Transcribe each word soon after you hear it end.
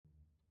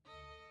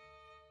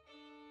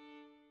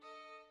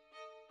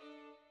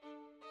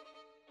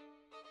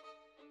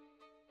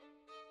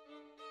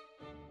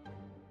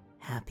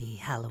Happy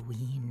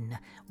Halloween.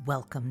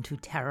 Welcome to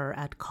Terror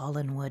at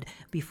Collinwood.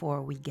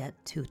 Before we get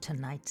to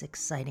tonight's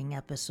exciting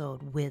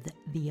episode with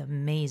the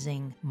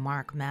amazing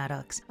Mark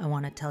Maddox, I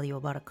want to tell you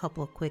about a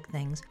couple of quick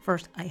things.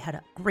 First, I had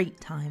a great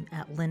time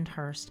at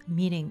Lyndhurst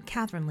meeting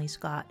Catherine Lee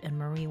Scott and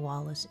Marie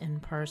Wallace in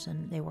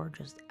person. They were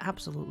just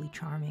absolutely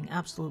charming,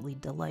 absolutely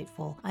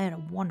delightful. I had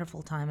a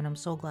wonderful time and I'm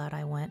so glad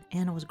I went.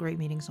 And it was great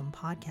meeting some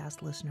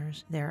podcast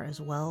listeners there as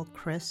well,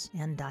 Chris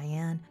and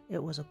Diane.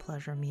 It was a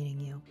pleasure meeting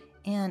you.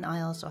 And I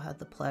also had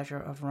the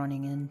pleasure of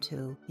running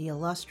into the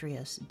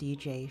illustrious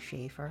DJ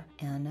Schaefer,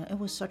 and it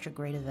was such a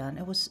great event.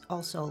 It was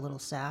also a little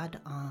sad.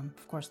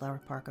 Of course, Lara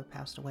Parker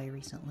passed away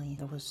recently.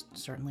 There was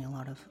certainly a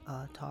lot of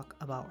talk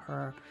about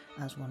her,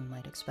 as one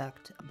might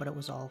expect, but it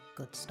was all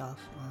good stuff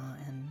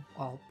and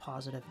all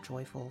positive,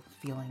 joyful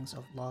feelings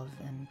of love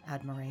and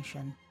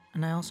admiration.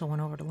 And I also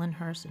went over to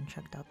Lyndhurst and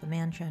checked out the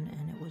mansion,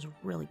 and it was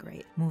really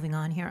great. Moving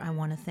on here, I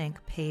want to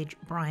thank Paige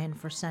Bryan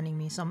for sending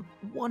me some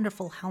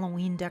wonderful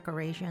Halloween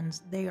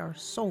decorations. They are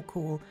so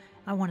cool.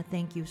 I want to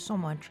thank you so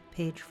much,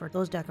 Paige, for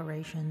those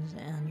decorations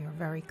and your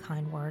very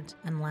kind words.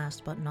 And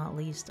last but not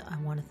least, I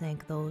want to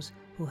thank those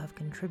who have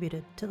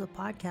contributed to the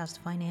podcast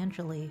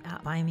financially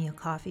at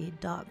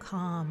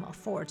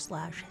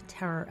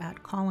buymeacoffee.com/terror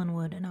at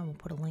Collinwood, and I will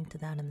put a link to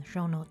that in the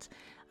show notes.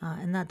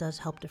 And that does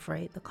help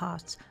defray the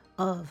costs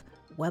of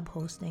web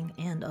hosting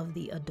and of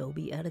the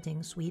Adobe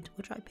editing suite,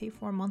 which I pay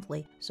for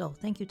monthly. So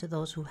thank you to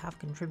those who have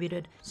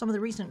contributed. Some of the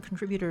recent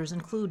contributors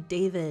include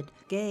David,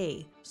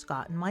 Gay,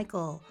 Scott and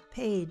Michael,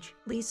 Paige,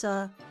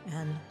 Lisa,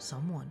 and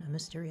someone, a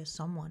mysterious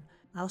someone.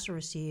 I also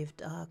received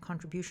a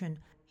contribution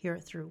here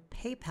through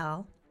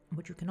PayPal,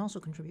 which you can also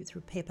contribute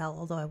through PayPal,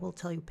 although I will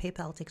tell you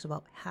PayPal takes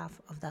about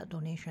half of that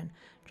donation,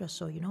 just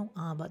so you know.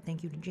 But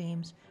thank you to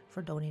James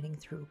for donating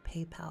through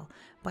PayPal.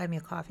 Buy Me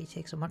a Coffee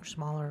takes a much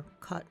smaller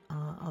cut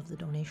of the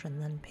donation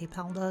than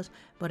PayPal does,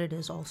 but it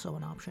is also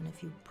an option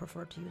if you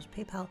prefer to use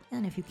PayPal.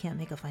 And if you can't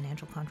make a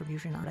financial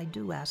contribution, I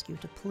do ask you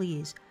to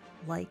please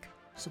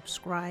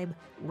subscribe,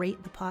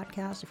 rate the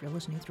podcast. If you're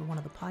listening through one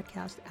of the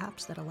podcast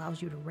apps that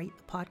allows you to rate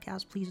the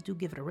podcast, please do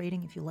give it a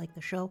rating if you like the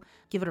show.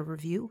 Give it a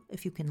review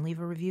if you can leave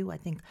a review. I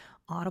think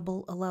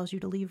Audible allows you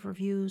to leave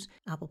reviews.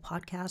 Apple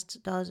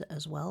Podcasts does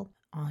as well.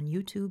 On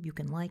YouTube, you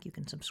can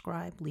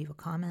subscribe, leave a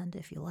comment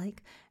if you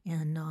like.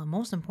 And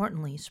most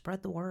importantly,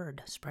 spread the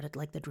word. Spread it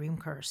like the dream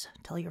curse.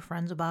 Tell your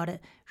friends about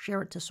it.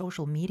 Share it to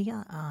social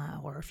media.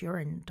 Or if you're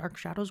in Dark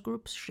Shadows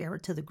groups, share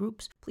it to the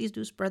groups. Please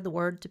do spread the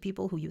word to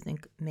people who you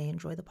think may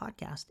enjoy the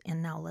podcast.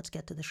 And now let's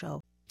get to the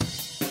show.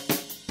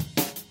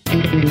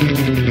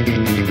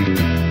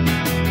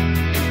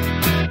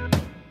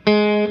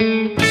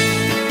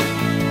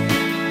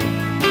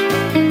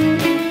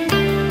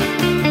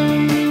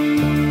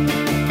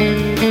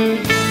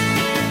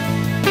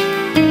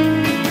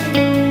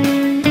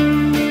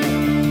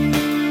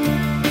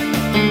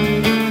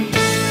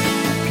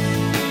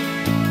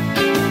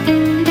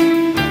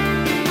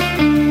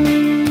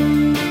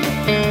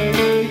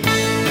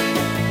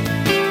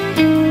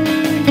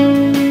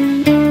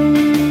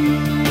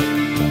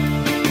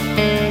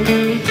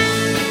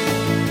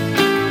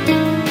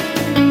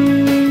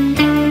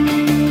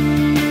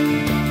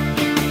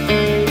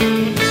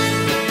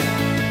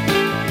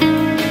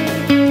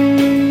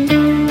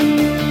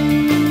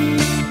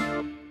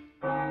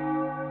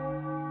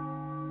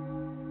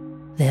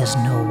 There's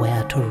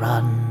nowhere to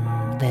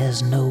run,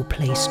 there's no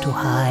place to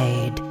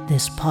hide.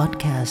 This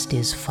podcast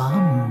is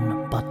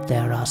fun, but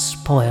there are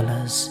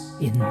spoilers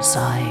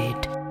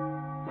inside.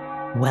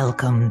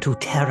 Welcome to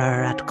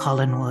Terror at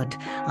Collinwood.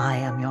 I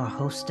am your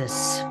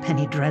hostess,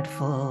 Penny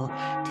Dreadful,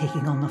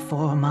 taking on the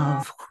form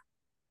of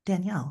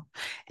Danielle.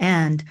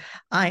 And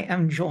I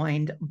am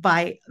joined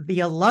by the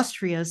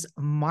illustrious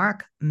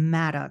Mark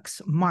Maddox.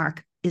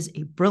 Mark is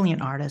a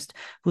brilliant artist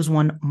who's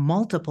won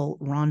multiple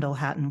Rondo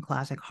Hatton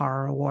Classic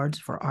Horror Awards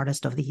for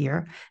Artist of the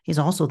Year. He's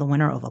also the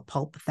winner of a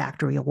Pulp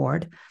Factory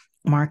Award.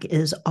 Mark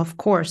is, of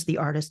course, the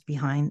artist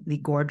behind the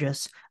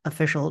gorgeous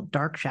official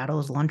Dark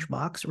Shadows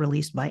lunchbox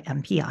released by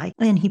MPI,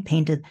 and he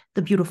painted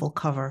the beautiful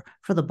cover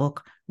for the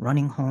book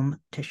Running Home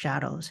to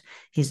Shadows.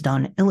 He's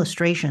done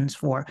illustrations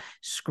for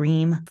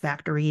Scream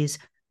Factory's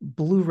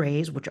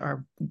Blu-rays, which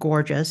are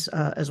gorgeous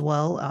as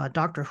well.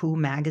 Doctor Who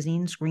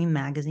magazine, Scream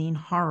magazine,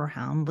 Horror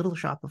Hound, Little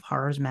Shop of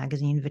Horrors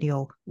magazine,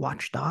 Video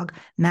Watchdog,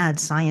 Mad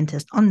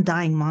Scientist,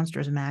 Undying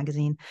Monsters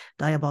magazine,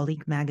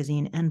 Diabolique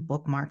magazine, and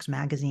Bookmarks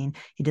magazine.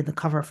 He did the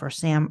cover for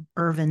Sam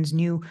Irvin's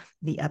new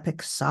The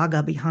Epic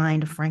Saga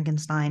Behind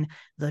Frankenstein,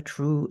 The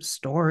True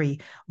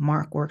Story.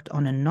 Mark worked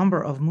on a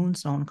number of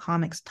Moonstone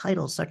Comics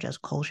titles such as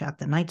Kolchak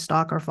the Night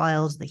Stalker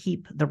Files, The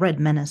Heap, The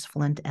Red Menace,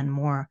 Flint, and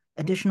more.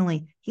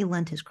 Additionally, he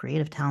lent his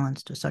creative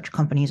talents to such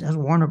companies as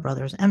Warner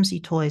Brothers, MC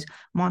Toys,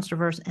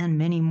 Monsterverse, and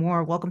many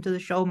more. Welcome to the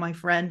show, my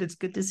friend. It's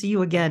good to see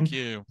you again. Thank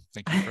you.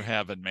 Thank you for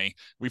having me.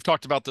 We've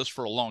talked about this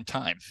for a long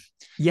time.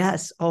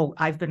 Yes. Oh,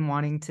 I've been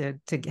wanting to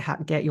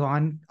get you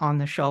on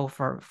the show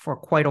for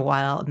quite a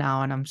while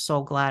now, and I'm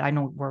so glad. I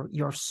know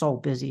you're so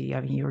busy. I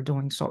mean, you're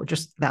doing so.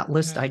 Just that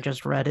list Yeah, I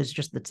just read is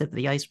just the tip of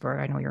the iceberg.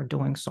 I know you're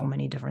doing so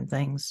many different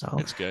things. So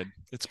it's good.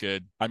 It's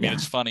good. I mean, yeah,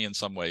 it's funny in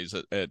some ways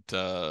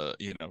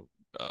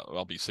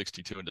I'll be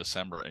 62 in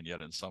December, and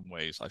yet in some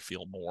ways I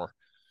feel more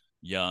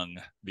young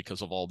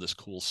because of all this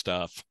cool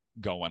stuff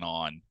going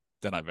on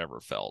than I've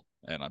ever felt.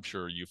 And I'm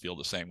sure you feel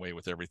the same way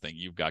with everything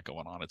you've got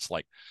going on. It's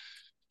like,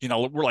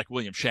 we're like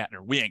William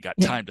Shatner. We ain't got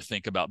yeah. time to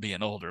think about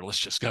being older. Let's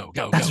just go,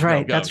 go, That's go, go,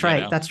 right. go, That's you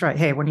right. know? That's right.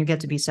 Hey, when you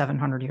get to be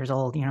 700 years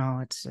old,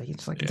 it's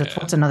like that's Yeah.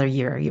 what's another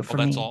year Well, for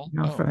that's me. all.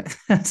 For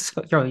Oh,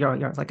 so you're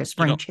like a you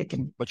spring don't,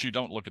 chicken. but you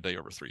don't look a day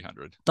over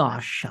 300. Oh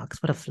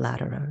shucks, what a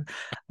flatterer.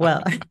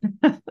 Well,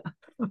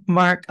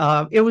 Mark,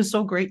 it was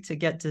so great to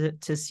get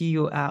to see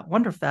you at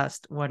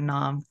Wonderfest when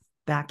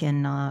back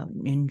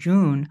in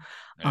June,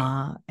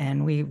 Yeah.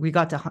 and we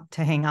got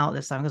to hang out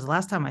this time because the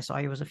last time I saw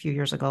you was a few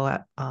years ago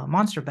at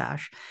Monster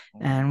Bash,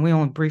 Mm, and we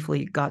only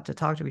briefly got to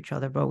talk to each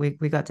other, but we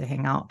got to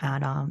hang out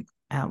at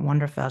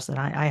Wonderfest, and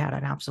I had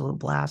an absolute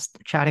blast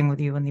chatting with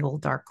you in the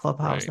old dark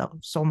clubhouse. right. That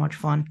was so much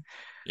fun.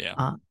 Yeah.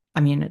 Uh, I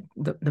mean,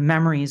 the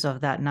memories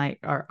of that night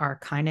are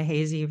kind of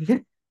hazy.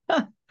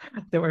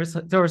 There were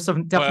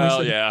some definitely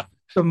Well, yeah, a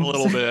some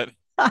little bit.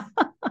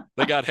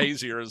 They got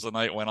hazier as the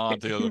night went on,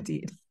 too.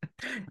 indeed.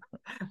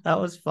 That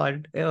was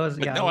fun. It was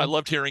But yeah, it no, I was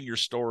loved hearing your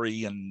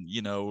story and,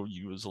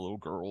 you as a little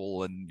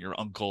girl and your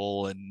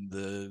uncle and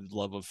the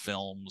love of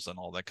films and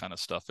all that kind of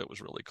stuff. It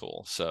was really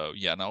cool. So,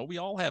 yeah, no, we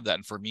all have that.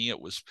 And for me, it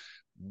was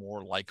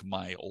more like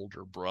my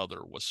older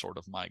brother was sort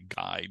of my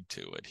guide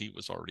to it. He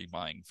was already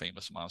buying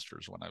Famous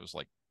Monsters when I was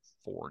like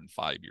 4 and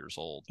 5 years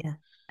old. yeah.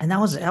 And that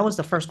was So,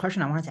 the first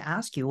question I wanted to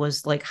ask you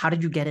was like, how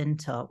did you get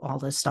into all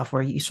this stuff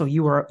where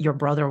you were your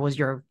brother was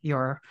your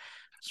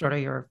sort of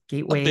your a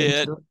gateway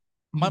bit. into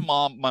My Mhm.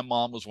 mom, my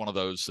mom was one of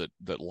those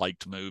that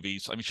liked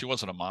movies. I mean, she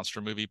wasn't a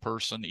monster movie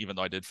person, even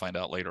though I did find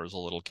out later as a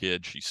little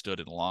kid she stood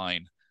in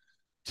line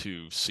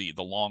to see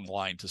the long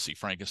line to see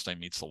Frankenstein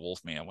meets the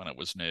Wolfman when it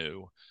was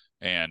new,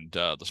 and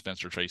the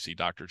Spencer Tracy,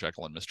 Dr.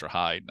 Jekyll and Mr.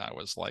 Hyde. And I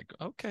was like,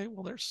 okay,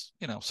 well,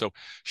 so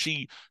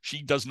she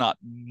does not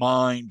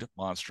mind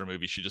monster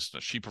movies.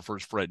 She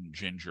prefers Fred and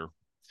Ginger,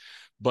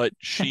 but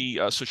she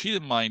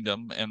didn't mind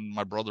them. And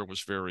my brother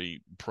was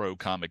very pro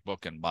comic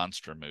book and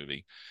monster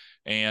movie.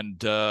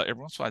 And every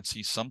once in a while, I'd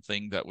see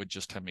something that would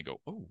just have me go,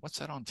 "Oh, what's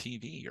that on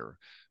TV?" or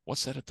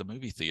 "What's that at the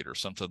movie theater?"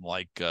 Something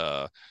like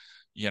an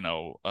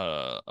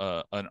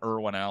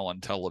Irwin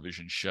Allen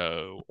television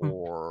show, Mhm.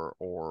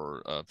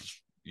 or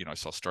I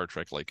saw Star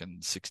Trek like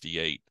in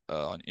 '68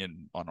 on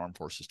Armed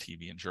Forces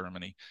TV in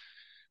Germany,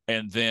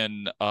 and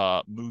then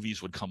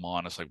movies would come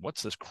on. It's like,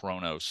 what's this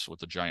Kronos with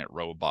the giant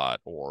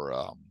robot,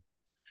 or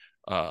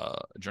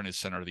Journey to the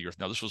Center of the Earth?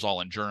 Now, this was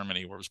all in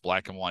Germany, where it was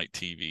black and white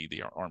TV.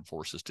 The Armed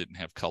Forces didn't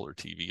have color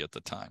TV at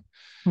the time.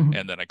 Mhm.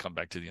 And then I come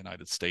back to the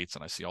United States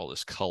and I see all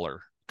this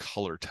color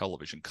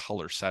television,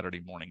 color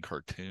Saturday morning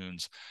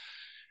cartoons,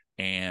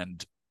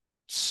 and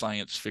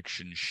science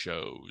fiction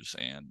shows.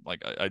 And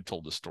like I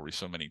told this story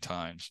so many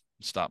times,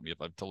 stop me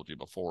if I've told you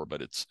before,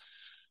 but it's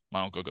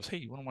my uncle goes, "Hey,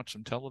 you want to watch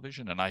some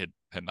television?" And I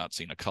had not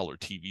seen a color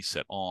TV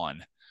set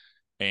on.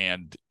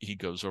 And he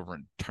goes over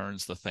and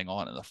turns the thing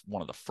on. And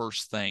one of the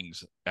first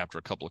things after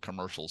a couple of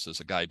commercials is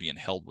a guy being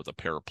held with a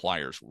pair of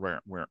pliers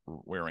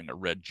wearing a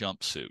red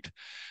jumpsuit.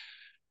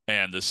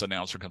 And this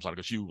announcer comes on and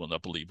goes, "You will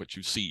not believe what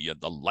you see in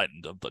the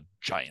land of the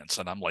giants."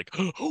 And I'm like,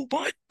 "Oh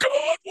my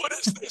God, what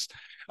is this?"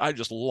 I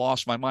just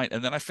lost my mind.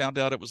 And then I found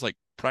out it was like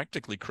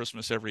practically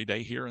Christmas every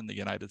day here in the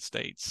United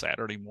States.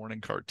 Saturday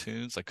morning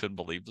cartoons. I couldn't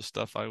believe the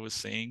stuff I was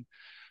seeing.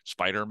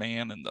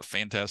 Spider-Man and the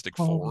Fantastic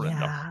Oh Four and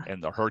the yeah.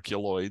 and the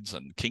Herculoids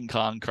and King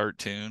Kong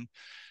cartoon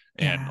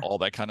and Yeah. all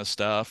that kind of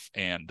stuff.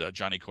 And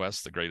Johnny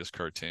Quest, the greatest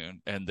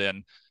cartoon. And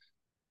then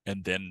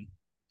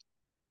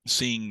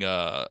seeing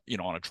on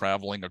a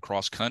traveling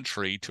across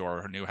country to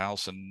our new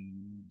house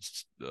in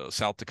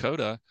South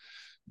Dakota,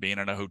 being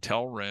in a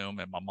hotel room,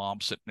 and my mom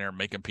sitting there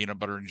making peanut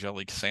butter and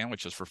jelly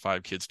sandwiches for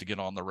 5 kids to get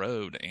on the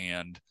road.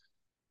 And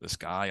this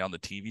guy on the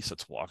TV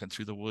sits walking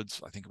through the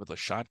woods, I think with a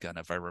shotgun,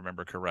 if I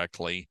remember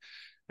correctly.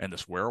 And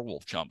this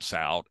werewolf jumps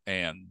out,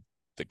 and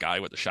the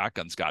guy with the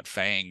shotgun's got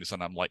fangs.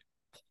 And I'm like,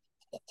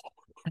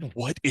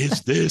 "What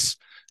is this?"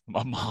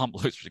 My mom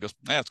looks, she goes,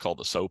 "That's called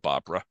a soap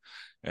opera."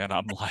 And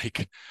I'm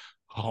like,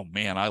 "Oh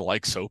man, I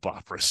like soap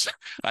operas."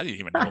 I didn't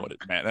even know what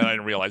it meant. And I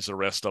didn't realize the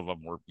rest of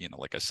them were,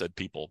 like I said,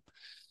 people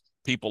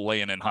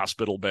laying in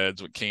hospital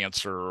beds with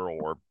cancer,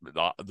 or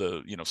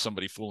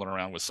somebody fooling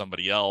around with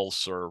somebody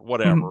else or Mhm.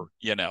 whatever.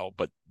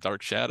 But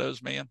Dark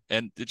Shadows, man,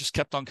 and it just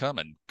kept on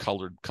coming.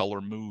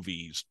 Color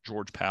movies,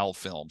 George Powell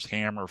films,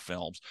 Hammer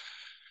films,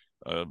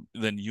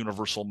 then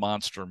Universal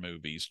monster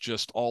movies,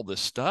 just all this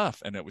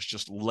stuff. And it was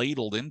just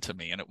ladled into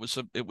me, and it was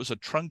a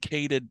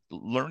truncated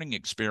learning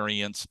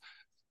experience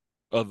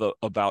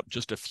about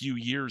just a few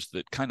years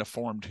that kind of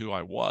formed who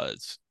I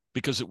was,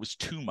 because it was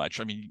too much.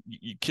 I mean,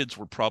 you kids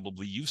were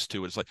probably used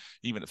to it. It's like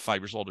even at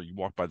 5 years old, you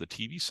walk by the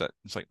TV set,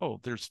 it's like, oh,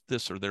 there's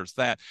this or there's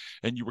that,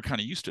 and you were kind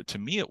of used to it. To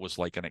me, it was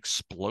like an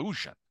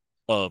explosion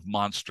of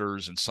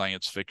monsters and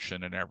science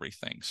fiction and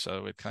everything.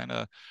 So it kind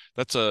of,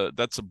 that's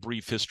a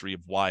brief history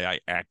of why I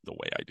act the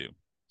way I do.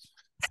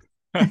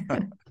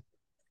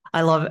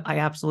 I love it. I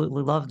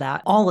absolutely love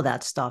that. All of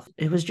that stuff.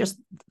 It was just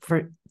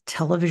for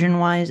television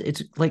wise,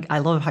 it's like I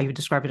love how you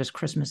describe it as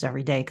Christmas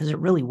every day because it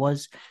really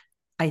was,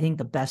 I think,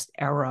 the best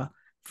era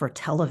for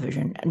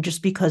television. And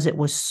just because it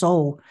was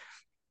so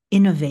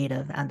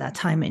innovative at that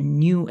time and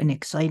new and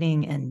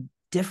exciting and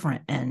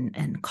different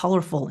and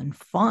colorful and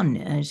fun,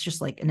 and it's just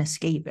like an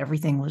escape.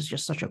 Everything was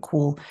just such a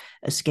cool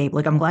escape.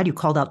 Like I'm glad you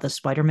called out the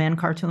Spider-Man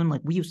cartoon.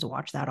 Like we used to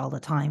watch that all the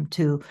time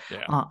too.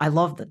 Yeah. I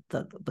love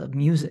the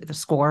music, the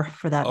score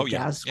for that, the Oh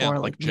yeah. jazz Yeah. score.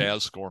 Like Like we,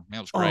 jazz score. Man,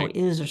 it was oh, great. it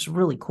is just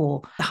really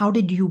cool. How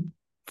did you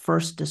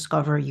first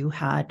discover you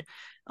had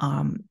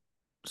um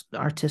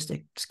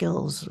artistic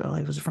skills?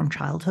 Like was it from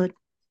childhood?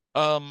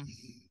 Um,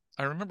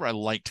 I remember I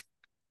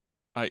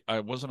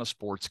wasn't a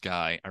sports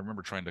guy. I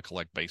remember trying to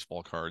collect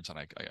baseball cards, and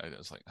I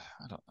was like,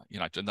 I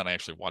don't, and then I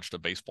actually watched a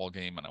baseball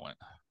game, and I went,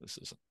 this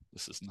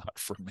is not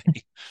for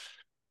me.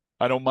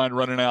 I don't mind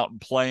running out and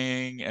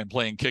playing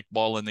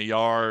kickball in the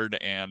yard,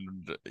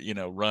 and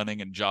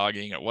running and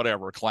jogging and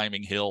whatever,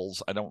 climbing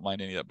hills. I don't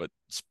mind any of that, but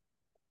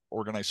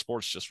organized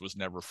sports just was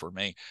never for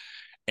me.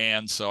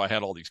 And so I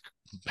had all these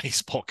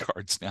baseball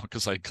cards now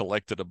because I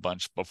collected a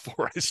bunch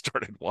before I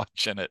started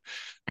watching it.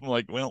 I'm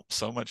like, well,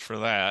 so much for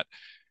that.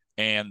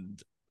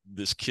 And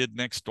this kid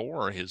next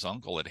door, his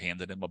uncle had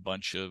handed him a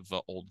bunch of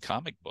old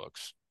comic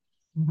books.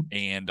 Mhm.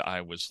 And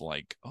I was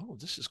like, oh,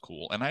 this is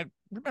cool. And I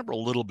remember a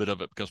little bit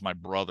of it because my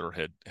brother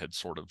had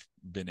sort of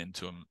been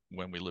into him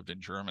when we lived in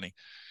Germany.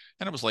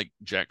 And it was like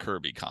Jack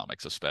Kirby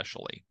comics,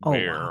 especially, Oh wow,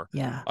 where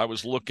yeah. I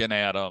was looking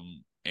at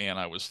them and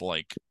I was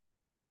like,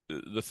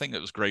 the thing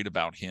that was great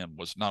about him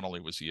was not only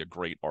was he a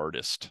great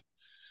artist,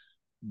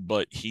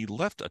 but he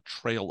left a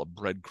trail of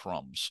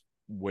breadcrumbs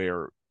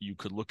where you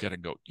could look at it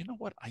and go, you know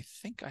what? I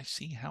think I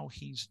see how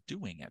he's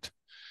doing it.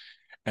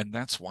 And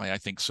that's why I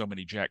think so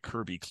many Jack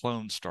Kirby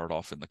clones start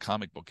off in the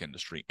comic book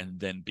industry and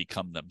then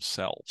become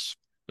themselves.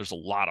 There's a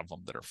lot of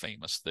them that are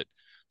famous that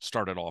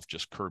started off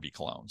just Kirby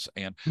clones.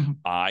 And Mhm.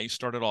 I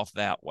started off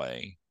that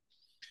way.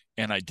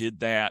 And I did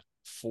that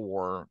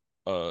for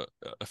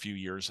a few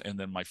years. And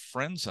then my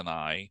friends and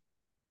I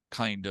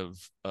kind of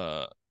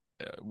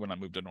when I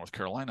moved to North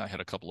Carolina, I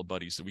had a couple of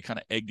buddies that we kind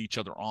of egged each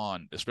other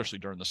on, especially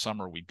during the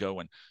summer. We'd go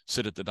and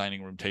sit at the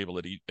dining room table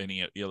at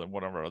any other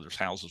one of our others'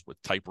 houses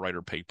with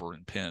typewriter paper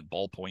and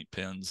ballpoint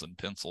pens and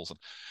pencils,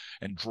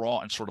 and draw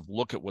and sort of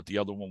look at what the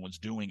other one was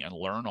doing and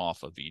learn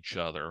off of each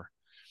other.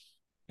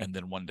 And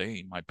then one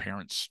day, my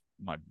parents,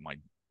 my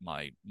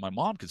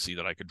mom could see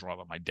that I could draw,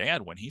 but my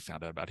dad, when he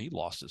found out about it, he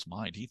lost his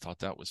mind. He thought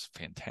that was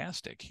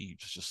fantastic. He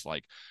was just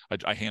like,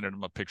 I handed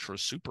him a picture of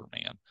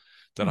Superman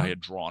that I Uh-huh.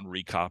 had drawn,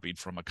 recopied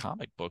from a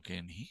comic book,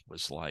 and he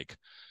was like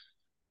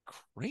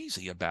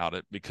crazy about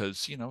it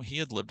because he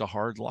had lived a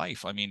hard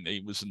life. I mean,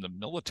 he was in the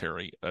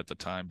military at the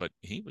time, but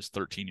he was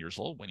 13 years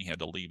old when he had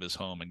to leave his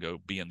home and go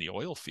be in the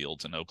oil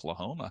fields in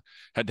Oklahoma.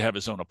 Had to have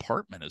his own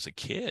apartment as a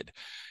kid,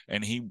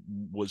 and he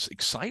was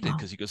excited Wow.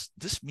 because he goes,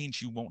 this means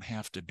you won't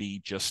have to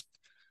be just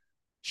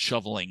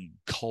shoveling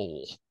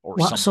coal or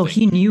Wow. So something.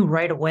 he knew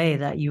right away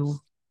that you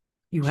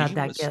had he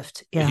that was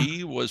gift. Yeah.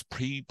 he was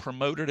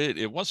pre-promoted it.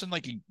 It wasn't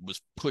like he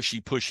was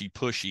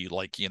pushy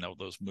like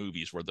those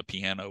movies where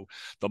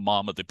the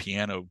mom of the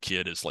piano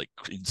kid is like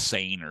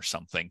insane or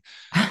something.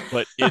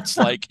 But it's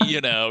like,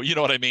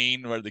 what I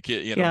mean, where the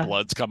kid, Yeah.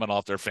 blood's coming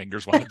off their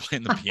fingers while they're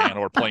playing the piano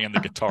or playing the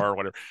guitar or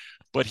whatever.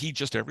 But he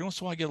just every once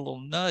in a while I get a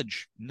little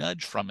nudge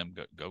from him.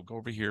 Go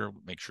over here.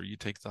 Make sure you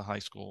take the high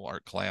school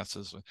art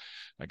classes.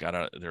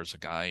 There's a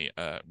guy.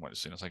 As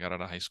soon as I got out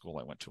of high school,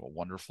 I went to a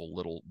wonderful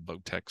little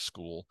Votech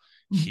school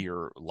Mhm.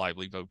 here,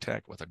 Lively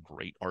Votech, with a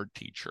great art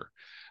teacher,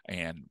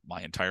 and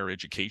my entire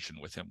education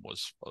with him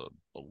was, I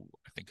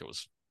think it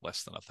was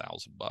less than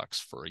 $1,000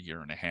 for a year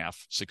and a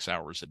half, 6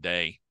 hours a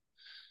day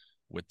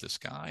with this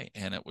guy.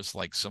 And it was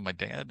like, so my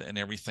dad and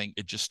everything,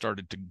 it just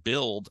started to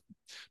build.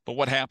 But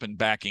what happened,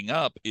 backing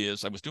up,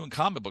 is I was doing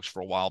comic books for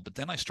a while, but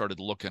then I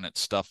started looking at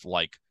stuff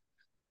like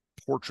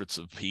portraits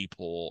of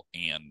people,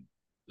 and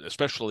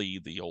especially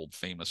the old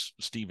famous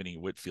Stephen E.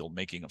 Whitfield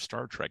Making of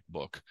Star Trek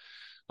book,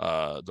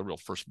 the real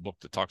first book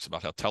that talks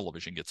about how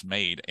television gets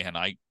made. And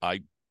I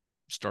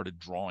started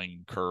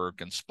drawing Kirk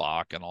and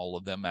Spock and all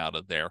of them out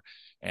of there.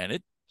 And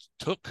it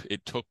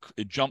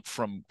jumped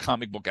from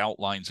comic book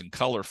outlines and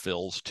color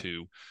fills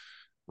to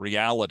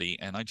reality.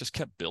 And I just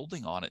kept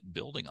building on it and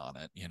building on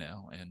it,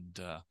 and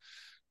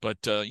but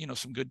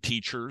some good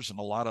teachers and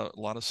a lot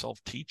of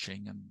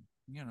self-teaching, and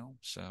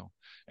so,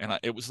 and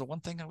it was the one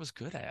thing I was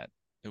good at.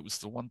 It was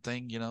the one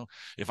thing,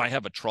 if I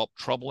have a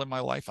trouble in my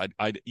life,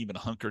 I'd even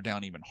hunker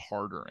down even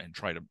harder and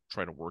try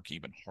to work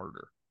even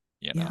harder,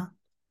 you know. Yeah.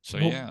 So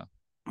Well, yeah.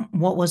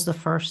 what was the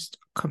first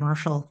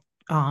commercial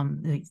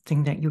the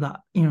thing that you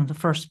got, the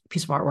first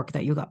piece of artwork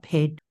that you got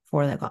paid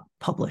for that got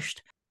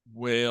published?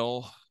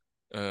 Well,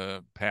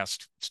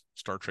 past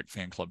Star Trek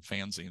fan club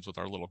fanzines with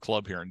our little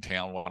club here in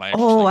town. When I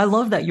Oh, actually, I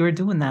love that you were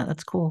doing that.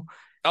 That's cool.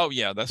 oh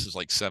yeah, this is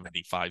like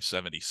 75,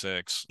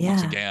 76.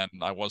 Once Yeah. again,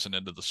 I wasn't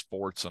into the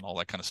sports and all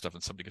that kind of stuff.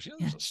 And somebody goes, Yeah.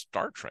 there's a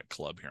Star Trek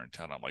club here in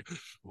town. I'm like,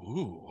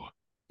 ooh.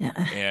 Yeah.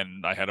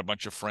 And I had a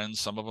bunch of friends,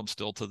 some of them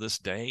still to this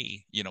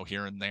day,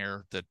 here and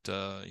there that,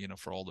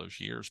 for all those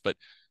years. But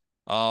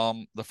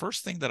the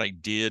first thing that I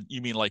did,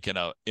 you mean like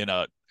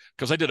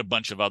because I did a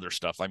bunch of other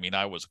stuff. I mean,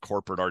 I was a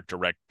corporate art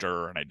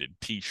director and I did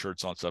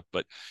T-shirts on stuff.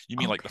 But you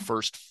mean like the Okay.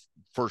 first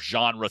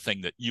genre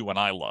thing that you and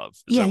I love?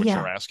 Is Yeah. that what Yeah.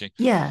 you're asking?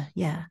 Yeah.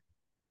 Yeah.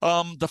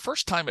 The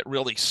first time it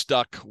really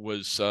stuck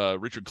was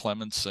Richard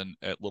Clemenson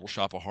at Little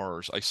Shop of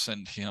Horrors.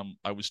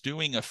 I was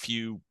doing a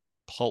few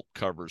pulp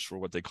covers for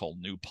what they call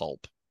new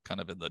pulp, kind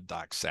of in the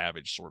Doc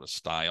Savage sort of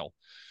style.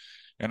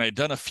 And I'd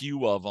done a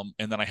few of them,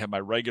 and then I had my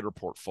regular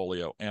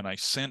portfolio, and I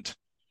sent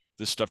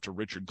this stuff to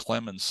Richard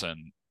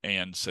Clemenson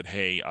and said,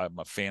 "Hey, I'm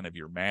a fan of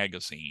your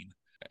magazine,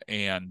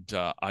 and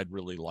I'd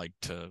really like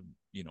to,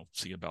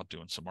 see about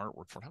doing some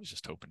artwork for it." I was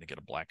just hoping to get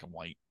a black and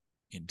white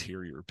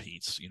interior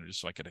piece,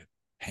 just so I could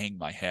hang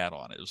my hat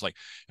on it. It was like,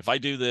 if I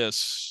do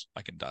this,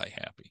 I can die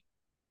happy.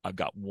 I've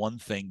got one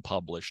thing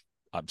published.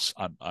 I'm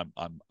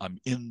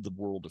in the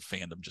world of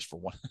fandom just for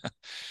one.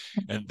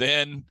 And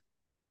then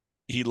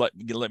he let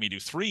me do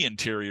 3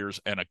 interiors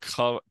and a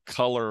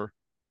color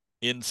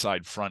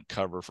inside front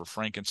cover for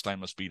Frankenstein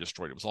Must Be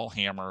Destroyed. It was all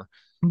Hammer.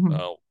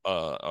 Mhm.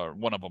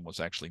 One of them was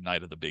actually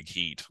Night of the Big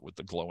Heat with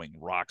the glowing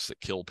rocks that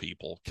kill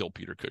people, kill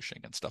Peter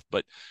Cushing and stuff.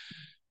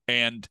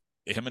 And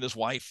him and his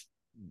wife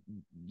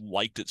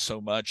liked it so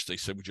much, they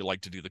said, "Would you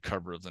like to do the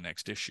cover of the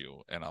next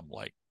issue?" And I'm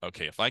like,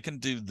 okay, if I can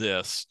do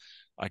this,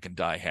 I can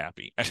die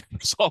happy. And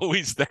it's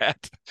always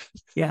that.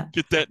 Yeah.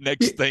 Get that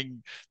next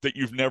thing that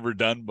you've never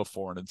done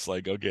before, and it's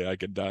like, okay, I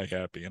can die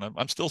happy. And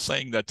I'm still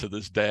saying that to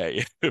this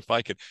day. If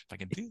I can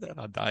do that,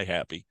 I'll die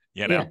happy.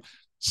 Yeah.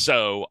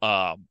 So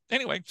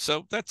anyway,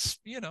 so that's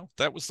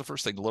that was the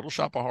first thing. The Little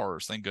Shop of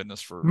Horrors. Thank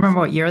goodness Remember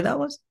what year that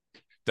was?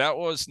 that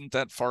wasn't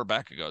that far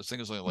back ago. I think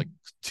it was only like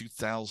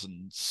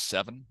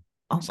 2007,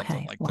 something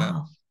Okay. like that.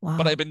 Wow.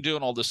 But I've Wow. been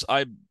doing all this.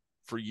 I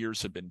for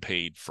years have been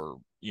paid for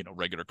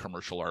regular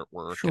commercial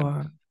artwork, and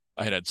Sure.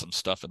 I had some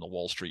stuff in the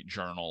Wall Street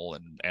Journal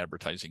and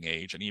Advertising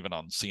Age, and even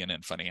on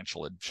CNN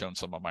Financial had shown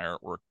some of my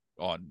artwork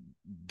on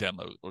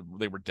demo.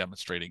 They were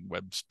demonstrating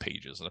web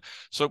pages,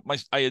 so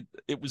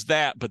it was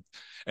that,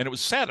 and it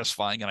was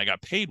satisfying, and I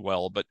got paid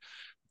well. But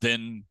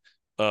then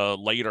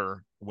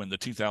later, when the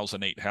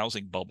 2008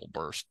 housing bubble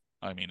burst,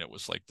 I mean, it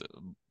was like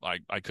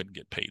I couldn't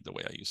get paid the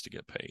way I used to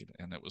get paid,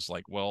 and it was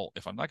like, well,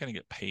 if I'm not going to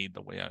get paid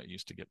the way I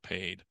used to get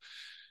paid,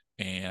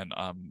 and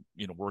I'm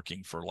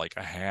working for like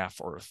a half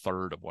or a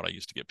third of what I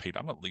used to get paid,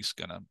 I'm at least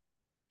gonna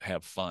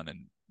have fun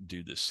and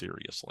do this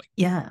seriously.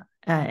 Yeah.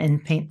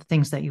 And paint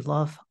things that you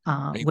love,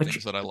 Paint which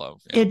things that I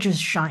love. Yeah. it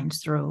just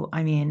shines through.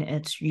 I mean,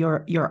 it's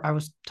I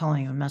was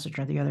telling you a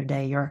messenger the other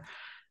day,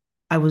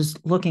 I was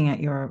looking at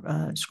your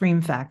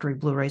Scream Factory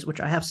Blu-rays, which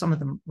I have some of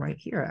them right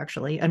here,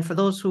 actually. And for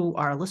those who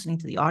are listening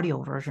to the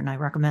audio version, I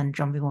recommend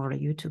jumping over to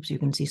YouTube so you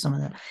can see some of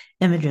the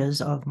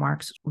images of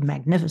Mark's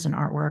magnificent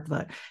artwork.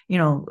 But,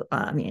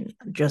 I mean,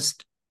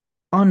 just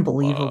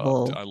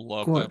unbelievable, I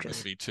love that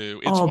gorgeous. movie too.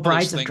 It's Oh, one of those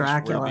Brides of things where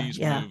Dracula. these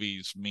Yeah.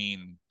 movies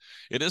mean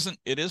it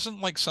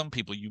isn't like some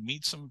people. You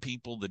meet some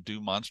people that do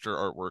monster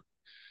artwork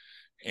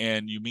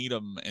and you meet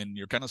them and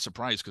you're kind of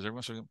surprised because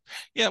everyone's like,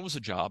 yeah, it was a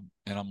job.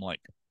 And I'm like,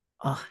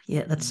 Oh,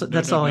 yeah. That's no,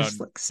 that's no, no, always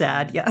like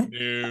sad. Yeah.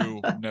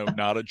 no,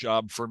 not a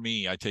job for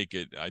me. I take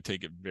it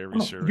very Oh, you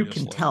can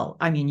seriously. tell.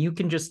 I mean,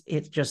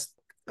 it's just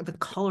the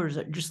colors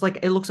are just like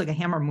it looks like a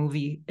Hammer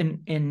movie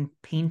in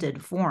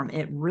painted form.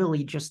 It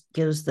really just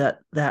gives that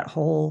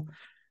whole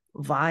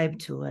vibe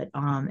to it.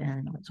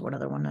 And that's what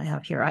other one I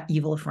have here?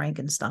 Evil of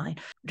Frankenstein.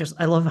 Just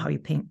I love how you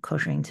paint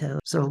Cushing too.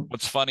 So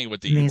What's funny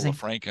with the Evil of amazing.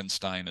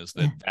 Frankenstein is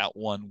Yeah. that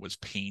one was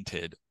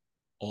painted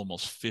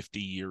almost 50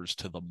 years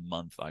to the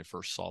month I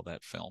first saw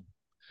that film.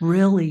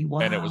 Really?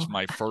 And it was Wow.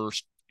 my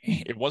first,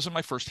 it wasn't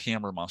my first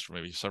Hammer monster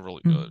movie. Several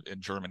Mm,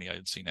 in Germany, I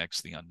had seen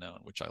X the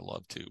Unknown, which I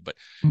love too, but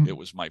it mm.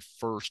 was my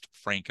first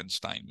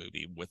Frankenstein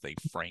movie with a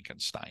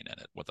Frankenstein in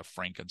it, with a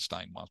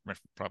Frankenstein monster.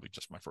 Probably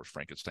just my first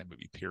Frankenstein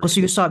movie, Oh, so period.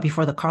 you saw it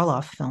before the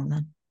Karloff film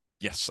then?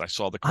 Yes, I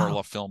saw the Wow.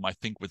 Karloff film. I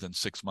think within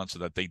 6 months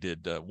of that, they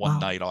did one Wow.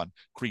 night on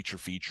Creature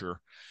Feature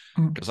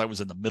Mm. because I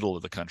was in the middle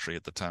of the country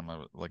at the time.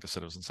 Like I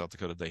said, I was in South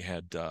Dakota. They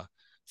had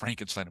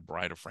Frankenstein and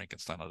Bride of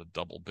Frankenstein on a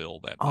double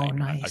bill that Oh,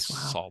 night. I nice.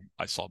 Wow.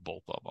 saw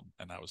both of them,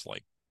 and I was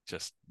like,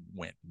 just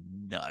went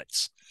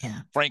nuts.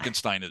 Yeah.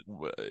 Frankenstein, has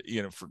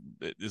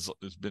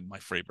been my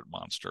favorite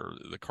monster.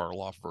 The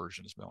Karloff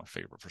version has been my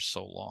favorite for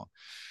so long.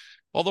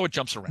 Although it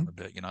jumps around a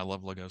bit, I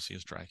love Lugosi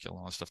as Dracula and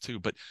all that stuff too.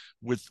 But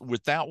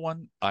with that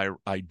one,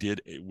 I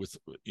did it with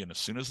as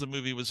soon as the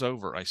movie was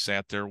over, I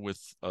sat there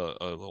with a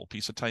little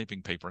piece of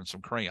typing paper and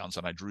some crayons,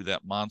 and I drew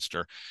that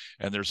monster.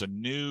 And there's a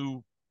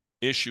new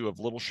issue of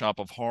Little Shop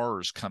of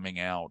Horrors coming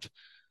out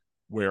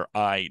where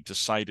I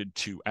decided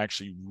to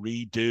actually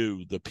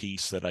redo the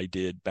piece that I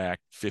did back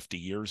 50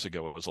 years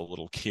ago as a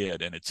little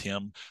kid. And it's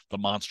him, the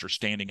monster,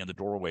 standing in the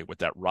doorway with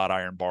that wrought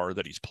iron bar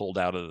that he's pulled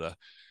Oh, out of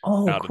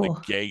the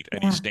cool. gate,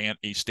 and Yeah.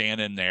 he's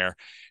standing there.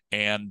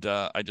 And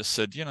I just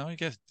said, you know, you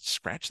got to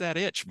scratch that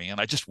itch, man.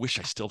 I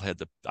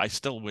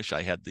still wish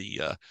I had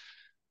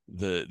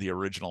the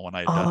original one I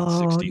had done in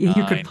Oh, you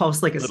could '69.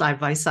 post like a Little side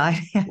by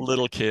side.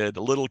 little kid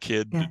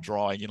Yeah.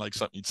 drawing, you know, like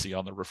something you'd see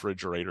on the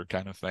refrigerator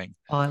kind of thing.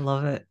 Oh, I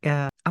love it.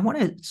 Yeah. I want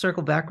to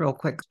circle back real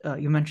quick.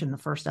 You mentioned the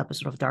first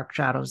episode of Dark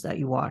Shadows that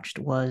you watched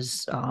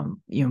was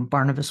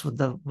Barnabas with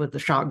the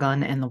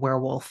shotgun and the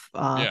werewolf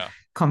Yeah,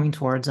 coming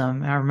towards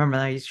him. And I remember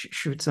that he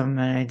shoots him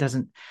and it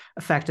doesn't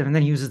affect him, and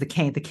then he uses the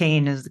cane. The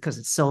cane is because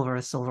it's silver,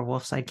 a silver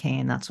wolf side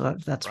cane. That's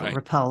what right.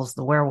 repels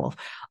the werewolf.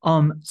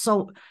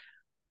 So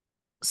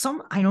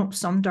I know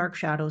some Dark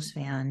Shadows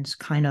fans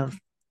kind of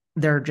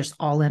they're just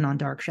all in on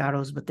Dark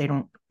Shadows, but they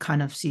don't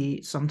kind of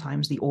see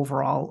sometimes the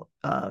overall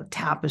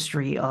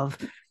tapestry of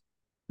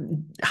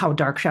how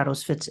Dark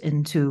Shadows fits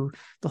into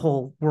the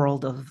whole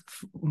world of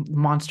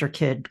Monster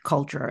Kid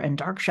culture. And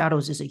Dark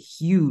Shadows is a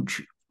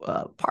huge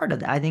part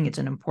of that. I think it's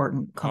an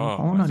important Oh, I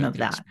component of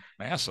think it's that.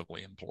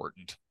 massively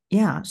important.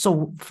 Yeah.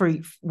 So for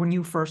when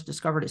you first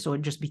discovered it, so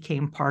it just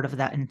became part of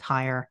that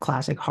entire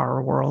classic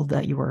horror world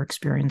that you were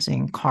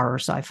experiencing, horror,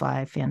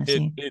 sci-fi,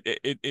 fantasy.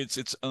 It's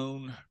its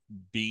own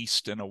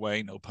beast in a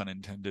way, no pun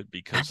intended,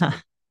 because of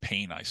the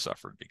pain I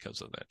suffered because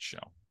of that show.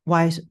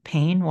 Why is it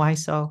pain? Why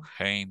so?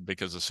 Pain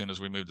because as soon as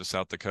we moved to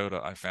South Dakota,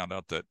 I found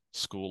out that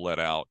school let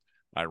out.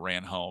 I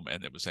ran home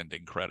and it was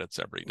ending credits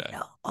every day.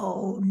 No.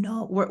 Oh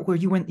no. Where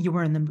you went? You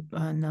were in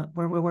the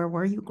where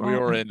were you We growing?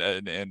 were in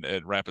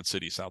at Rapid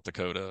City, South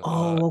Dakota,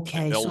 Oh, at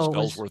okay. So it was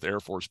Ellsworth Air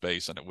Force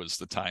Base, and it was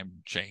the time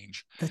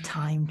change. the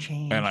time And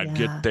change. I'd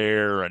get Yeah.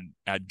 there and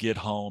I'd get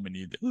home and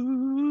and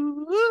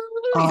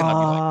I'd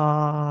be like,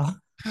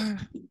 Oh,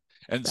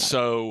 and that.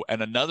 so,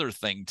 and another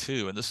thing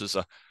too, and this is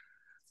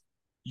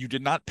you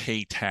did not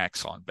pay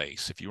tax on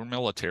base. If you were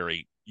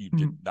military, you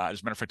did Mm. not.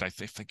 As a matter of fact, I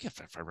think if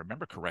I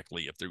remember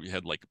correctly, if they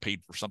had like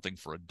paid for something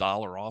for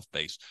 $1 off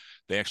base,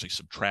 they actually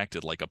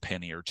subtracted like a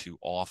penny or two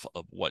off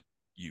of what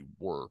you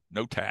were.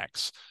 No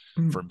tax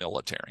for Mm.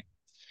 military.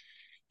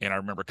 And I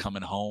remember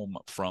coming home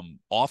from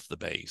off the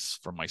base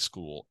from my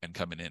school and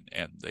coming in,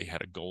 and they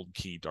had a Gold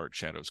Key Dark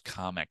Shadows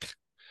comic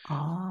with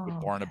Oh,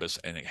 okay. Barnabas,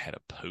 and it had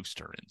a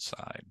poster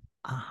inside.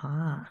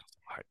 Uh-huh.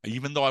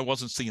 Even though I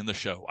wasn't seeing the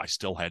show, I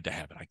still had to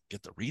have it. I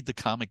get to read the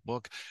comic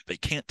book. They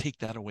can't take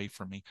that away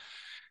from me.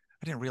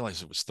 I didn't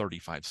realize it was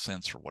 35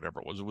 cents or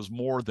whatever it was. It was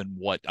more than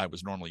what I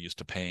was normally used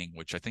to paying,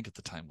 which I think at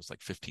the time was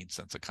like 15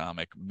 cents a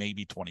comic,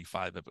 maybe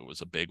 25 if it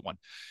was a big one.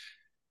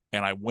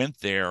 And I went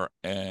there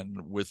and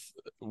with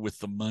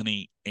the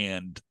money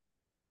and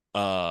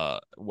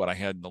what I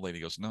had, and the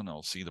lady goes,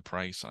 no, see the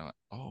price. And I went,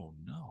 oh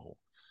no.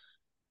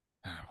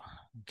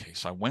 Okay,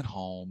 so I went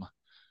home.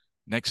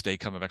 Next day,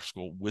 coming back to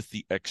school with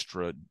the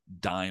extra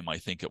dime, I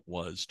think it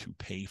was, to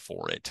pay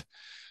for it.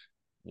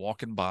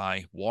 Walking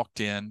by, walked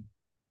in,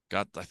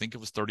 got, I think it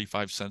was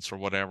 35 cents or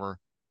whatever.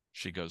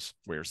 She goes,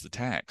 where's the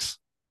tax?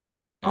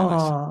 And I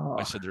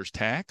Oh. said, there's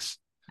tax?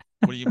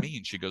 What do you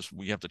mean? She goes,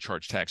 we have to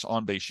charge tax.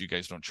 On base, you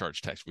guys don't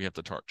charge tax. We have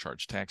to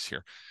charge tax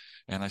here.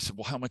 And I said,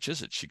 well, how much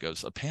is it? She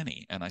goes, a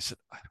penny. And I said,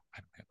 I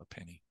don't have a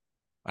penny.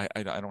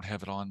 I don't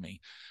have it on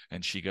me.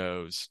 And she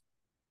goes,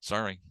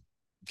 sorry,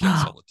 can't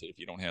sell it to you if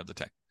you don't have the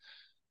tax.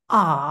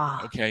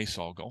 Ah. Okay,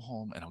 so I'll go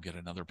home and I'll get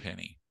another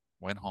penny.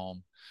 Went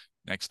home.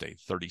 Next day,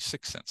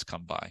 36 cents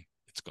come by.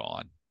 It's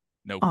gone.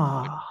 Nope. It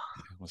Ah.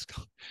 was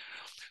gone.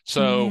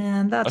 So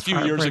Man, a that's few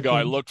years ago, I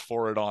heartbreaking. looked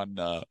for it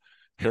on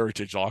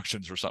Heritage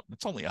Auctions or something.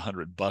 It's only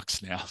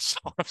 $100 now. So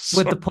I'm With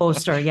the sorry.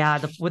 poster,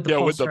 yeah, with the Yeah,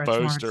 with the poster, it's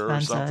more poster or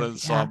expensive. something.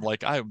 So Yeah. I'm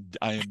like, I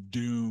am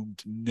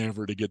doomed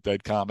never to get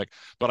that comic.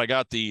 But I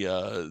got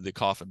the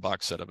coffin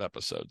box set of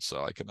episodes,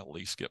 so I can at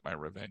least get my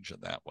revenge in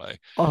that way.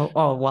 Oh,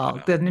 You well,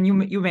 know. then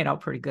you made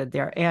out pretty good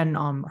there. And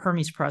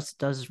Hermes Press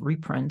does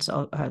reprints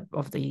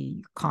of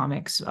the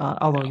comics,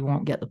 although Yeah. you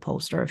won't get the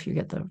poster if you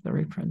get the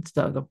reprints,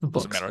 the Doesn't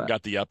books. matter. I've But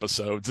got the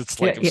episodes. It's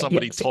yeah, like if yeah, yeah.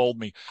 somebody See, told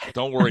me,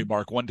 don't worry,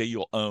 Mark, one day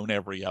you'll own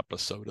every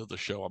episode of the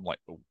show. I'm like,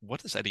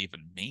 what does that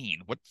even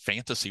mean? What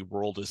fantasy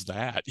world is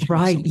that? You know,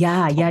 right, somebody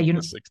yeah, told yeah. me in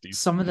the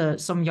 60s.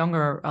 Some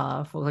younger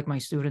for like my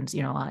students,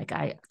 like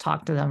I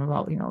talked to them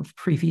about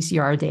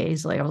pre-VCR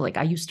days. Like I was like,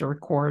 I used to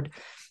record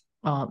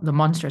the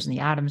Munsters and the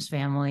Addams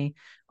Family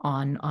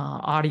on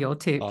audio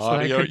tape so that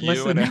I Audio, could you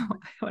listen and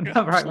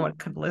whenever I want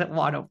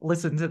to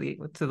listen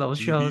to those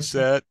TV shows.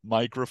 set,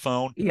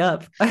 microphone,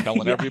 Yep.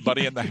 telling Yeah.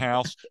 everybody in the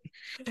house.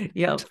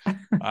 Yep.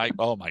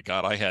 Oh my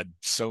God, I had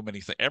so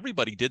many things.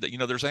 Everybody did that.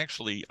 There's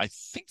actually, I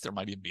think there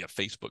might even be a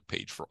Facebook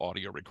page for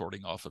audio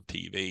recording off of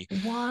TV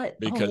What? Oh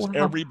because wow.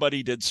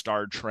 everybody did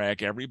Star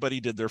Trek. Everybody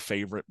did their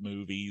favorite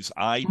movies.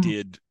 I Mm.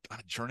 did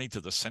Journey to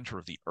the Center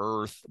of the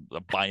Earth, the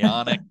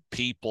Bionic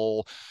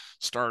People,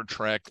 Star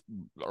Trek,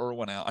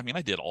 Irwin. I mean,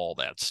 I did all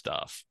that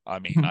stuff. I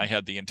mean, I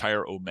had the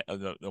entire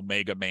the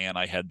Omega Man.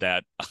 I had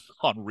that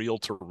on reel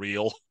to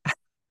reel.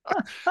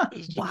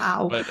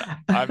 Wow. But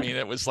I mean,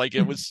 it was like,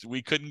 it was,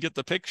 we couldn't get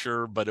the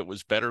picture, but it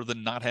was better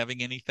than not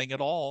having anything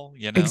at all,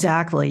 you know?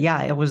 Exactly.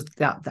 Yeah, it was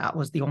that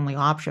was the only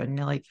option.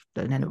 Like,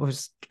 and then it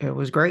was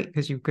great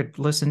because you could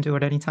listen to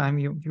it anytime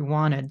you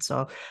wanted.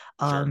 So,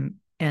 Sure.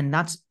 and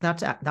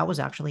that was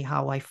actually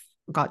how I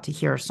got to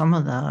hear some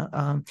of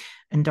the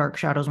in Dark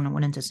Shadows when it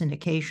went into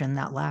syndication.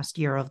 That last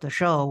year of the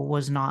show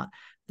was not,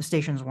 the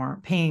stations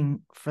weren't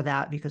paying for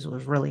that because it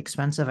was really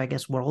expensive. I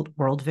guess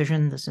World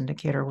Vision, the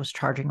syndicator, was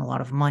charging a lot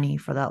of money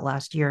for that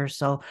last year.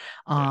 So,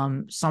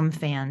 Yeah. some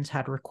fans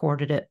had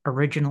recorded it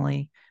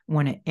originally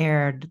when it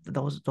aired,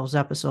 those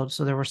episodes.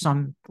 So there were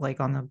some like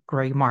on the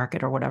gray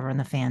market or whatever in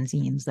the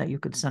fanzines that you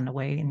could send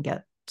away and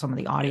get some of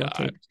the Yeah. audio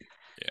tapes.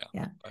 Yeah.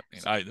 Yeah. I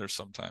mean, there's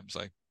sometimes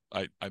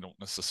I don't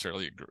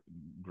necessarily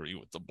agree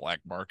with the black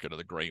market or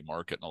the gray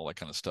market and all that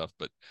kind of stuff,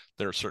 but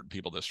there are certain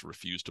people that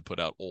refuse to put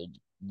out old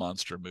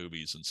monster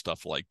movies and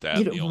stuff like that.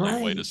 And the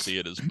only way to Right. see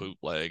it is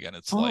bootleg. And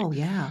it's like, Oh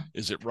yeah.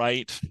 is it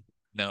right?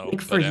 No,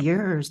 Like for but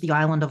years, the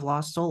Island of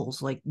Lost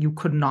Souls, like you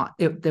could not,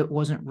 it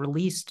wasn't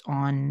released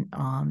on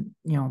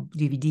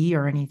DVD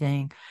or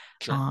anything.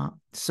 sure.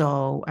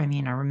 So I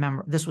mean, I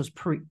remember this was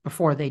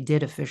before they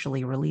did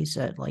officially release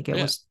it. Like it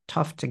Yeah. was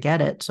tough to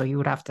get it, so you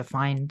would have to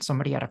find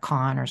somebody at a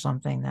con or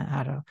something that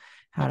Well,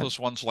 had a those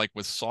ones like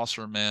with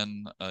Saucer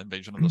Men,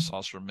 Invasion of the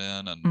Saucer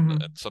Men, and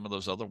Mhm. some of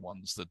those other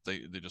ones that they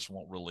just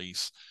won't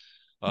release.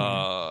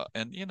 Yeah.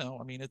 And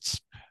I mean,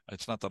 it's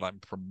not that I'm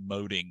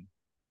promoting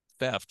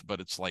theft, but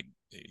it's like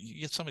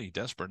you get somebody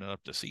desperate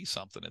enough to see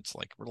something. It's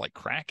like we're like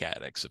crack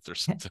addicts. If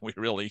there's something we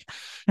really,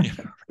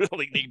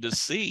 really need to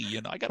see,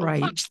 I got to Right.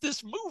 watch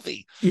this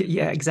movie.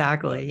 Yeah,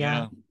 exactly.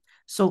 Yeah. Yeah.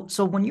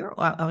 So when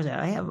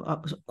I have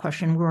a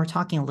question. We were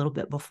talking a little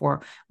bit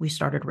before we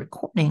started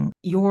recording.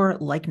 Your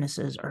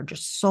likenesses are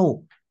just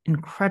so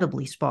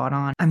incredibly spot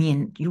on. I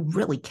mean, you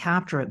really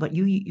capture it, but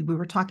we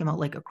were talking about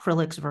like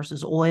acrylics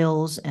versus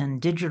oils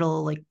and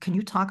digital. Like, can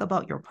you talk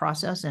about your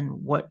process and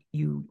what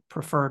you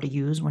prefer to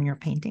use when you're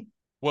painting?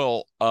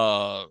 Well,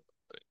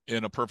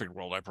 in a perfect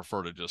world, I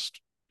prefer to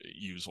just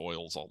use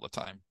oils all the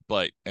time.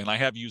 And I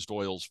have used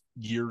oils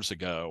years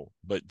ago,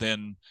 but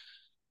then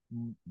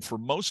for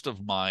most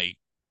of my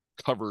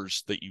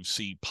covers that you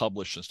see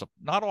published and stuff,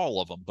 not all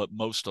of them, but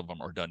most of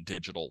them are done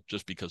digital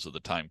just because of the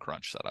time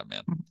crunch that I'm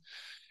in.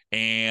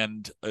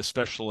 And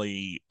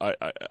especially,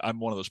 I'm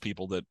one of those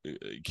people that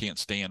can't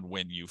stand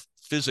when you've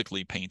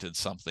physically painted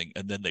something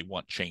and then they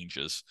want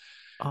changes.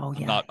 Oh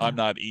I'm yeah, not I'm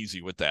yeah. not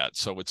easy with that.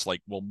 So it's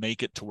like, we'll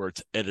make it to where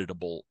it's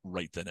editable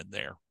right then and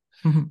there.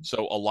 Mhm.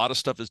 So a lot of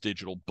stuff is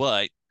digital,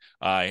 but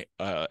I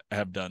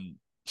have done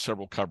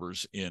several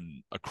covers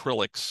in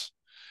acrylics,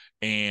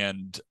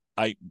 and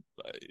I,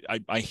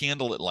 I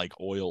handle it like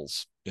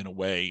oils in a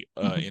way,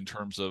 Mhm. in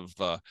terms of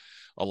a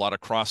lot of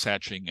cross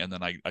hatching, and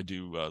then I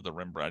do the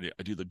Rembrandt.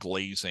 I do the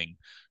glazing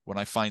when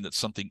I find that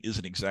something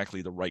isn't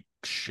exactly the right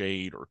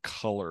shade or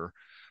color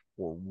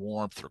or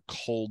warmth or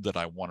cold that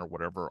I want or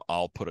whatever.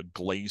 I'll put a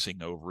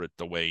glazing over it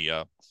the way.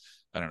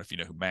 I don't know if you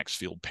know who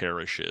Maxfield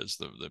Parrish is,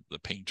 the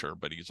painter,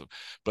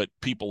 but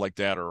people like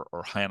that, or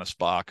Hannes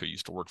Bach, who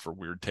used to work for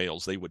Weird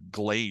Tales, they would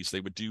glaze,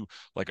 they would do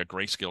like a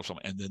grayscale or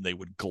something, and then they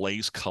would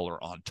glaze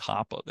color on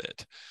top of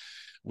it,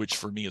 which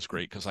for me is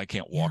great because I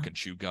can't Yeah. walk and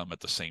chew gum at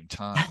the same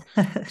time.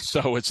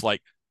 So it's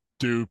like,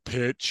 do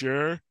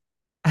picture,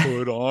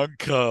 put on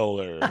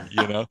color,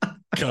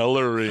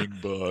 coloring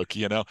book,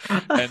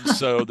 and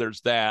so there's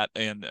that.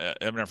 And as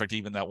a matter of fact,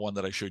 even that one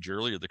that I showed you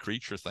earlier, the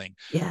creature thing,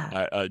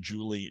 Yeah.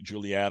 Julie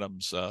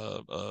Adams,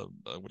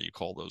 what do you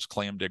call those,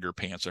 clam digger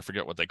pants? I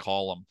forget what they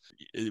call them.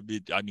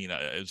 I mean,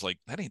 it's like,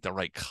 that ain't the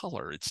right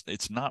color.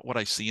 It's not what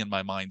I see in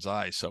my mind's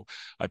eye. So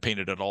I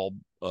painted it all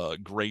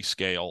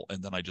grayscale,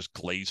 and then I just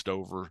glazed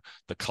over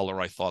the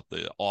color I thought,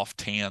 the off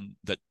tan,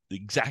 that the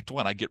exact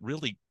one. I get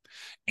really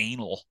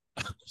anal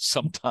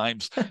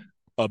sometimes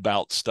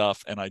about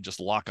stuff, and I just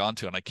lock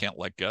onto it and I can't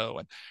let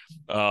go.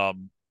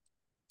 And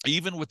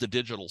even with the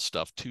digital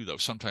stuff too, though,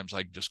 sometimes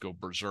I just go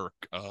berserk.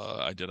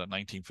 I did a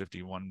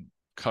 1951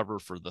 cover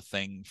for The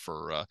Thing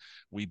for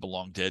We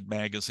Belong Dead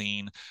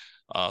magazine.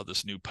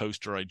 This new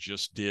poster I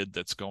just did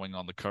that's going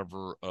on the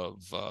cover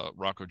of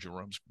Rocco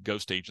Jerome's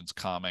Ghost Agents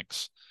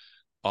comics.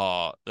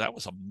 That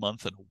was a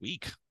month and a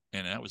week,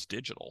 and that was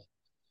digital.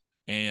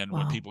 And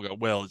when Wow. people go,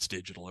 well, it's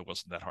digital, it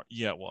wasn't that hard.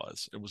 Yeah, it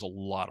was. It was a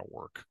lot of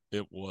work.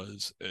 It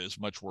was as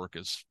much work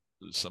as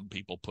some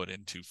people put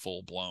into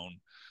full blown.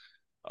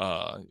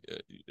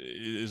 It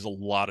is a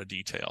lot of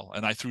detail.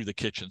 And I threw the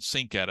kitchen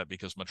sink at it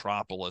because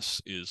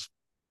Metropolis is,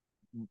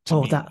 to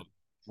Oh, me, one that of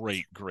the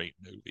great, great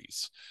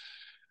movies.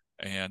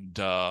 And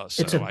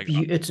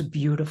it's a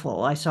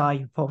beautiful. I saw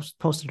you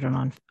posted it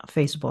on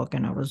Facebook,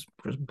 and I was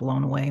just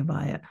blown away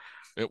by it.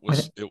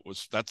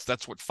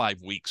 that's what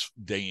 5 weeks,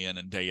 day in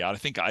and day out.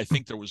 I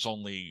think there was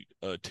only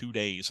 2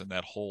 days in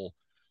that whole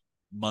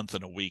month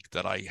and a week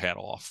that I had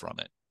off from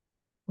it.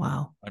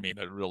 Wow. I mean,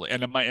 it really,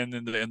 and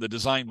then the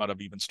design might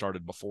have even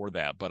started before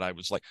that, but I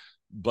was like,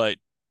 but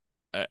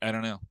I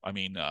don't know. I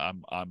mean,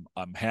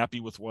 I'm happy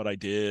with what I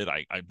did.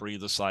 I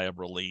breathe a sigh of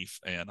relief,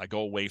 and I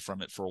go away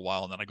from it for a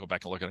while, and then I go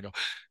back and look and I go,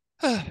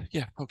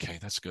 yeah, okay,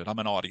 that's good. I'm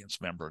an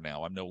audience member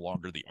now. I'm no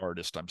longer the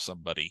artist. I'm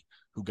somebody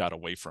who got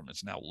away from it,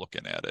 is now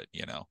looking at it,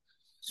 you know.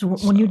 So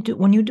So when you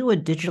do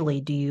it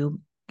digitally, do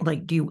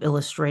you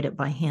illustrate it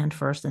by hand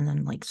first and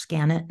then like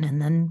scan it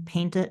and then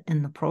paint it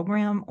in the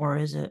program, or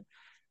is it?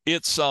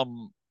 it's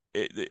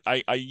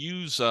I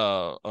use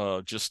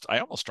just I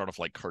almost start off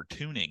like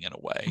cartooning in a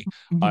way.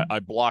 Mhm. I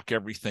block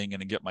everything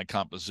and get my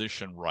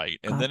composition right,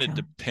 and then it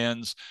Gotcha.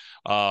 depends.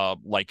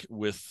 Like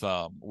with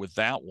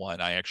that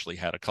one, I actually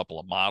had a couple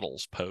of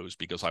models posed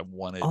because I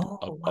wanted Oh,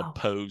 a wow.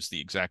 pose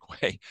the exact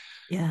way.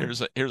 Yeah.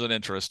 Here's an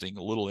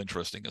a little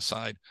interesting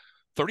aside.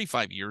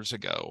 35 years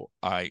ago,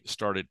 I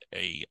started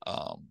I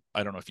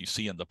don't know if you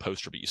see in the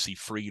poster, but you see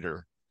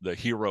Frieder, the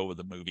hero of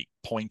the movie,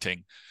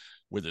 pointing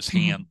with his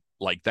hand Mhm.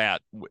 like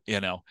that,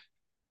 you know.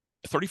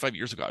 35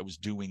 years ago, I was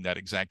doing that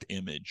exact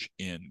image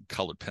in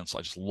colored pencil.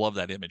 I just love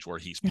that image where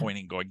he's Yeah.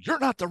 pointing, going, "You're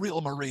not the real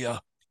Maria."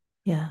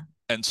 Yeah.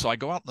 And so I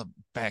go out in the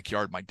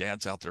backyard. My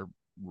dad's out there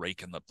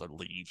raking up the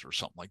leaves or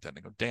something like that. And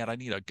I go, "Dad, I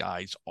need a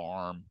guy's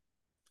arm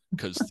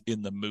because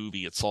in the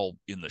movie it's all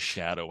in the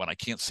shadow and I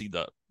can't see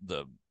the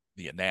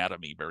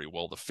anatomy very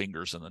well, the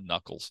fingers and the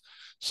knuckles."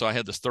 So I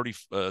had this 30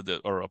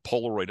 or a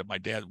Polaroid of my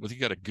dad with he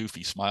got a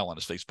goofy smile on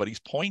his face, but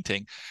he's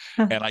pointing,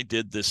 and I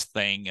did this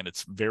thing, and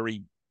it's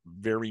very,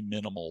 very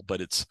minimal,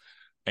 but it's,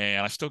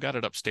 and I still got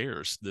it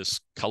upstairs, this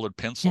colored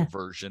pencil Yeah.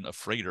 version of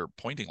Freighter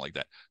pointing like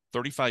that.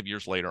 35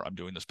 years later, I'm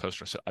doing this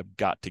poster. I said, I've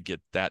got to get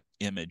that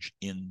image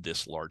in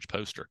this large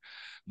poster.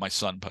 My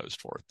son posed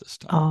for it this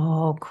time.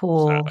 Oh, So,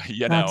 cool.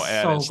 you That's know,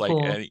 and so it's like,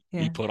 cool. and he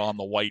Yeah. put on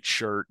the white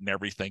shirt and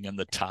everything and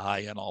the tie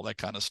and all that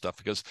kind of stuff.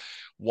 Because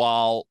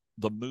while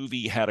the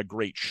movie had a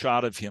great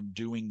shot of him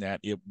doing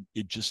that, it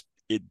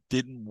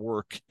didn't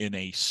work in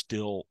a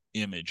still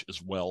image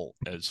as well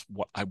as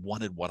what I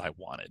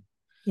wanted.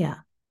 Yeah.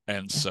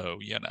 And Yeah. so,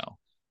 you know,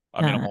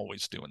 I mean, I'm Yeah.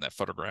 always doing that,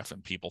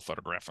 photographing people,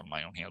 photographing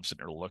my own hand. I'm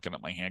sitting there looking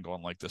at my hand,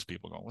 going like this.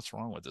 People going, "What's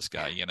wrong with this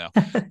guy?" You know?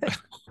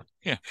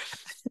 Yeah.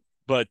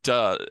 But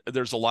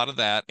there's a lot of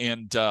that,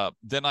 and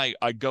then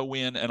I go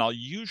in and I'll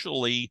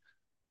usually.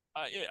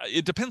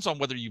 It depends on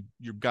whether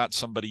you've got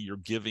somebody you're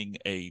giving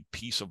a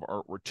piece of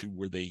artwork to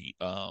where they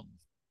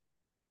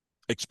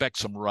expect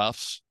some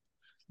roughs.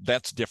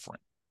 That's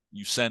different.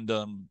 You send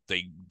them,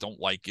 they don't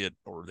like it,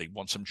 or they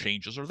want some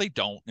changes, or they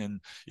don't. And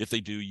if they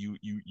do, you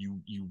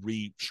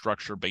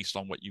restructure based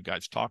on what you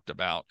guys talked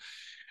about,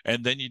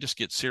 and then you just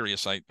get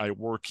serious. I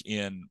work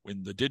in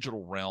the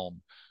digital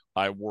realm.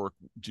 I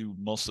do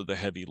most of the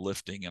heavy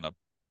lifting in a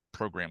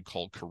program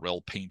called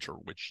Corel Painter,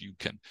 which you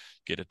can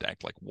get it to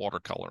act like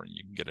watercolor, and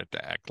you can get it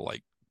to act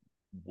like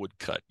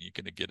woodcut. You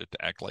can get it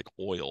to act like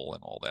oil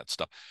and all that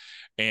stuff.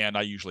 And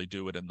I usually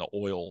do it in the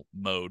oil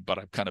mode, but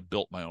I've kind of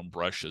built my own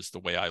brushes the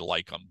way I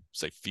like them.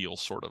 So they feel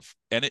sort of,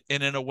 and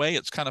in a way,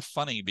 it's kind of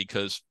funny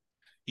because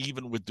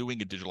even with doing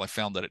it digital, I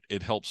found that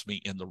it helps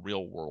me in the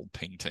real world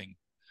painting.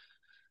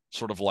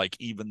 Sort of like,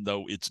 even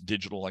though it's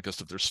digital, like I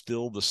said, there's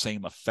still the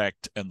same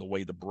effect and the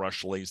way the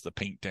brush lays the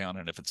paint down.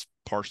 And if it's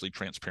partially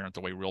transparent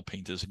the way real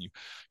paint is, and you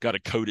got to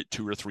coat it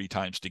 2 or 3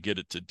 times to get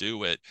it to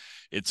do it,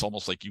 it's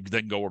almost like you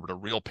then go over to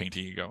real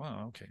painting. You go,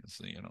 "Oh, okay,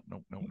 so, you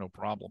know, no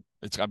problem."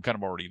 I'm kind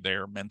of already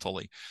there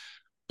mentally.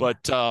 Yeah.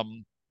 But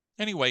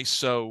anyway,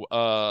 so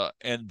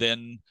and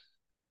then,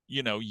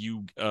 you know,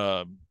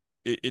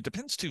 it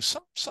depends too.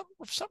 Some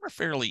are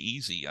fairly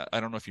easy. I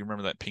don't know if you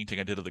remember that painting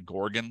I did of the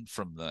Gorgon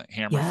from the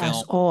Hammer Yes.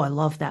 film. Oh, I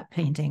love that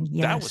painting.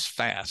 That was Yes.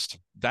 fast.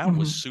 That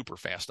was Hmm. super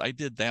fast. I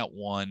did that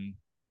one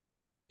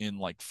in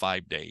like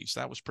 5 days.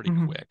 That was pretty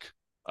Hmm. quick.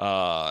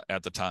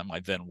 At the time,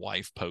 my then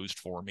wife posed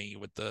for me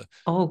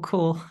Oh,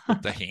 cool.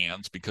 with the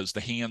hands, because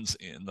the hands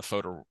in the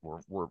photo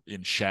were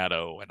in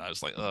shadow, and I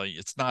was like,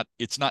 it's not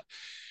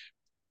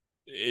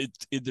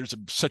there's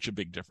such a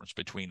big difference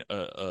between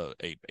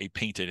a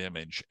painted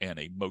image and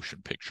a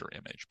motion picture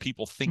image.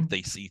 People think Mm.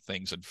 they see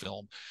things in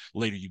film.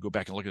 Later, you go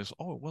back and look at this.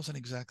 Oh, it wasn't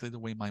exactly the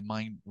way my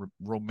mind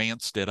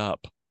romanced it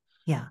up.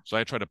 Yeah. So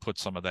I try to put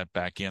some of that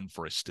back in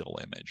for a still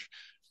image.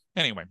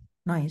 Anyway,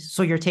 Nice.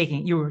 So you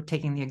were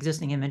taking the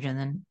existing image and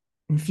then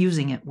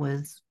infusing it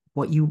with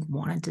what you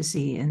wanted to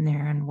see in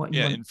there and what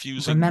yeah, you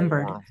infusing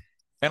remembered. more.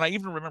 And I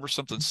even remember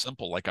something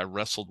simple, like I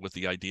wrestled with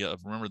the idea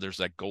of, remember, there's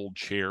that gold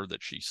chair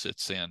that she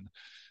sits in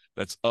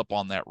that's up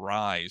on that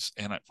rise.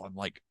 And I'm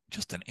like,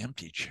 just an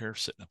empty chair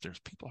sitting up there.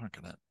 People aren't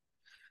going to,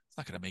 it's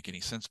not going to make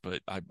any sense.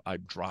 But I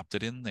dropped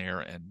it in there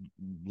and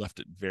left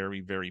it very,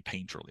 very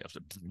painterly. After,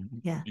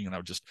 Yeah. you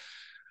know, just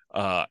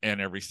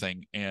and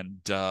everything,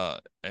 and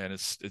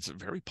it's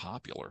very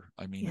popular.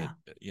 I mean, Yeah.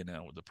 you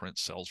know, the print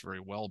sells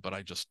very well, but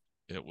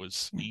it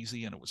was Yeah.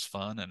 easy and it was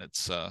fun, and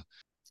it's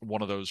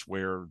one of those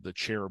where the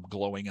cherub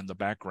glowing in the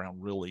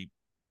background really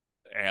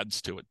adds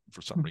to it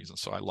for some reason.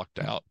 So I lucked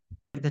out.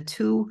 The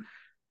two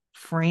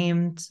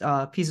framed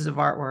pieces of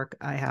artwork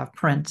I have,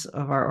 prints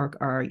of artwork,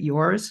 are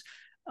yours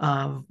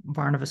of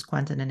Barnabas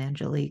Quentin and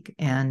Angelique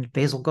and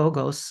Basil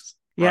Gogos.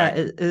 Yeah,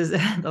 Right.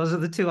 those are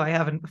the two I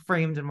haven't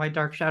framed in my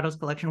Dark Shadows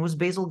collection. Was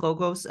Basil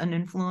Gogos an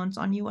influence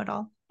on you at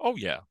all? Oh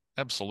yeah,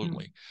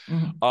 absolutely.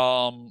 Mm-hmm.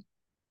 Um,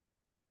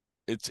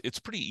 it's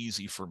pretty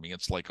easy for me.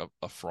 It's like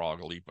a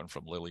frog leaping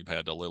from lily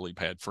pad to lily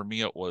pad. For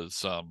me, it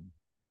was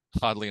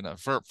oddly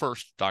enough,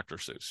 first Dr.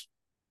 Seuss.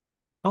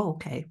 Oh,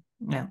 okay.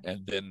 Yeah.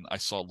 And then I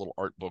saw little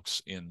art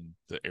books in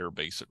the air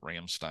base at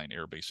Ramstein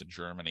Air Base in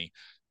Germany,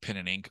 pen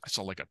and ink. I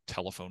saw like a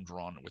telephone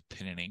drawn with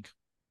pen and ink.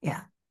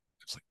 Yeah.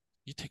 It's like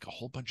you take a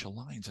whole bunch of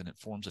lines and it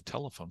forms a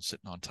telephone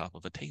sitting on top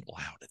of a table.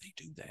 How do they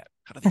do that?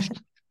 How do they?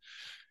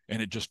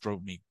 And it just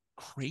drove me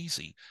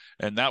crazy.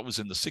 And that was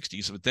in the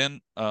 60s. But then,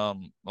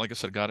 like I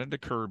said, got into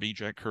Kirby,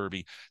 Jack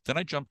Kirby. Then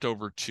I jumped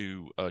over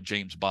to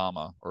James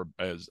Bama, or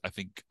as I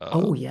think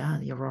Oh, yeah,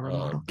 the Aurora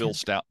Model Bill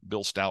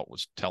Kit. Stout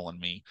was telling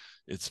me.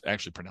 It's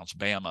actually pronounced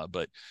Bama,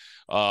 but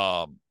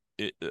um,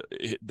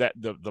 that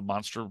the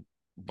monster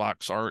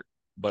box art,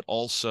 but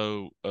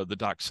also the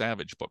Doc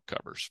Savage book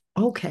covers,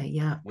 Okay,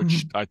 yeah.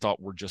 which I thought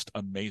were just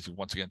amazing.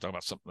 Once again, talking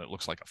about something that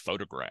looks like a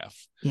photograph.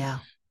 Yeah.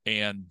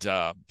 And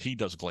he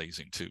does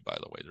glazing too, by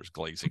the way. There's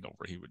glazing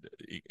over,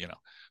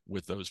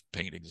 with those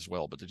paintings as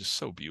well, but they're just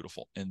so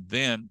beautiful. And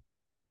then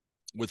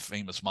with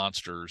Famous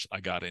Monsters, I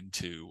got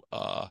into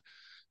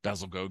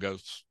Basil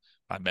Gogos.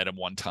 I met him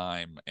one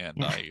time, and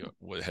Yeah.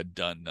 I had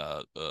done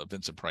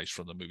Vincent Price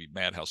from the movie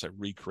Madhouse. I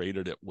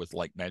recreated it with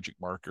like magic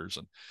markers,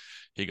 and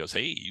he goes,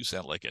 "Hey, you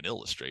sound like an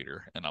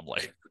illustrator," and I'm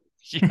like,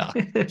 "Yeah,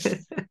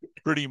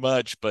 pretty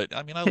much." But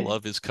I mean, I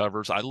love his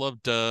covers. I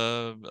loved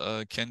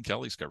Ken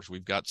Kelly's covers.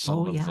 We've got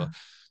Oh, yeah.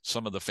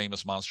 some of the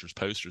Famous Monsters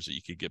posters that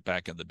you could get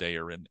back in the day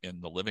or in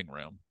the living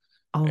room,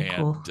 Oh,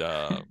 cool.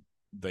 and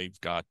they've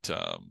got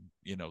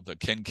the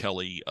Ken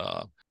Kelly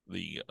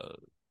the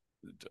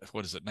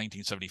what is it,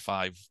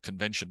 1975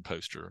 convention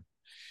poster,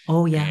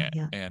 Oh, yeah,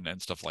 and yeah.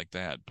 stuff like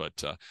that.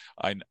 But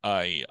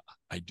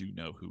I do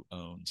know who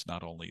owns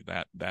not only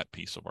that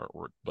piece of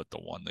artwork, but the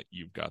one that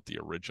you've got, the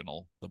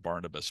original, the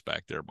Barnabas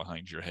back there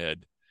behind your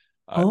head.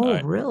 Oh, I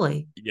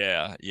really?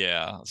 Yeah,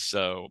 yeah.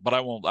 So, but I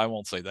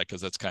won't say that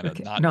because that's kind of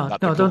Okay. No, not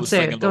the no, don't coolest say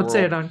thing it. in the Don't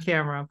say it world. on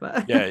camera,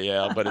 but Yeah,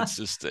 yeah, but it's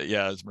just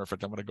yeah. As a matter of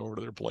fact, I'm going to go over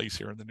to their place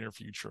here in the near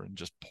future and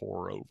just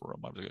pour over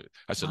them.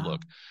 I said, wow.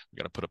 look, we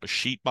got to put up a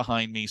sheet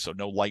behind me so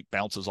no light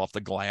bounces off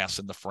the glass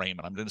in the frame,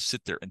 and I'm going to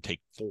sit there and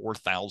take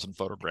 4,000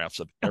 photographs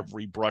of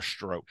every brush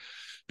stroke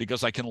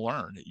because I can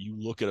learn. You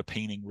look at a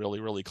painting really,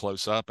 really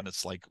close up, and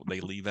it's like they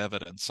leave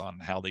evidence on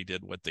how they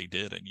did what they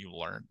did, and you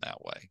learn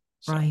that way.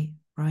 So, Right,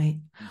 right.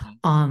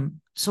 mhm.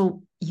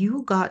 So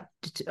you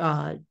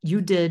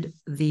did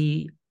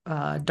the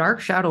Dark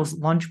Shadows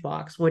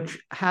lunchbox, which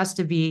has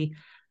to be,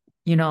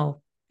 you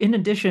know, in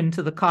addition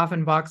to the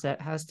coffin box,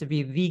 that has to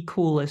be the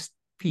coolest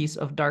piece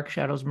of Dark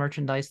Shadows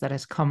merchandise that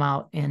has come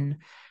out in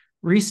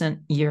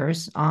recent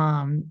years.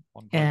 I'm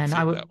glad you And I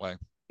feel would, that way.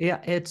 yeah,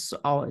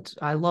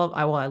 I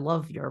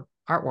love your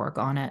artwork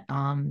on it.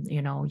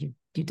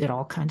 You did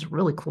all kinds of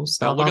really cool Now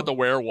stuff. look at the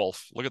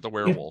werewolf. Look at the Yeah,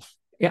 werewolf.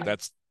 yeah.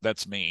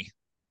 That's me.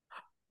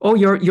 Oh,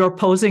 you're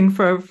posing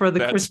for the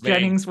Chris That's me.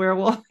 Jennings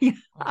werewolf. Yeah,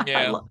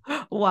 Yeah.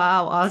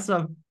 wow,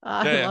 awesome.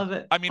 I Yeah, yeah. love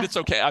it. I mean, it's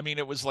okay. I mean,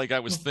 it was like I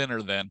was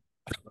thinner then,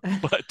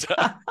 but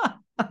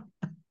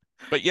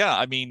but yeah,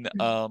 I mean,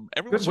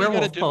 every Good once in a while you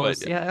got to werewolf do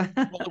pose. it. Yeah.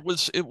 Well, it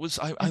was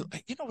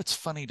what's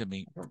funny to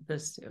me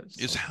This too is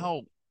is so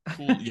cool. how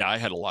cool. Yeah, I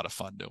had a lot of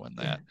fun doing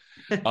Yeah.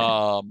 that.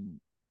 Um,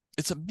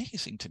 it's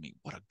amazing to me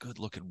what a good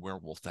looking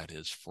werewolf that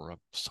is for a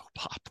soap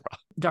opera.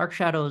 Dark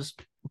Shadows,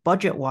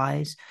 budget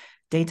wise,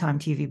 daytime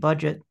TV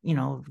budget,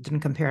 didn't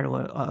compare to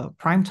a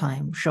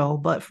primetime show,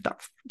 but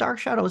Dark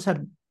Shadows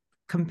had,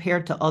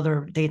 compared to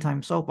other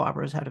daytime soap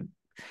operas, had a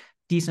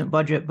decent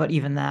budget, but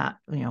even that,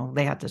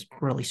 they had to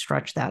really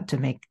stretch that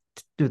to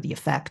do the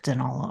effect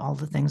and all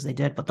the things they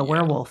did. But the Yeah,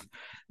 werewolf,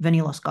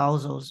 Vinny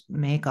Loscalzo's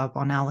makeup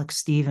on Alex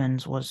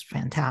Stevens was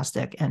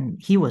fantastic, and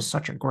he was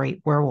such a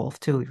great werewolf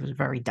too. He was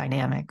very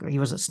dynamic. He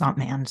was a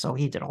stuntman, so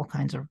he did all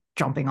kinds of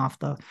jumping off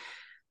the it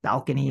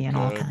balcony looked and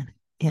all good. kind.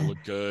 It Yeah,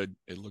 looked good.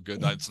 It looked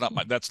good. yeah,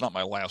 That's not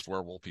my last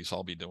werewolf piece.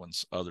 I'll be doing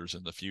others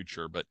in the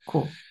future, but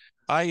cool.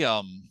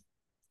 I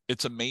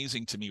it's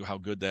amazing to me how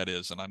good that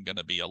is, and I'm going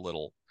to be a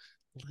little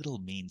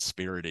mean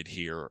spirited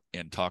here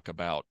and talk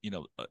about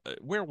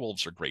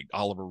werewolves are great.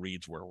 Oliver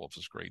Reed's werewolves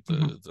is great.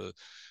 Mm-hmm.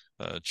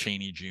 The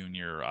Cheney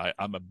Jr.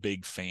 I'm a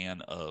big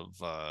fan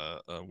of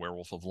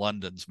Werewolf of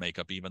London's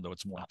makeup, even though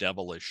it's more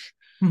devilish.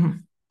 Mm-hmm.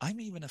 I'm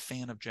even a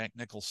fan of Jack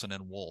Nicholson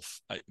and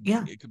Wolf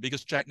Yeah.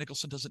 because Jack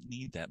Nicholson doesn't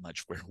need that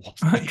much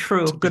werewolf makeup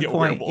True, to be good a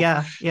point. werewolf.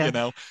 Yeah, You yeah.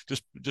 know,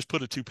 just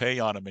put a toupee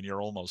on him and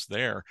you're almost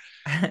there.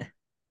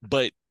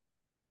 But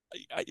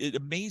it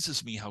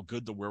amazes me how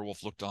good the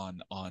werewolf looked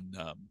on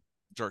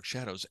Dark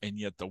Shadows, and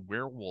yet the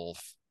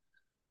werewolf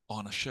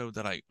on a show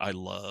that I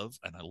love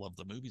and I love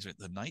the movies,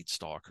 The Night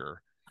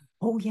Stalker,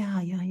 Oh, yeah,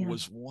 yeah, yeah.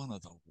 was one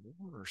of the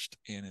worst.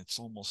 And it's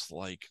almost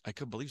like I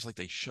couldn't believe it's like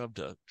they shoved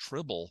a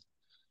tribble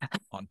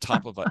on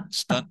top of a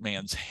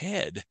stuntman's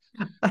head.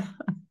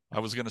 I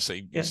was going to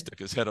say he Yeah. stuck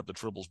his head up the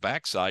Tribble's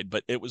backside,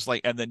 but it was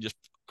like, and then just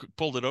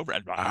pulled it over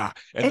and It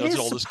there's is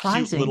all this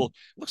cute little, surprising.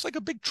 looks like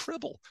a big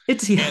Tribble.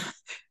 It's yeah, And,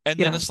 and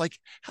then yeah, it's like,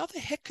 how the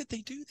heck could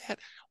they do that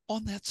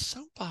on that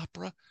soap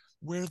opera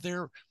where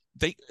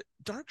they,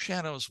 Dark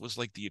Shadows was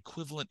like the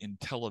equivalent in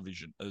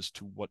television as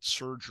to what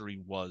surgery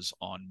was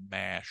on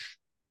MASH.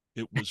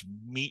 It was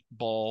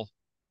meatball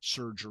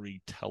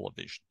surgery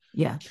television.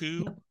 yeah, yeah,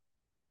 2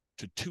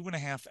 to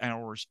 2.5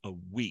 hours a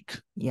week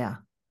yeah.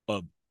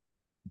 of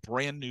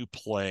brand new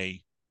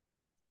play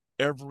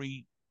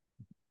every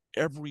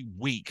every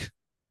week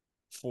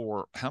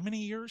for how many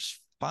years?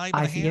 Five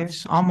and a 5 half,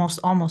 years, 6,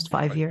 almost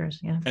 5 years, 5 years.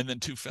 Yeah, and then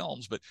 2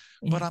 films. But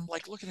yeah. I'm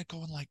like looking at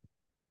going like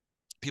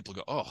people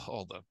go,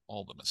 oh,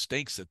 all the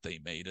mistakes that they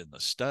made and the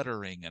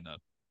stuttering and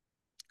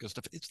the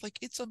stuff. It's like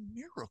it's a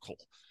miracle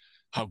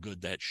how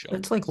good that show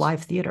It's like is.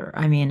 live theater.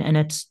 I mean,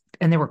 and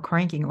they were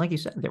cranking, like you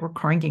said, they were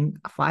cranking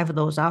 5 of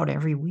those out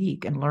every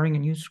week and learning a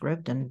new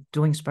script and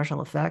doing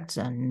special effects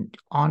and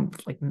on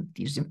like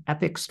these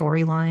epic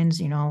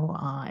storylines.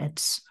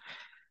 It's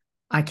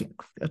I can't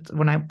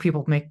when I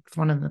people make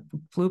fun of the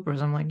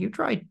bloopers, I'm like, you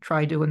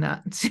try doing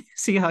that and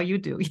see how you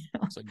do.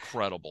 It's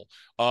incredible.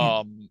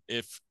 Yeah.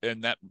 If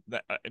and that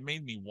it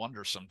made me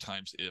wonder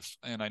sometimes if,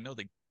 and I know I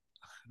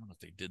don't know if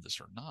they did this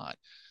or not,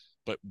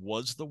 but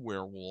was the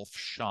werewolf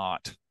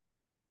shot?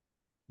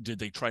 Did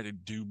they try to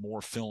do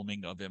more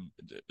filming of him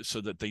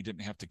so that they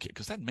didn't have to,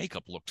 because that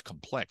makeup looked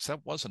complex.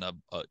 That wasn't a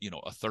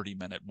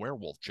 30-minute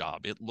werewolf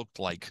job. It looked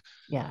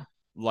Yeah.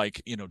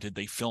 like did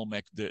they film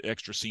the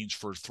extra scenes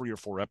for 3 or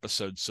 4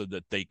 episodes so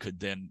that they could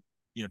then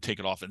take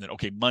it off and then,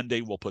 okay,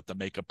 Monday we'll put the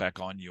makeup back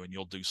on you and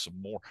you'll do some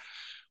more.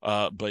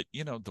 But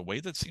the way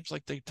that seems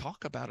like they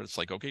talk about it, it's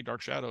like, okay,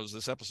 Dark Shadows,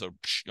 this episode,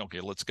 okay,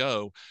 let's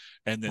go,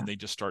 and then Yeah. they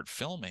just start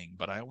filming.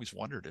 But I always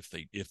wondered if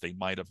they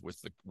might have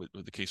with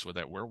the case with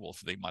that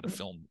werewolf, they might have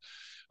filmed.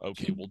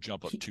 Okay, He, we'll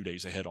jump up he, 2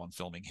 days ahead on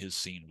filming his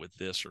scene with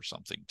this or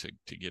something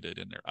to get it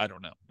in there. I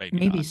don't know, maybe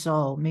Maybe not.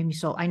 so, maybe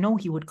so. I know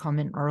he would come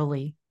in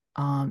early,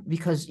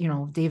 because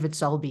David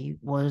Selby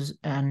was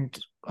and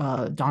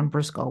Don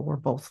Briscoe were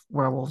both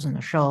werewolves in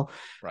the show,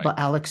 Right, but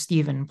Alex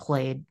Stevens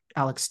played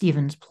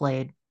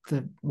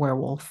the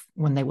werewolf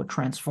when they would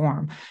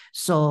transform.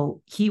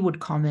 So he would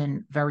come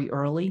in very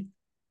early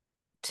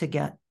to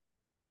get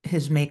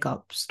his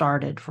makeup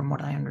started, from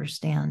what I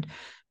understand.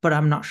 But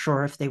I'm not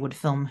sure if they would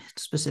film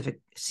specific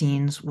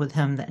scenes with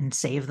him and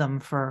save them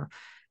for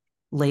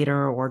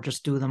later or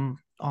just do them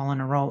all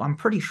in a row. I'm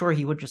pretty sure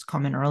he would just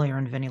come in earlier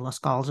and Vinny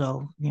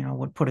Lascalzo,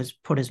 would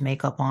put his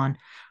makeup on.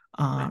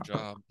 great But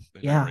job. They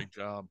did a yeah, great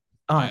job.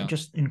 Yeah,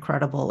 just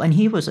incredible. And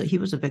he was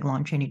a big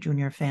Lon Chaney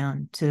Jr.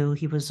 fan too.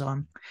 He was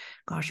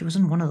gosh, he was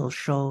in one of those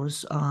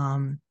shows.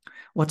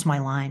 What's My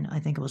Line? I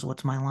think it was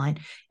What's My Line.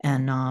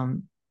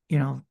 And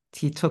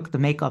he took the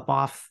makeup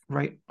off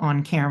right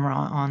on camera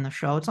on the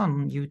show. It's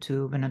on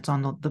YouTube and it's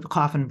on the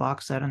Coffin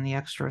box set and the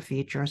extra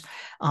features.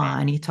 right,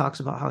 And he talks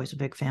about how he's a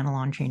big fan of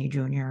Lon Chaney Jr.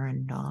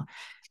 sure.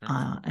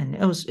 And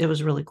it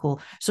was really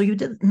cool. So you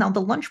did now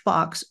the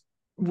lunchbox.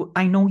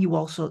 I know you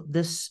also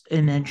this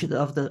image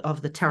of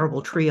the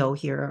terrible trio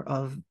here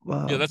of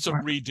Yeah, that's a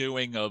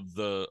redoing of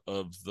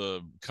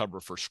the cover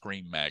for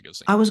Scream I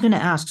magazine. was going to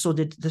ask, so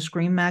did the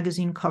Scream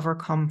magazine cover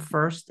come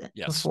first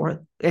Yes.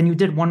 before, and you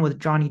did one with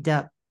Johnny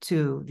Depp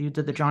too. You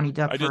did the Johnny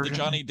Depp I did the version.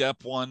 Johnny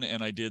Depp one,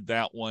 and I did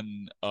that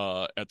one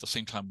at the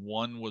same time.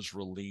 One was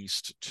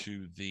released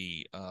to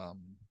the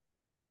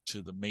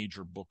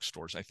major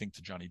bookstores. I think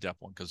the Johnny Depp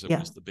one because it Yeah.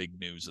 was the big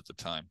news at the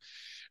time,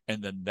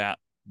 and then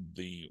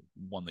the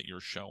one that you're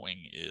showing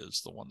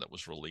is the one that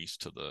was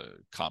released to the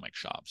comic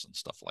shops and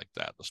stuff like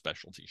that, the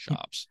specialty Yeah.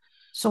 shops.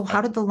 So I how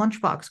did the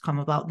lunchbox come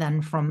about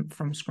then from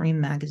Scream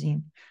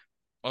magazine?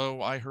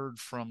 I heard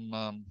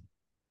from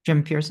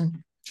Jim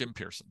Pearson. Jim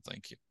Pearson,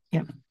 thank you,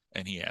 Yeah.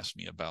 and he asked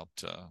me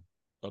about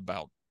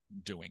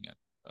doing it.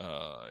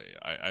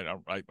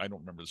 I don't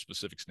remember the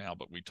specifics now,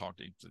 but we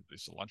talked.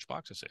 It's a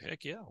lunchbox. I said,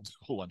 heck yeah, I'll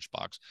do a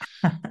lunchbox,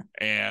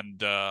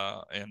 and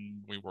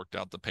we worked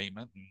out the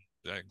payment, and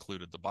that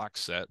included the box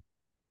set.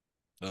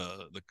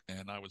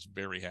 And I was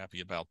very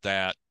happy about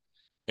that.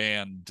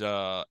 And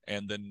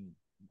then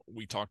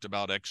we talked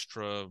about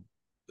extra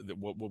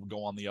what would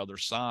go on the other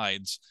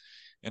sides,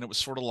 and it was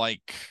sort of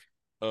like,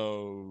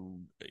 oh,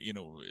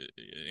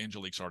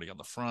 Angelique's already on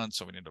the front,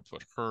 so we need to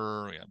put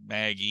her and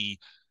Maggie.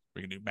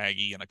 We're gonna do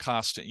Maggie in a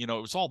costume. It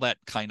was all that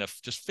kind of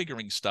just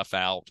figuring stuff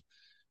out.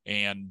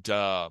 And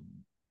I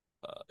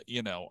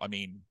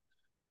mean,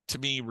 to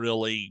me,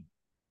 really,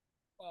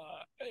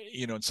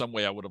 in some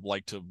way, I would have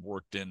liked to have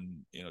worked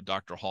in,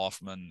 Dr.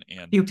 Hoffman Few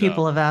and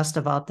people have asked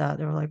about that.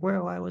 They were like,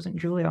 why wasn't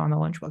Julia on the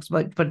lunchbox?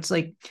 But it's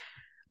like,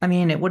 I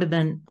mean, it would have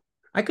been.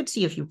 I could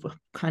see if you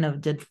kind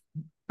of did.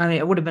 I mean,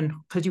 it would have been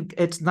because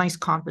it's nice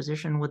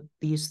composition with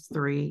these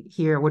three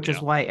here, which is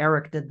yeah, why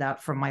Eric did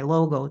that for my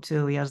logo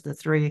too. He has the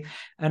three,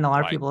 and a lot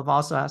of right. people have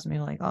also asked me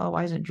like, oh,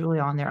 why isn't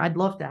Julia on there? I'd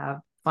love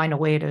to find a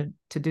way to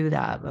do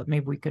that, but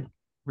maybe we could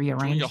Julia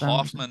rearrange them or something.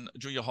 Hoffman,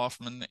 Julia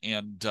Hoffman,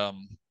 and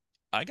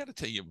I got to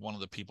tell you, one of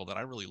the people that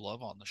I really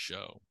love on the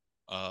show,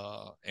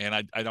 And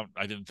I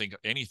didn't think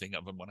anything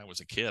of him when I was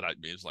a kid. I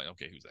was like,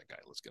 okay, who's that guy?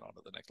 Let's get on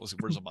to the next. Let's see,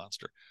 where's a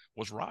monster?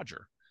 Was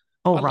Roger.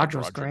 Oh, I loved Roger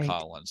was Roger great.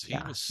 Collins. He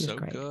Yeah, was he was so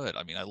great. good.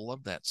 I mean, I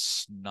love that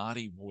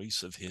snotty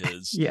voice of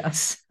his,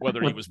 Yes,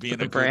 whether he was with being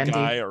the a good guy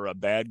brandy. or a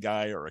bad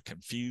guy or a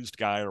confused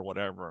guy or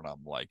whatever. And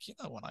I'm like,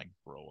 when I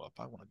grow up,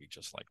 I want to be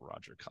just like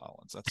Roger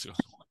Collins. That's who I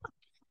want,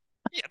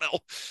 you know.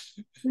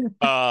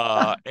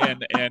 I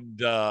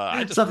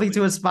just Something really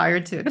to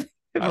aspire to.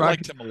 I Roger.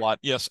 liked him a lot.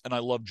 Yes, and I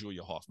love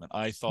Julia Hoffman.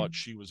 I thought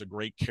she was a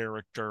great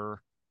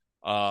character.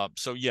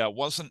 So yeah, it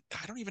wasn't.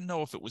 I don't even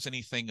know if it was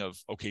anything of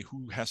okay,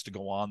 who has to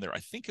go on there. I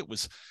think it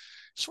was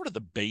sort of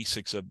the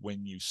basics of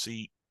when you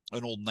see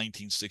an old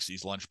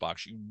 1960s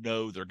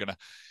lunchbox, they're gonna.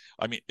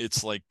 I mean,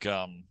 it's like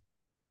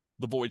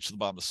the Voyage to the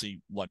Bottom of the Sea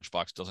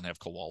lunchbox doesn't have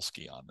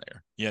Kowalski on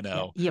there, Yeah,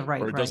 yeah, or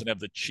right, it right. doesn't have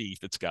the Chief.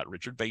 It's got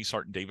Richard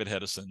Basehart and David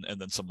Hedison, and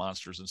then some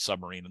monsters and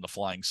submarine and the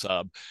Flying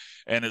Sub,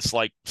 and it's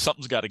like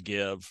something's got to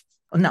give.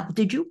 Now,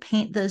 did you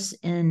paint this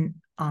in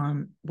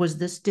was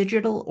this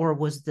digital or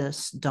was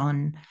this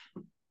done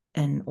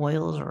in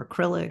oils or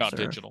acrylics No, or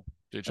digital,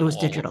 it digital, was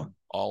digital?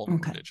 all of them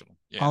were Okay. digital.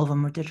 Yeah, All of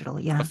them were digital.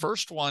 the Yeah.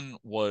 first one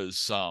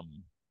was,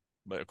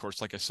 but of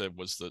course, like I said,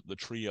 was the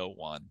trio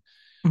one,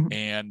 Mhm.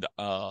 and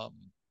I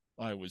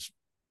was,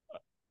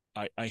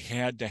 I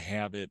had to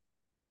have it,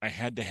 I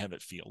had to have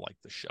it feel like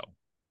the show.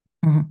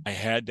 Mhm. I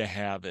had to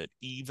have it,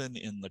 even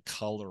in the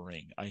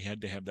coloring. I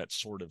had to have that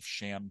sort of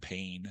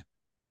champagne,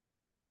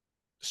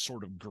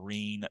 sort of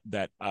green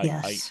that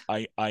Yes.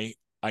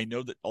 I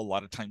know that a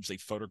lot of times they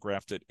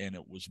photographed it and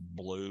it was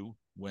blue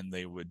when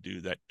they would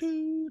do that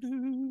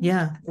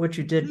Yeah. What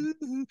you did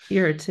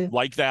here too.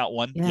 like that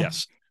one, Yeah.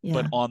 yes.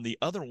 But Yeah. on the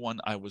other one,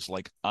 I was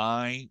like,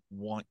 I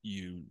want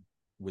you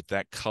with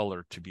that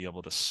color to be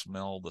able to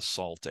smell the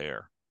salt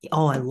air.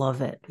 Oh, I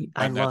love it.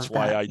 I And that's love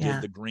why that. I did Yeah.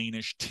 the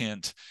greenish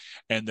tint,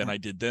 and then Yeah. I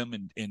did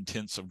them in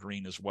tints of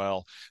green as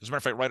well. As a matter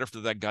of fact, right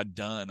after that got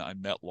done, I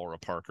met Laura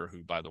Parker,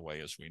 who, by the way,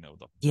 as we know,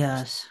 the most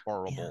Yes. Yeah.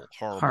 horrible,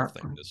 horrible Heart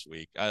thing this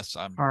week. I'm very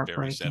sad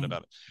heartbreaking.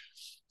 about it.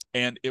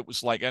 And it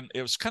was like, and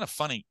it was kind of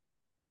funny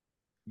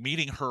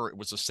meeting her. It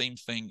was the same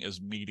thing as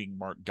meeting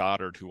Mark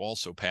Goddard, who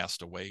also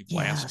passed away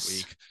last Yes.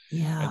 week. And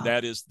Yeah.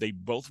 that is, they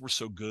both were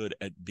so good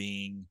at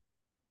being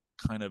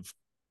kind of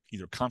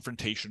either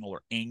confrontational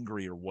or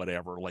angry or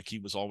whatever. Like he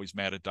was always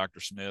mad at Dr.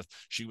 Smith.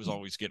 She was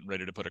always getting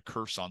ready to put a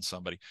curse on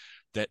somebody.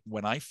 That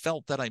when I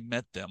felt that I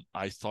met them,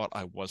 I thought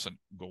I wasn't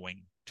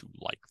going to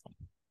like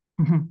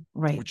them,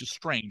 Right. which is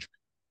strange.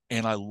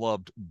 And I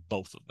loved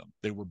both of them.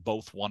 They were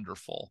both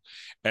wonderful,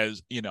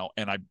 as you know.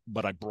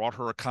 But I brought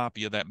her a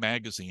copy of that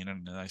magazine,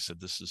 and I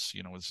said, "This is,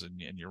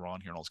 and you're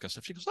on here and all this kind of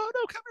stuff." She goes, "Oh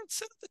no, come here and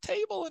sit at the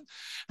table." And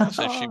I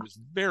said, she was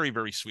very,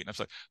 very sweet. And I was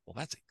like, "Well,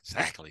 that's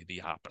exactly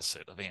the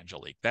opposite of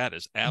Angelique. That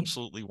is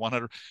absolutely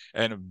 100,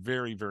 and a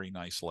very, very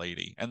nice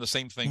lady." And the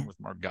same thing Yeah. with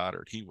Mark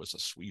Goddard. He was a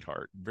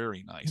sweetheart,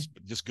 very nice,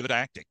 but just good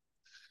acting,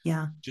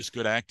 Yeah. just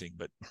good acting.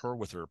 But her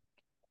with her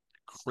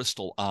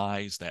crystal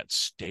eyes, that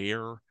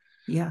stare,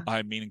 Yeah.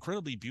 I mean,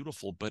 incredibly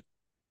beautiful, but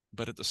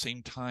at the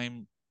same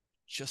time,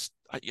 just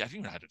I don't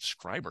even know how to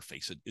describe her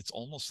face. It's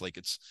almost like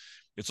it's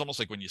almost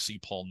like when you see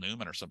Paul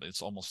Newman or something.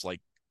 It's almost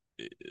like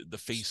the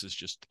face is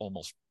just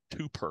almost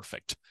too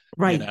perfect,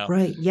 you Right. know?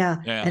 Right. Yeah.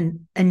 Yeah,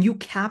 And you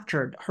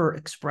captured her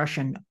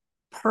expression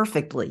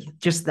perfectly.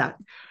 Just that,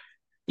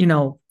 you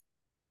know,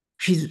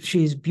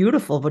 she's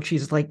beautiful, but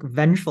she's like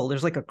vengeful.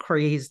 There's like a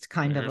crazed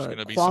kind of there's a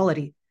gonna be some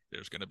quality.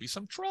 there's gonna be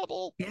some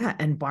trouble. Yeah,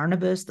 and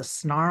Barnabas, the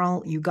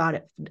snarl, you got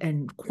it.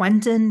 And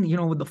Quentin,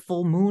 with the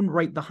full moon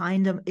right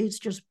behind him. It's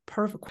just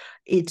perfect.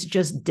 It's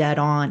just dead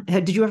on.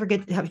 Did you ever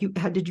get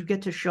did you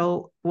get to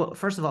show well,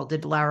 first of all,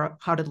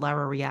 how did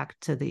Lara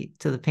react to the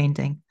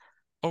painting?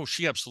 Oh,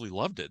 she absolutely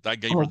loved it. I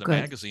gave her Oh, the good.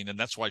 magazine, and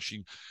that's why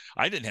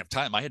I didn't have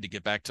time. I had to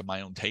get back to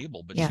my own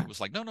table, but she Yeah, was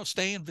like, no, no,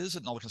 stay and visit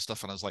and all that kind of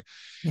stuff. And I was like,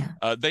 yeah.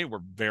 they were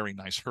very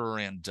nice. Her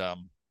and, oh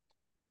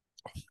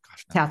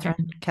gosh, now the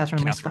name,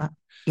 Catherine Lee Catherine. Scott.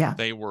 Yeah.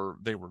 They were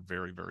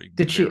very, very,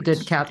 Did very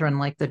sweet. Catherine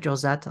like the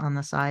Josette on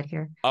the side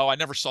here? Oh, I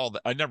never saw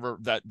that. I never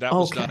that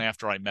was done Okay.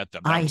 after I met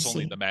them. That I was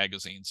only the see.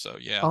 magazine. So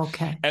yeah.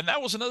 Okay. And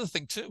that was another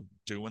thing too.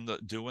 Doing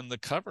the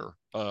cover,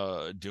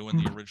 doing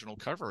the Mm. original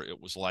cover. It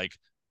was like,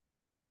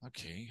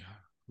 okay,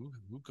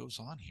 who goes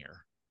on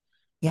here?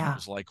 And it Yeah.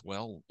 was like,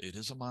 well, it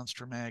is a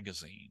monster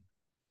magazine.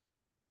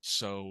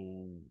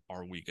 So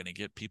are we going to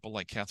get people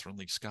like Catherine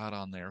Lee Scott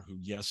on there, who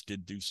yes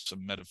did do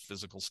some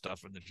metaphysical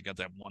stuff, and then you got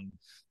that one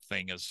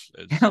thing as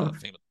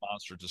famous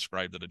monster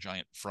described it, a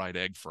giant fried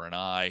egg for an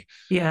eye.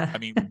 Yeah. I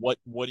mean, what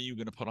are you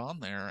going to put on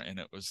there? And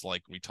it was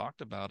like we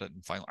talked about it,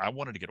 and finally, I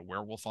wanted to get a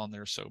werewolf on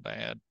there so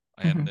bad,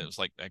 and it Mhm. was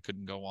like I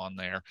couldn't go on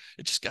there.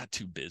 It just got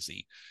too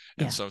busy,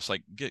 and Yeah. so it's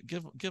like give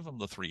them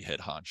the three head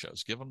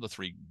honchos, give them the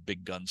three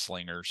big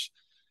gunslingers,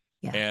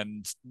 Yeah.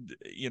 and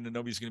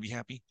nobody's going to be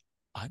happy.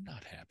 I'm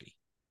not happy.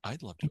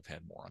 I'd love to have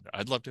had more on there.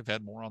 I'd love to have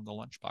had more on the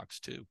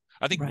lunchbox too.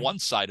 I think Right. one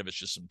side of it's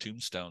just some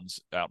tombstones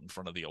out in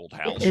front of the old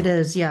house. It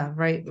is. Yeah.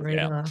 Right. Right.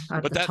 Yeah,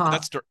 At but the top.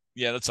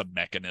 that's a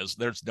mechanism.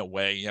 There's no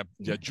way. Yeah,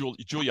 Yeah. yeah.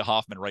 Julia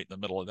Hoffman right in the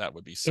middle of that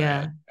would be sad.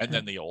 Yeah. And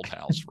then the old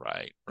house,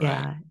 right, right.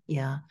 Yeah.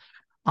 Yeah.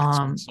 It's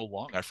been so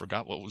long, I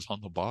forgot what was on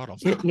the bottom.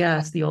 Yeah,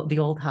 it's the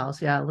old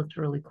house. Yeah, it looked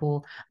really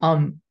cool.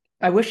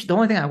 I wish the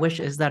only thing I wish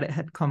is that it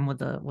had come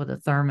with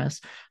a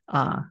thermos.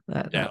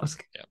 That Yeah, was.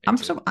 yeah, me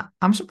too.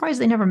 I'm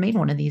surprised they never made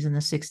one of these in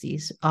the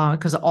 '60s.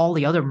 Because all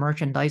the other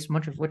merchandise,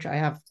 much of which I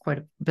have quite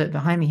a bit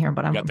behind me here,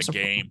 but I got I'm the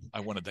surprised. game. I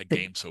wanted that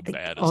game so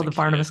bad as Oh, a the kid.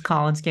 Barnabas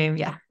Collins game.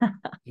 Yeah.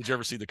 Did you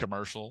ever see the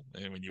commercial?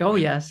 And when you Oh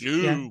win, yes.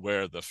 Yeah. you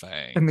wear the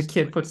And the fangs. It's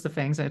kid like puts the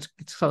fangs. In.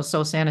 It's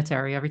so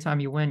sanitary. Every time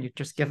you win, you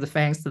just give the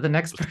fangs to the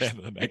next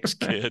person. the next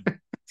kid.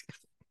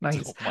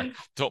 Nice.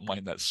 Don't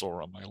mind that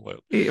sore on my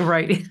lip.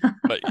 Right.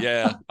 But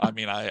yeah, I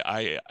mean,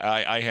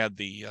 I had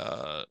the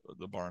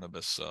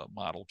Barnabas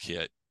model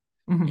kit,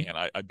 Mhm. and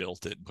I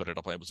built it and put it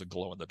up. It was a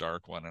glow in the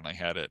dark one, and I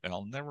had it, and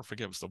I'll never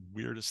forget. It was the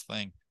weirdest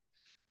thing.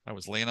 I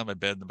was laying on my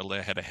bed in the middle.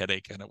 I had a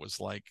headache, and it was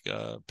like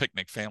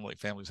picnic family.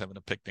 Family's having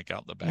a picnic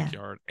out in the Yeah.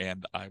 backyard,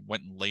 and I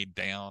went and laid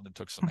down and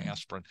took some Mhm.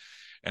 aspirin,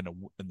 and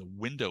the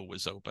window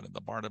was open, and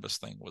the Barnabas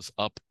thing was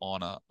up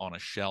on a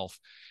shelf,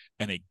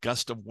 and a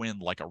gust of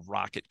wind like a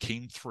rocket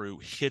came through,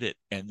 hit it,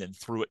 and then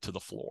threw it to the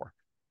floor.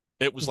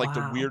 It was like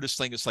the Wow. weirdest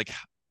thing. It's like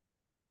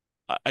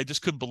I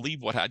just couldn't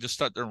believe what I just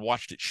sat there and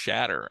watched it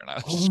shatter, and I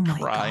was Oh just my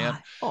crying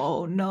God.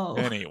 Oh no.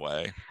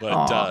 anyway.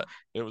 But Oh,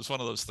 it was one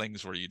of those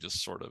things where you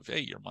just sort of, hey,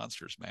 your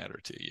monsters matter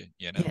to you,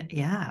 you know? yeah,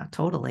 yeah,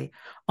 totally.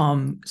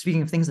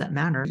 Speaking of things that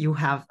matter, you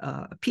have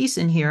a piece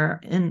in here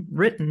in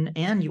written,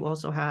 and you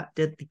also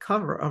did the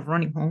cover of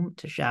Running Home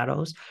to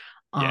Shadows,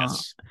 uh,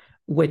 Yes,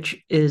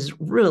 which is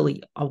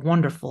really a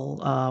wonderful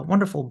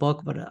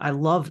book. But I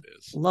love it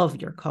is.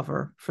 love your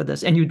cover for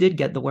this, and you did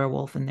get the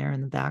werewolf in there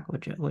in the back,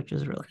 which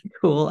is really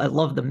cool. I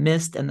love the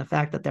mist and the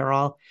fact that they're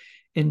all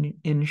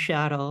in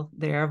shadow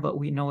there, but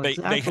we know They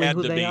exactly had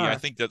who to they be. I are.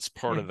 think that's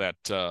part Yeah, of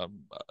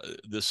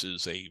that. This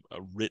is a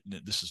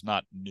written. This is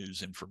not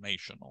news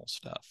informational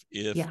stuff.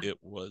 If yeah, it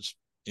was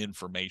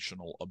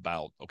informational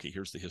about, okay,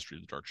 here's the history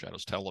of the Dark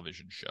Shadows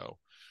television show,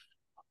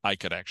 I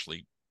could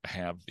actually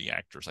have the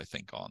actors, I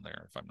think, on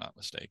there if I'm not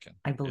mistaken.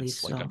 I believe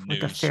It's like a so, like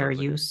a news fair sort of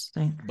thing. use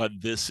thing. But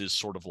this is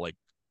sort of like,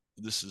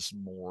 this is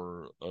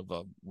more of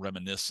a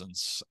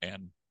reminiscence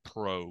and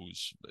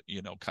prose,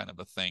 kind of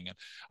a thing. And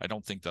I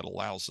don't think that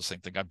allows the same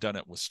thing. I've done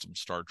it with some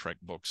Star Trek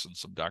books and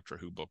some Doctor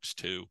Who books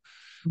too,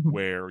 Mhm.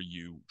 where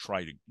you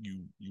try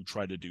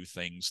to do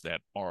things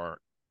that are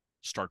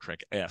Star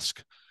Trek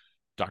esque,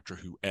 Doctor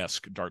Who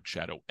esque, Dark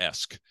Shadow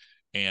esque,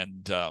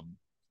 and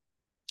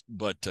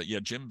but yeah,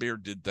 Jim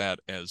Beard did that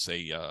as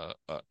a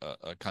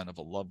kind of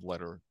a love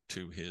letter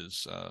to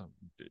his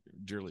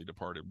dearly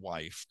departed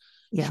wife.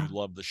 She Yeah.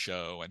 loved the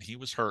show, and he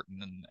was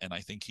hurting, and I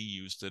think he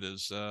used it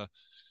as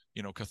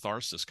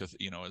catharsis, as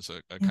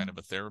a Yeah. kind of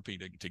a therapy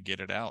to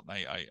get it out. And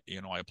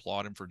I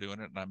applaud him for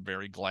doing it, and I'm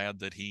very glad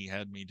that he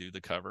had me do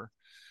the cover.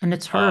 And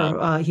it's her.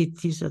 Um,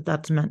 He said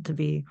that's meant to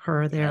be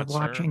her there that's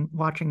her.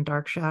 watching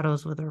Dark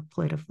Shadows with her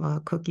plate of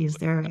cookies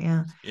there.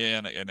 Yeah.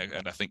 Yeah,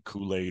 and I think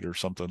Kool-Aid or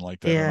something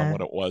like that. I don't know Yeah.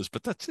 what it was,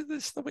 but that's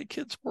the way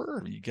kids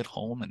were. You get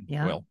home and,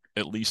 Yeah. well,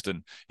 at least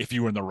if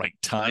you were in the right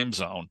time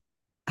zone.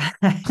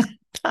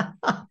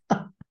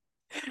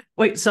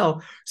 Wait,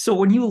 so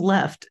when you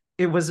left,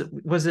 was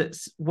it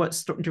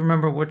do you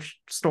remember which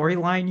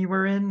storyline you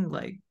were in?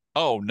 Like,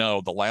 Oh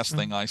no, the last mm.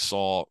 thing I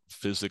saw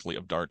physically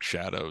of Dark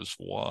Shadows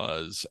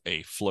was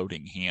a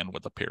floating hand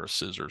with a pair of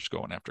scissors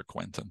going after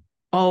Quentin,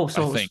 Oh, I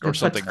so think, or that's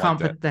something like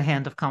that. the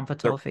hand of There,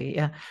 Compatofi.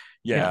 Yeah.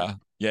 Yeah.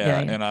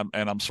 yeah, yeah, Yeah.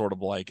 and I'm sort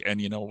of like,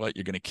 and you know what,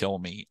 you're gonna kill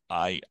me.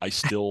 I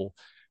still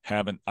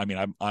haven't. I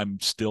mean, I'm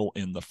still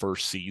in the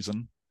first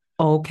season.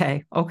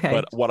 Okay. Okay.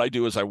 But what I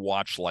do is I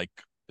watch like,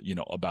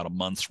 about a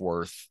month's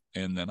worth,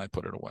 and then I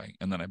put it away,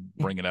 and then I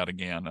Yeah. bring it out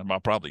again, and I'll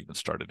probably even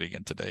start it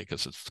again today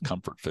because it's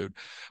comfort food.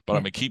 But I'm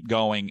Yeah. gonna keep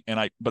going,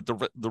 and but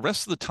the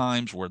rest of the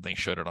times where they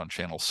showed it on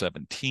channel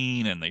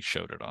 17 and they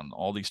showed it on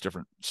all these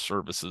different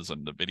services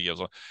and the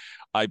videos,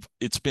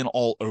 it's been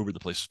all over the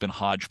place. It's been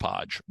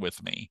hodgepodge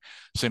with me.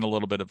 Seen a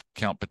little bit of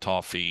Count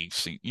Petofi,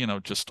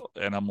 just,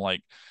 and I'm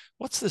like,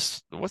 what's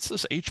this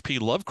HP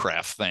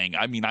Lovecraft thing?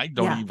 I mean, I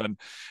don't Yeah. even,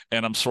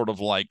 and I'm sort of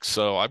like,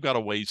 so I've got a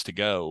ways to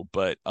go,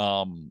 but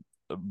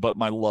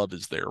my love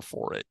is there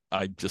for it.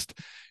 I just,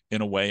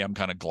 in a way, I'm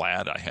kind of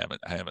glad I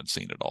haven't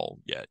seen it all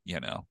yet,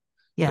 because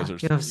Yeah. You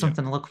there's, have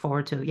something to look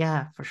forward to.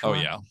 Yeah, for oh sure.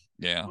 yeah,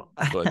 yeah,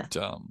 but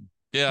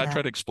yeah, I Yeah.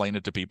 try to explain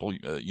it to people.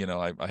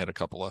 I had a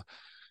couple of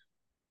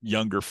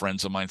younger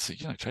friends of mine say,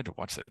 I tried to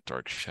watch that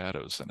Dark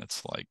Shadows, and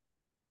it's like,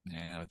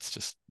 yeah, it's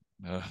just,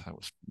 that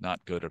was not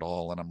good at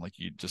all. And I'm like,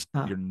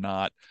 Uh,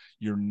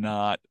 you're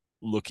not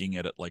looking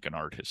at it like an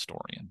art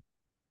historian.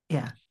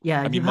 yeah.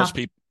 Yeah. I You mean, have.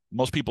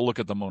 most people look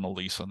at the Mona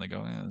Lisa and they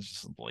go, there's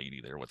just a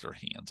lady there with her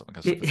hands.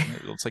 But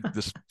it's like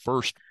this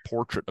first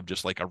portrait of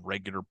just like a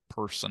regular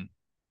person.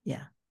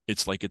 Yeah.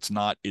 It's like it's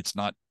not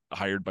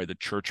hired by the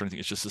church or anything.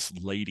 It's just this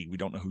lady. We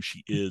don't know who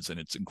she is, and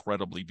it's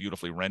incredibly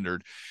beautifully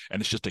rendered.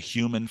 And it's just a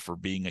human for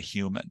being a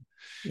human.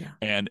 Yeah.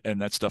 And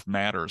that stuff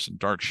matters, and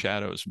Dark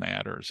Shadows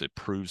matters. It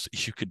proves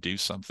you could do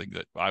something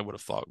that I would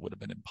have thought would have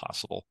been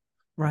impossible,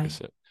 like I Right.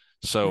 said.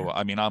 So Yeah.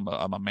 I mean, I'm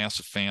a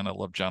massive fan. I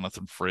love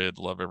Jonathan Frid,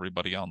 love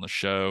everybody on the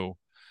show.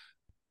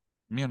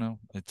 Yeah.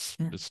 it's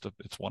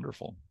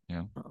wonderful.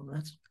 Yeah. Oh,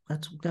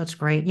 that's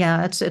great.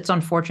 Yeah, it's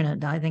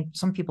unfortunate. I think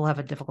some people have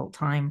a difficult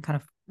time kind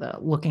of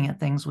looking at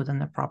things within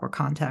the proper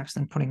context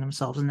and putting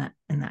themselves in that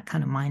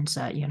kind of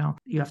mindset.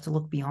 You have to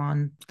look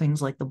beyond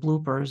things like the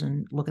bloopers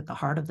and look at the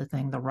heart of the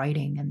thing, the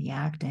writing and the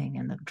acting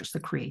and just the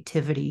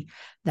creativity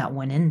that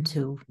went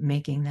into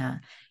making that,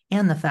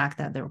 and the fact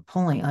that they were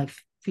pulling like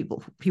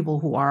people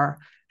who are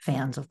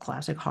fans of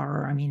classic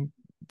horror. I mean,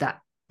 that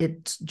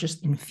it's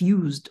just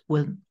infused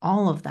with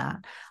all of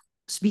that.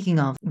 Speaking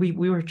of, we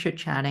were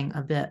chit-chatting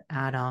a bit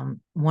at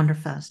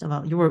Wonderfest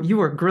about you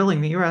were grilling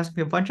me. You were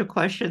asking me a bunch of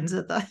questions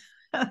at the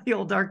the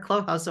old dark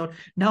clubhouse. So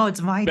now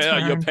it's my Yeah,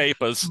 your turn.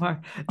 papers.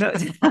 Mark. No,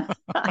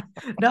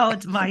 no,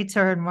 it's my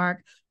turn,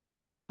 Mark.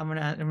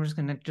 I'm just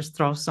gonna just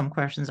throw some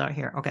questions out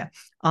here. Okay.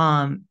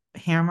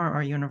 Hammer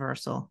or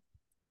Universal?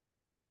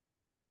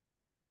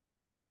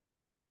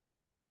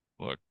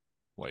 Look,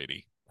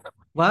 lady.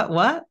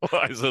 What?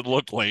 I said,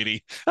 look,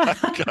 lady.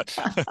 I've got,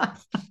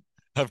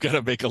 I've got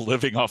to make a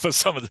living off of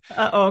some of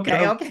the,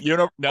 Okay, okay.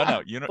 no,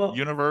 no, Well, universal,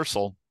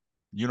 universal.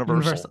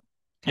 Universal.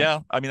 Okay. Yeah,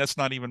 I mean that's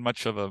not even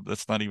much of a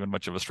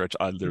stretch.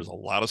 There's a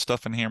lot of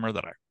stuff in Hammer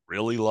that I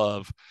really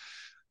love,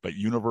 but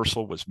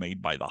Universal was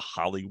made by the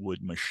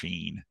Hollywood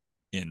machine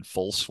in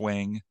full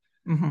swing,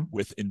 Mm-hmm.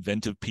 with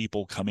inventive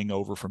people coming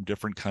over from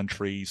different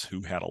countries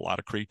who had a lot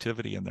of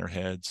creativity in their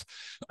heads,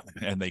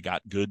 and they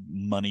got good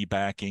money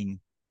backing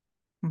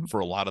for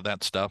a lot of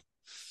that stuff.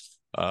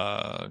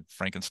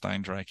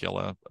 Frankenstein,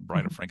 Dracula,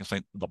 Bride of Mm-hmm.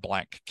 Frankenstein, The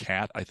Black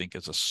Cat, I think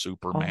is a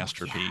super Oh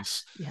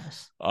masterpiece. yes,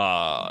 yes.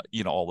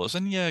 All those,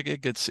 and yeah,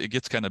 it gets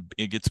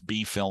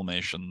B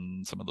filmish,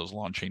 and some of those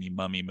Lon Chaney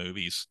Mummy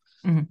movies.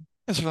 Mm-hmm.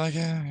 It's like,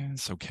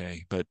 it's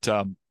okay, but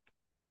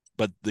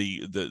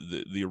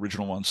the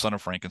original one, Son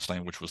of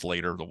Frankenstein, which was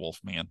later the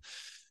Wolfman,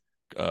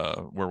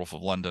 Werewolf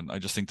of London, I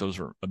just think those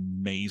are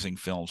amazing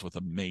films with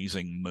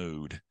amazing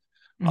mood.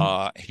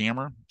 Mm-hmm.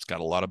 Hammer, it's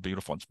got a lot of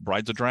beautiful ones.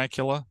 Brides of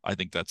Dracula, I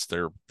think that's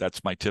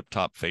my tip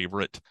top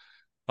favorite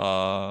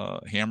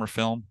Hammer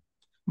film.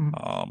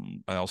 Mm-hmm.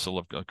 I also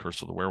love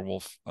Curse of the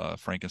Werewolf,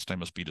 Frankenstein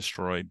Must Be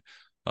Destroyed,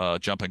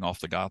 Jumping Off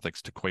the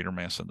Gothics to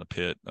Quatermass in the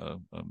Pit, a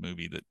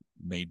movie that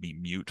made me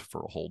mute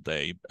for a whole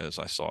day as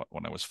I saw it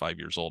when I was 5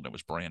 years old and it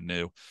was brand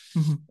new.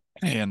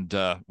 Mm-hmm. And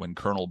when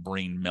Colonel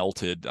Breen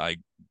melted, I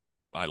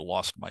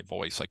lost my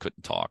voice. I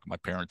couldn't talk.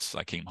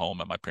 I came home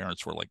and my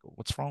parents were like,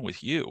 "What's wrong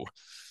with you?"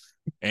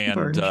 We're And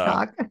in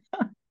shock.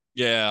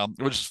 yeah,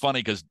 which is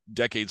funny because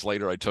decades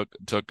later, I took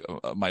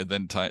my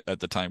at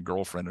the time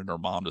girlfriend and her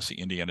mom to see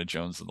Indiana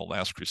Jones and the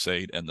Last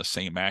Crusade, and the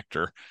same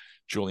actor,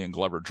 Julian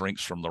Glover,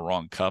 drinks from the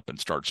wrong cup and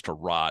starts to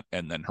rot,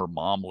 and then her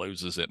mom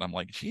loses it, and I'm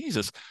like,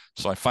 Jesus.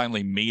 So I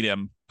finally meet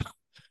him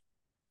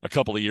a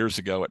couple of years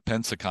ago at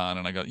Pensacon,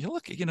 and I go,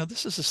 look,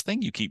 this is this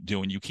thing you keep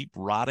doing. You keep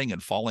rotting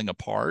and falling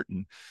apart,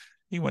 and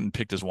he went and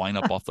picked his wine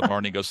up off the bar,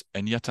 and he goes,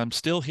 and yet I'm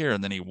still here.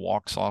 And then he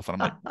walks off,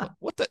 and I'm like,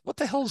 what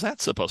the hell is that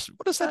supposed to?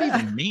 What does that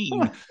even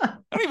mean? I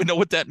don't even know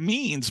what that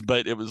means.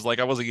 But it was like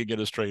I wasn't gonna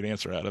get a straight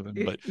answer out of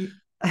him.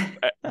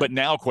 But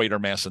now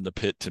Quatermass in the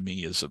Pit to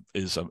me is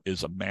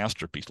a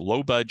masterpiece.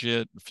 Low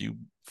budget, a few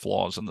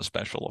flaws in the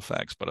special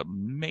effects, but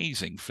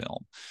amazing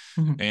film.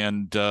 Mhm.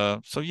 And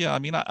so yeah, I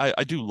mean,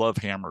 I do love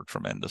Hammer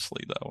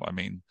tremendously, though. I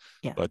mean,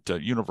 Yeah. but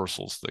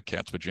Universal's the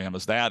cat's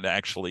pajamas. That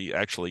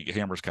actually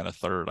Hammer's kind of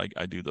third.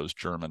 I do those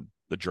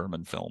the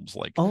German films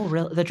like Oh,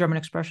 really? The German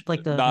expression,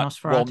 like the not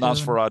well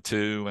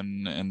Nosferatu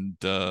and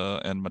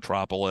Nosferatu and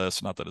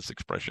Metropolis. Not that it's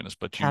expressionist,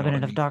 but you know what I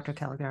Cabinet of mean. Dr.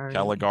 Caligari.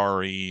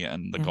 Caligari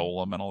and the Yeah.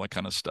 Golem and all that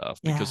kind of stuff,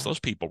 because Yeah. those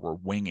people were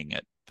winging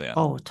it then.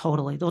 Oh,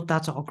 totally.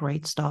 That's all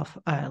great stuff.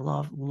 I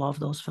love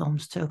those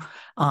films too.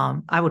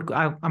 I'm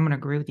gonna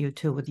agree with you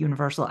too with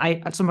Universal.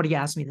 Somebody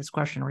asked me this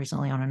question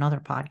recently on another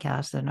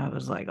podcast, and I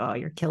was like, oh,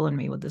 you're killing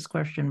me with this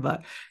question,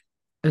 but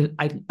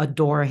I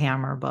adore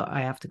Hammer, but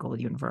I have to go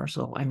with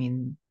Universal. I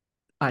mean,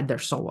 they're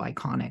so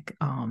iconic.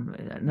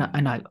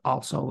 And I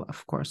also,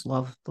 of course,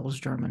 love those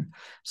German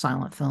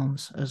silent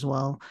films as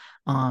well.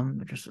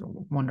 Just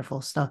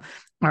wonderful stuff.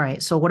 All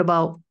right. So what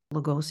about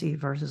Lugosi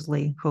versus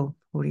Lee? Who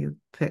do you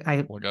pick?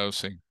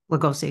 Lugosi.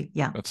 Lugosi.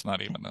 Yeah. That's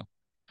not Okay. even a.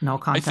 No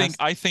contest.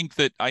 I think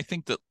that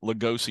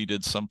Lugosi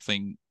did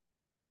something.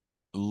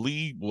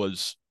 Lee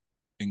was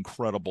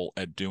incredible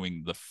at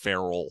doing the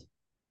feral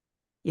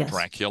Yes.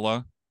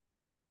 Dracula,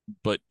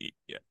 but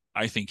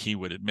I think he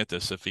would admit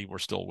this if he were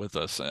still with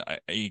us.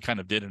 He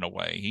kind of did in a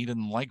way. He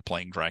didn't like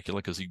playing Dracula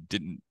because he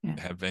didn't Yeah.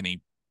 have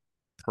any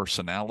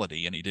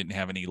personality and he didn't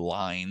have any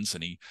lines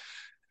and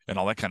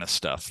all that kind of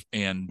stuff.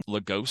 And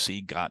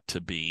Lugosi got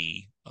to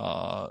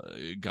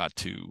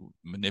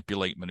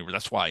maneuver.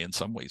 That's why in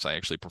some ways I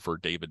actually prefer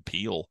David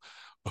Peel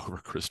over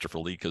Christopher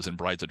Lee, because in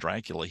Brides of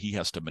Dracula he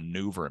has to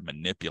maneuver and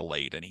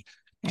manipulate, and he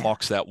Yeah.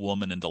 talks that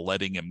woman into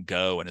letting him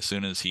go, and as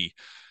soon as he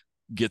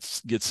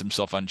gets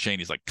himself unchained,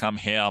 he's like, come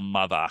here,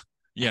 mother.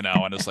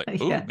 And it's like,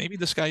 oh, Yeah. maybe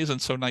this guy isn't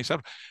so nice.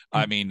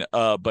 I mean,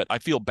 but I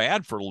feel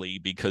bad for Lee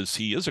because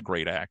he is a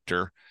great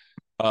actor.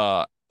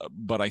 Uh,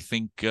 but I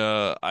think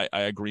I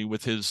agree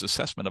with his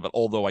assessment of it.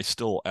 Although I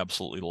still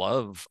absolutely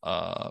love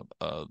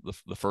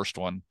the first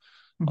one,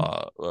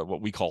 Mhm.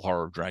 what we call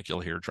horror of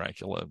Dracula here,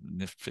 Dracula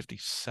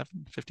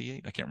 57,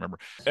 58, I can't remember.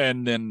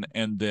 And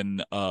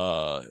then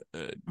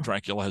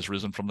Dracula has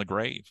risen from the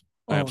grave.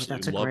 I Oh, absolutely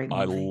that's a great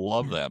I movie.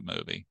 love Yeah. that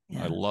movie. I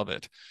Yeah. love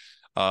it.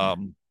 Yeah.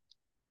 Um,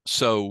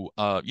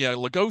 yeah,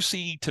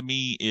 Lugosi to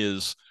me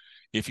is,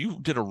 if you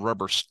did a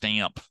rubber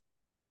stamp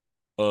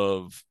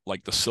of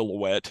like the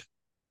silhouette,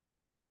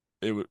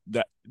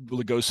 that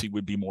Lugosi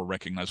would be more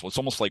recognizable. It's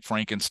almost like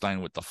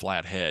Frankenstein with the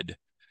flat head.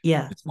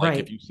 Yeah. It's like if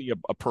Right. you see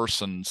a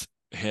person's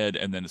head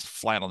and then it's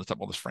flat on the top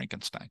of this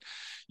Frankenstein.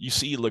 You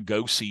see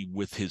Lugosi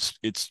with his,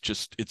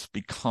 it's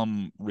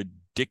become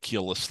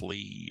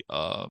ridiculously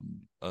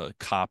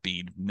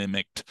copied,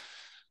 mimicked, It's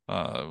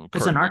an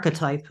cartoon.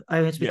 archetype.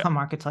 It's Yeah, become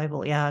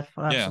archetypal. Yeah.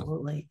 yeah,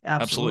 Absolutely.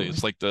 absolutely. Absolutely.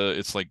 It's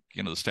like,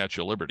 the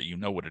Statue of Liberty. You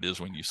know what it is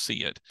when you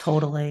see it.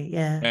 Totally.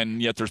 Yeah.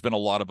 And yet there's been a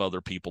lot of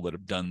other people that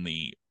have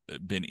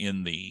been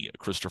in the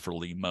Christopher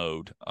Lee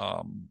mode.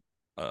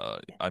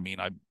 I mean,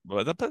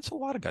 that's a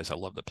lot of guys I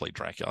love that play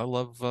Dracula. I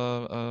love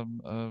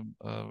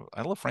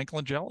Frank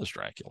Langella as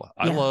Dracula.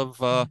 I Yeah. love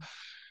Yeah.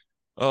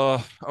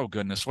 oh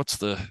goodness, what's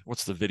the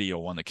video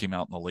one that came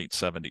out in the late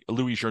 '70s?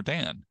 Louis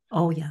Jourdan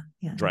Oh, yeah.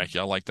 Yeah. Yeah.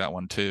 Dracula. I like that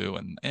one too.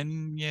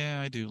 And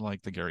yeah, I do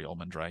like the Gary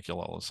Oldman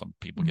Dracula, although some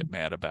people get Mhm.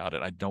 mad about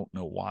it. I don't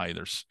know why.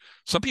 There's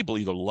some people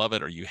either love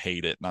it or you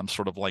hate it, and I'm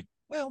sort of like,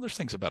 well, there's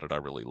things about it I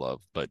really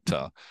love, but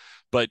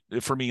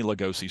for me,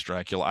 Lugosi's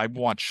Dracula, I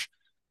watch.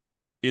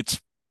 It's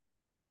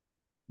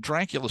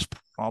Dracula's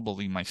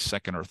probably my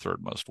second or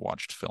third most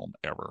watched film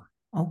ever.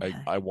 Okay.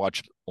 I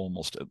watch it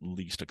almost at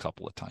least a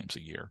couple of times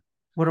a year.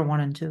 What are one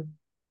and two?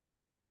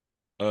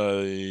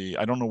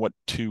 I don't know what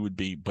two would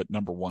be, but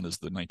number one is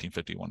the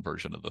 1951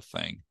 version of The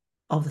Thing,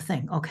 Oh, the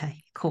thing.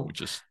 Okay. Cool.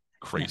 which is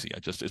Yeah. crazy.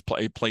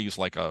 It plays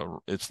like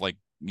it's like,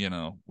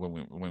 when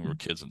we were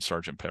kids and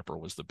Sergeant Pepper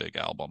was the big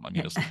album. I mean,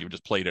 Yeah. it's like you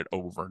just played it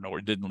over and over.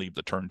 It didn't leave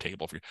the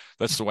turntable for you.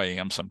 That's the way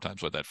I am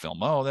sometimes with that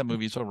film. Oh, that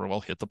movie's over.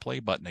 Well, hit the play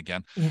button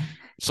again. Yeah.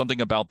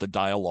 Something about the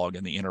dialogue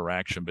and the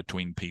interaction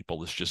between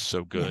people is just so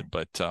Yeah. good.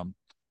 But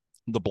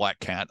the Black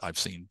Cat I've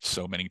seen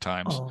so many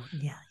times. Oh,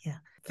 yeah. Yeah.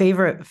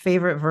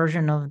 Favorite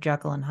version of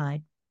Jekyll and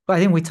Hyde. I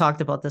think we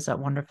talked about this at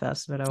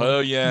Wonderfest, but Oh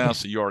we yeah, can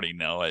so you already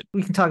know it.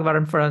 we can talk about it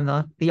in front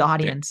of the Dan,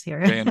 audience here.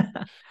 Dan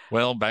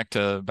well, back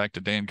to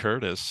Dan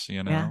Curtis,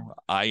 Yeah.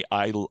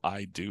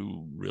 I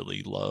do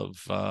really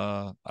love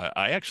I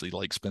actually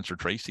like Spencer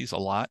Tracy's a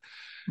lot.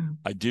 Mm.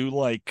 I do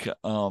like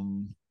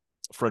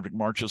Frederick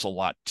March's a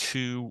lot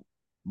too.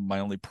 My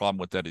only problem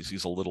with that is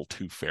he's a little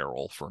too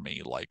feral for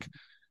me. Like,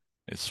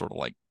 it's sort of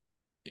like,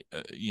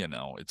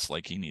 it's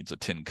like he needs a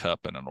tin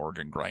cup and an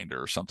organ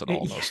grinder or something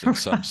almost in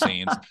some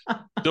scenes.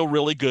 Still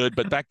really good,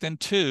 but back then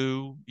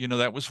too,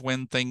 that was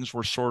when things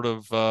were sort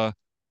of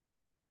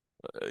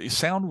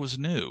sound was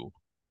new,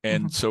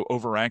 and Mhm. so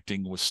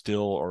overacting was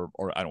still, or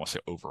I don't want to say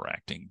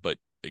overacting, but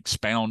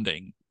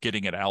expounding,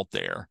 getting it out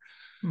there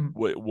Mm.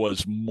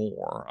 was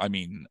more. I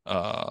mean,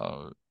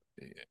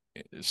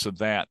 so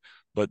that,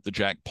 but the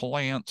Jack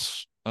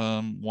Palance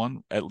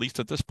one, at least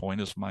at this point,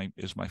 is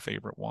my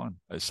favorite one.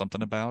 There's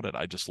something about it.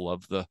 I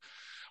love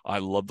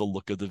the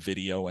look of the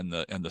video and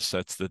the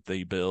sets that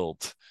they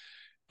built.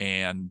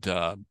 And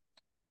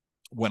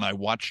when I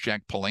watch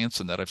Jack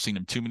Palance in that, I've seen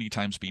him too many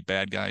times be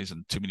bad guys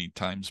and too many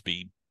times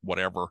be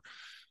whatever,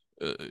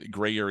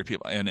 gray area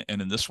people. And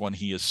in this one,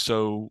 he is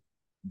so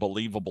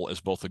believable as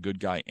both a good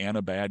guy and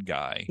a bad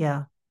guy.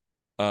 Yeah.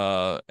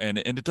 And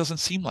it doesn't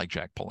seem like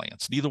Jack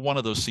Palance. Neither one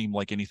of those seemed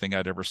like anything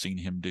I'd ever seen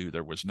him do.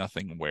 There was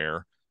nothing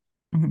where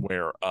Mhm.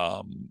 where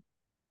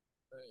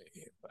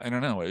I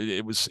don't know.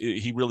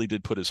 He really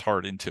did put his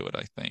heart into it,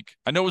 I think.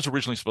 I know it was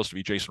originally supposed to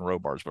be Jason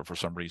Robards, but for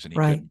some reason he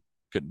Right.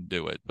 couldn't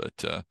do it.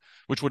 But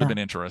which would have Yeah.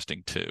 been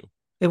interesting too.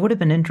 It would have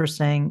been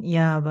interesting.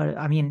 Yeah, but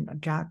I mean,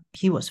 Jack,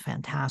 he was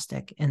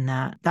fantastic in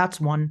that. That's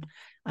one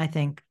I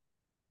think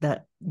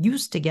that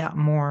used to get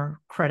more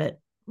credit,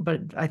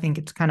 but I think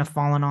it's kind of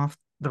fallen off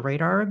the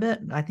radar a bit.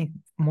 I think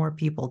more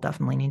people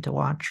definitely need to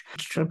watch.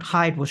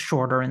 Hyde was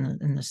shorter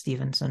in the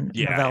Stevenson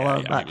Yeah, yeah,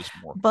 novella, yeah. He was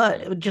more. Yeah,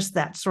 but just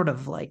that sort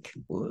of like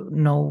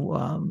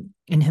no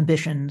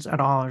inhibitions at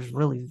all is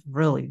really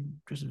really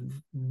just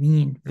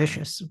mean,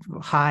 vicious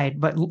Hyde,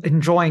 but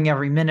enjoying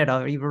every minute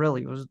of it. He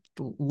really was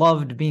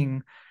loved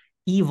being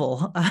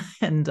evil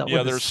and yeah. with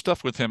There's his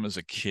stuff with him as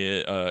a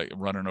kid,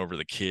 running over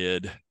the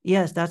kid.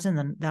 yes, that's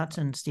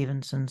in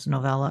Stevenson's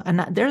novella,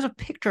 and there's a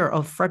picture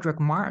of Frederick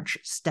March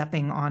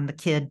stepping on the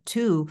kid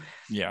too,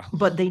 Yeah,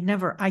 but they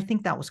never. I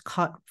think that was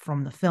cut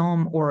from the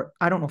film, or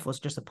I don't know if it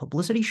was just a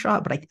publicity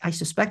shot, but I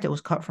suspect it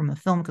was cut from the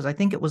film because I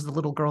think it was the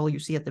little girl you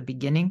see at the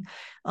beginning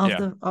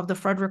yeah. of the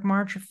Frederick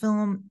March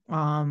film,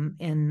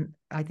 and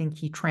I think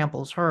he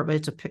tramples her,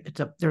 but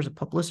there's a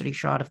publicity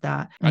shot of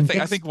that, I and think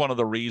I gets think one of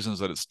the reasons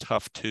that it's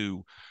tough too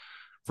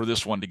for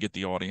this one to get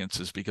the audience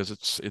is because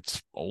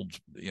it's old,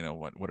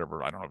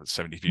 whatever. I don't know if it's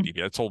 72 DV.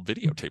 It's old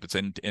videotape. It's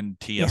in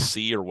yeah.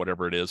 TSC or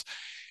whatever it is,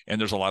 and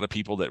there's a lot of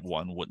people that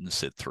wouldn't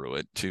sit through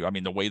it too. I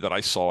mean, the way that I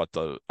saw it,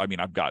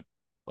 I've got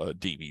a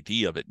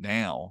DVD of it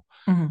now,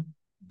 Mhm.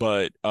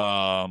 but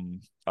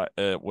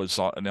it was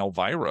an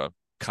Elvira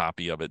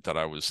copy of it that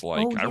I was Oh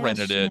like, I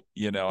rented yes,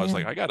 yeah, it, I was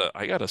yeah. like,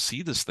 I gotta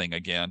see this thing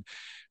again.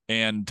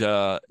 And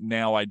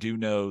now I do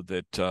know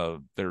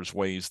that there's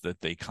ways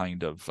that they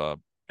kind of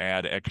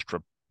add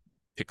extra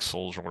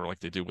pixels, or like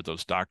they do with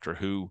those Doctor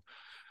Who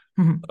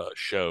Mhm.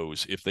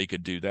 shows. If they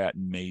could do that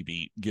and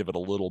maybe give it a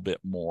little bit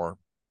more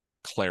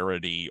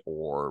clarity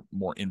or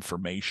more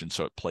information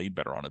so it played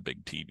better on a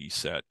big TV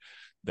set,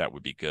 that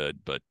would be good.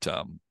 But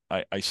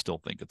I still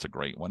think it's a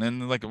great one.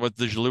 And like with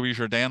the Louis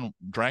Jourdan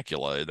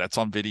Dracula, that's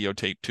on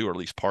videotape too, or at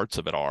least parts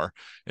of it are.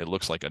 It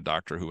looks like a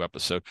Doctor Who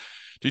episode.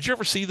 Did you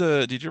ever see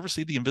the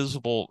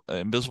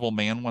Invisible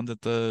Man one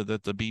that the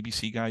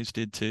BBC guys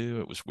did too?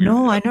 It was weird.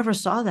 No, It I never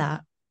saw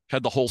that.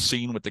 had the whole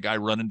scene with the guy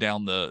running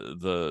down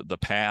the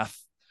path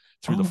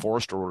through the Oh,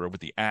 forest, or with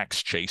the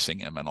axe chasing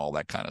him and all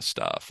that kind of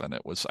stuff. And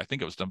I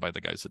think it was done by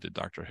the guys that did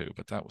Doctor Who,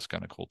 but that was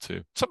kind of cool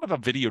too. Some of a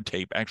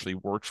videotape actually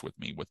works with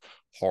me with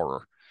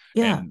horror,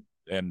 yeah.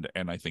 and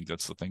I think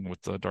that's the thing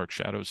with the Dark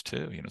Shadows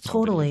too. It's on video.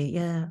 Totally,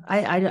 yeah.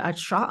 I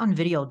shot on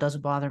video does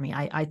bother me.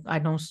 I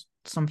know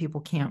some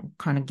people can't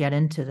kind of get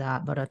into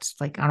that, but it's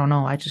like I don't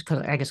know. I guess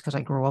because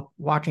I grew up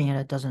watching it,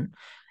 it doesn't.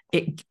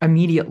 It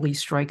immediately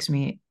strikes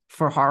me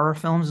for horror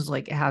films is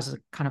like it has a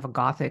kind of a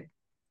gothic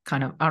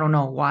kind of. I don't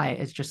know why.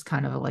 It's just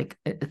kind of like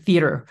a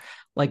theater,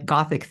 like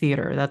gothic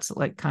theater. That's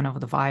like kind of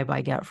the vibe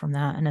I get from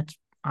that, and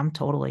I'm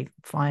totally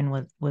fine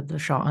with the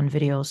shot on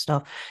video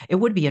stuff. It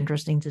would be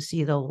interesting to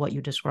see though what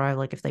you describe,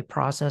 like if they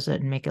process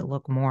it and make it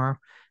look more,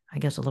 I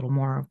guess, a little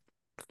more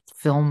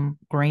film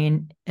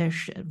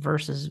grain-ish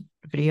versus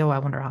video. I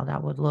wonder how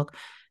that would look.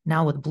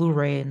 Now with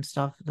Blu-ray and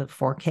stuff, the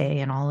 4K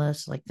and all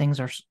this, like things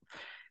are,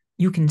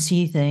 you can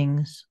see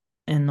things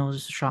in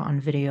those shot on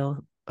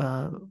video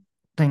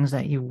things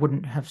that you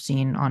wouldn't have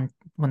seen on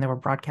when they were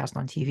broadcast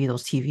on TV,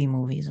 those TV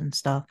movies and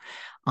stuff.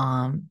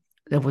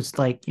 It was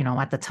like,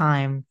 at the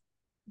time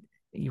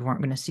you weren't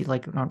going to see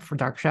like for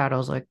Dark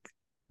Shadows, like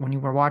when you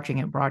were watching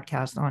it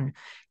broadcast on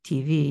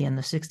TV in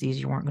the 60s,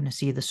 you weren't going to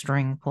see the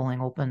string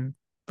pulling open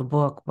the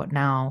book. But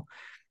now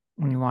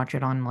when you watch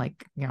it on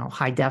like,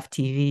 high def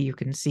TV, you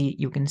can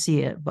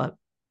see it. But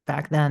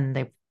back then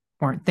they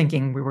weren't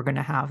thinking we were going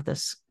to have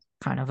this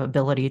kind of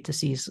ability to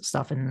see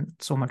stuff in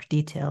so much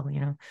detail.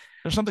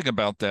 There's something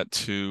about that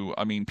too.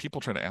 I mean,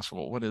 people try to ask,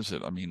 well, what is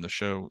it? I mean, the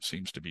show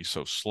seems to be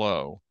so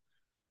slow,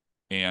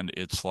 and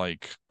it's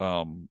like,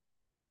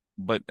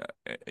 but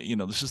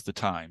this is the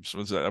times.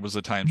 That was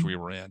the times we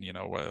were in.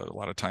 A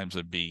lot of times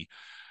it'd be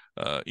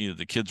either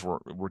the kids were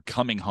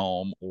coming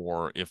home,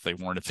 or if they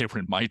weren't, if they were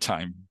in my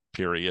time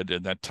period,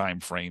 in that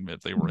time frame,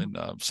 if they were in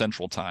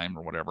Central Time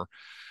or whatever,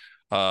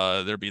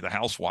 there'd be the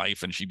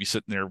housewife, and she'd be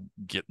sitting there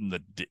getting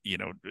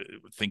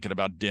thinking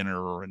about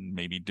dinner and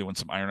maybe doing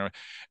some iron.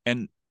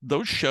 And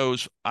those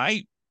shows,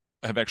 I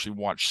have actually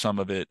watched some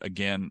of it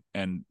again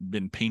and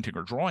been painting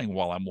or drawing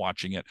while I'm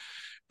watching it.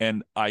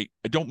 And I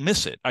don't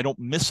miss it. I don't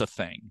miss a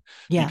thing,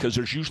 Yeah, because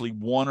there's usually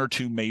one or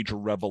two major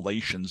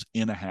revelations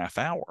in a half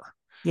hour,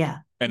 yeah,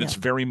 and yeah, it's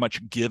very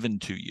much given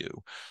to you.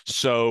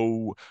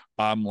 So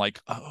I'm like,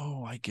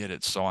 oh, I get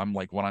it. So I'm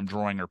like, when I'm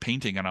drawing or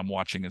painting and I'm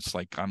watching, it's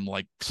like I'm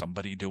like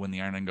somebody doing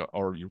the iron, and go,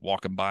 or you're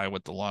walking by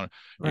with the lawn,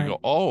 you right. go,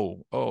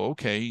 oh,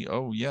 okay,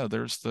 oh yeah,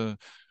 there's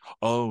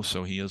oh,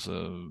 so he is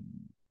a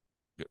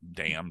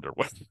damned or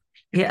what,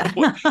 Yeah,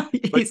 what, but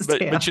he's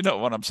but you stamped. know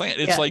what I'm saying?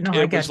 It's Yeah, like no,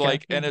 I it was get you.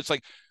 like, Yeah. and it's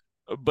like,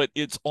 but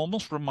it's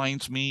almost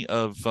reminds me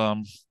of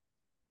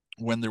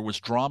when there was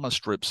drama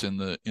strips in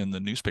the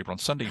newspaper on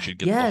Sundays. You'd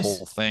get the Yes.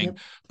 whole thing, Yep.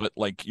 but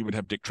like you would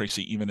have Dick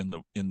Tracy even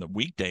in the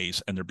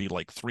weekdays, and there'd be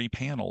like three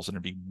panels, and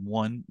there'd be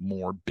one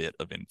more bit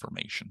of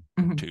information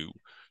Mhm. to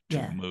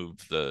Yeah. move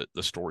the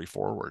story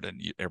forward.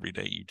 And every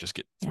day you just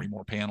get Yeah. three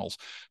more panels.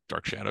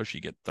 Dark Shadows,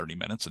 you get 30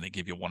 minutes, and they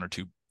give you one or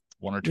two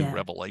Yeah.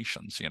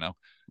 revelations.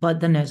 But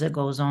then as it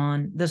goes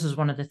on, this is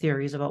one of the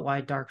theories about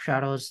why Dark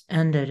Shadows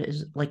ended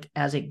is like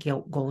as it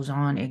goes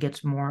on, it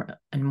gets more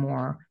and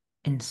more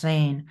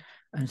insane.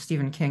 And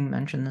Stephen King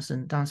mentioned this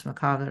in Danse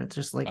Macabre. It's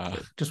just like uh,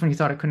 just when you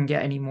thought it couldn't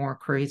get any more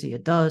crazy,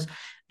 it does.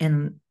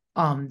 And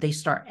they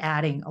start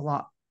adding a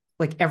lot,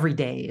 like every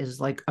day is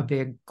like a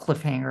big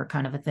cliffhanger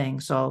kind of a thing.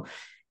 So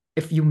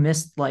if you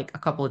missed like a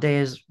couple of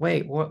days,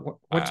 wait,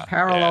 what's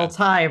parallel yeah,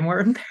 time? We're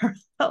in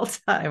parallel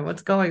time.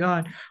 What's going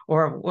on?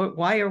 Or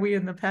why are we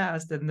in the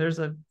past? And there's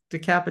a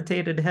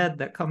decapitated head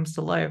that comes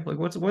to life. Like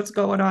what's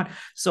going on?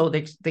 So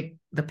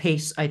the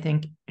pace I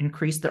think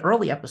increased. The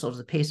early episodes,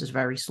 the pace is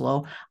very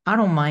slow. I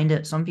don't mind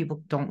it. Some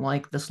people don't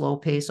like the slow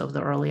pace of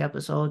the early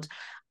episodes.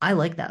 I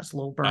like that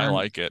slow I burn.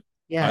 like it.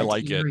 Yeah, I it's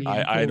like it. eerie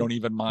and I cool. don't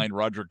even mind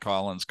Roger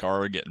Collins'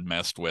 car getting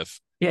messed with.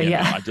 Yeah,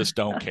 yeah, I just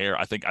don't care.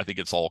 I think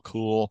it's all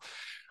cool.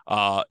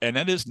 And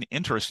that is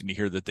interesting to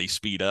hear that they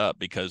speed up,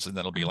 because and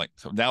that'll be like,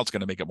 so now it's going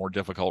to make it more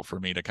difficult for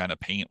me to kind of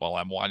paint while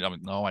I'm watching. I'm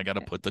like, no, I got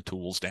to put the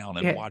tools down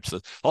and yeah, watch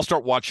this. I'll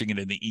start watching it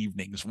in the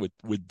evenings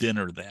with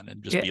dinner then,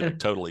 and just be yeah. like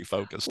totally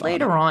focused on it.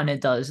 Later on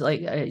it does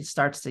like they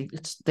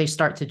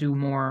start to do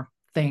more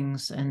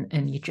things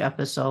in each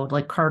episode.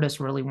 Like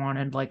Curtis really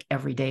wanted like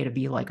every day to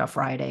be like a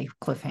Friday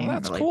Well, cliffhanger,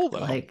 that's like cool though.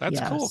 like That's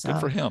yeah, cool. Good so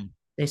for him.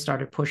 they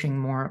started pushing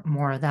more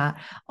of that.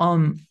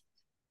 um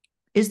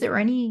Is there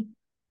any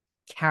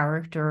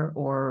character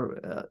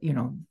or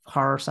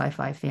horror,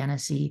 sci-fi,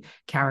 fantasy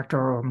character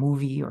or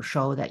movie or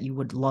show that you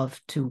would love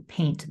to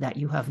paint that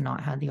you have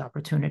not had the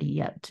opportunity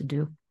yet to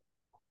do?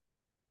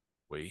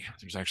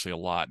 There's actually a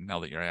lot now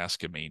that you're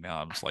asking me.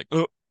 Now I'm just like,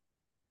 oh,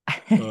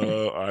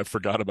 I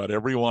forgot about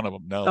every one of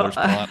them. No,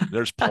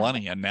 there's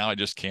plenty, and now I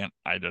just can't.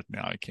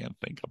 Now I can't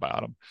think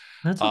about them.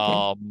 That's okay.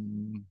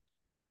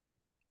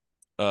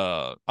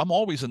 Um, I'm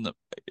always in the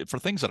for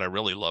things that I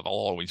really love. I'll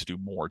always do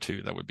more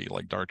too. That would be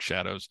like Dark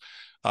Shadows.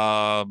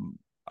 I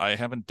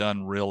haven't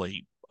done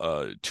really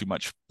too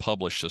much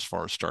published as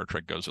far as Star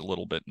Trek goes. A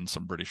little bit in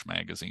some British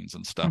magazines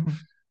and stuff. Mhm.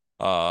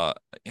 Uh,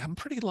 I'm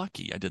pretty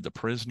lucky. I did The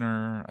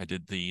Prisoner. I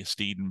did the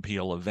Steed and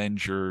Peele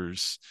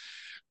Avengers.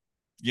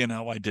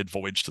 I did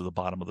Voyage to the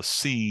Bottom of the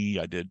Sea.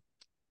 I did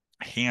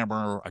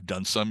Hammer. I've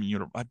done some.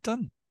 I've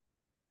done.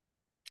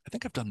 I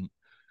think I've done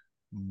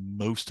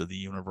most of the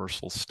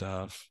Universal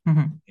stuff.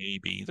 Mhm.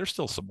 Maybe there's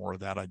still some more of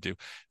that I do.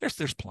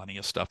 There's plenty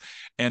of stuff,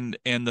 and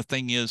the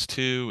thing is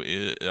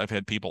too, I've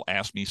had people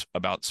ask me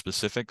about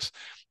specifics,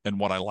 and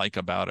what I like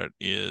about it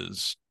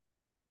is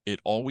it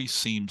always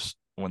seems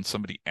when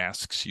somebody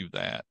asks you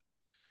that,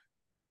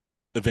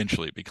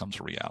 eventually it becomes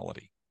a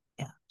reality.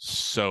 Yeah.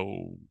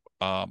 So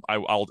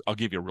I'll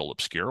give you a real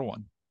obscure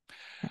one.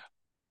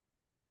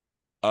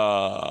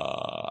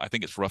 I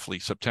think it's roughly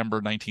September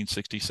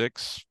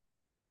 1966.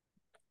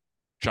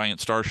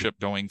 Giant starship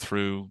going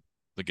through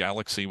the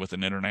galaxy with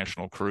an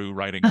international crew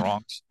righting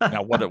wrongs.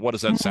 Now, what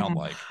does that sound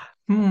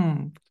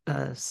Hmm.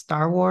 like?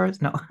 Star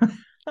Wars? No.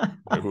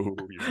 Oh,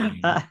 go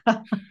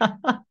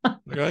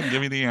ahead and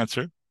give me the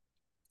answer.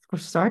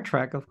 Star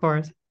Trek, of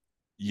course.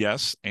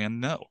 Yes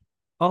and no.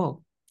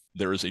 Oh,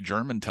 There is a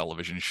German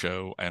television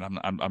show, and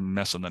I'm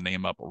messing the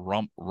name up.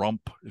 Rump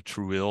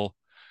Truil.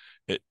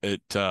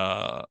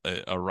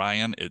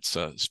 Orion. It's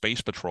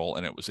Space Patrol,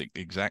 and it was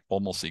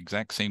almost the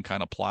exact same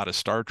kind of plot as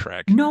Star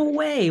Trek. no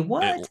way. It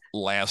What?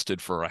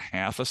 lasted for a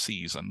half a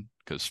season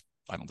because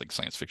I don't think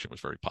science fiction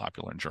was very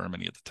popular in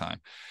Germany at the time.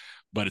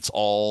 But it's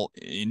all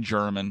in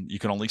German. You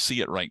can only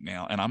see it right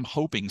now. And I'm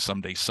hoping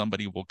someday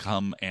somebody will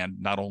come and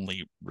not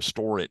only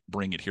restore it,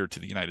 bring it here to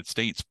the United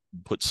States,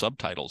 put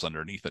subtitles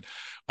underneath it.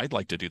 I'd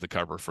like to do the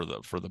cover for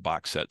the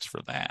box sets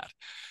for that.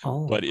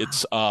 Oh,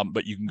 wow.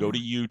 But you can go to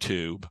Yeah.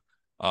 YouTube,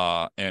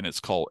 and it's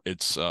Raum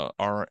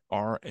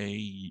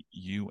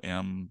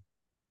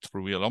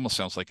Truil. It almost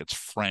sounds like it's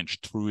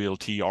French. Truil,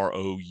 Trouille,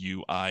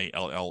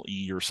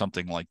 or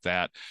something like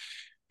that.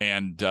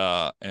 And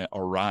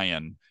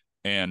Orion.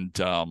 And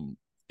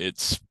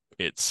it's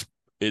it's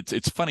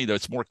it's funny though.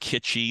 It's more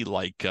kitschy,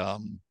 like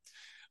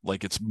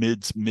it's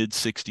mid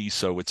 60s,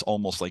 so it's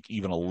almost like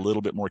even a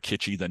little bit more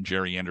kitschy than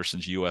Jerry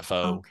Anderson's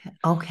UFO.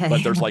 Okay. But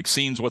Okay. there's like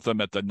scenes with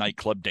them at the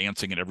nightclub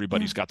dancing, and Yeah.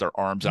 everybody's got their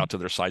arms out to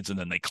their sides, and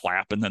then they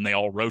clap, and then they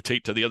all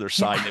rotate to the other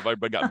side. And Yeah. they've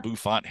everybody got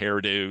bouffant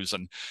hairdos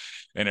and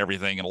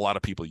everything, and a lot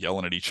of people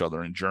yelling at each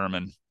other in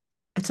German.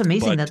 It's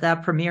amazing But that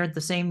that premiered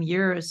the same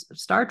year as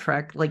Star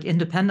Trek, like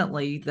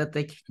independently, that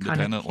they kind of came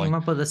independently,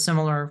 up with a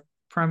similar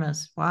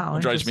premise. Wow,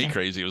 what drives me interesting.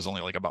 crazy, it was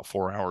only like about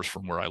 4 hours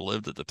from where I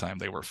lived at the time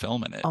they were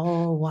filming it.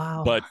 Oh,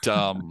 wow. But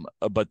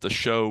the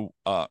show,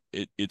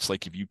 it's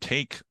like if you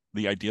take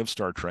the idea of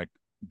Star Trek,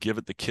 give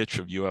it the kitsch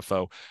of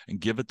UFO, and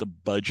give it the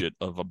budget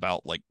of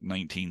about like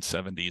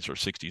 1970s or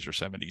 60s or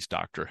 70s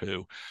Doctor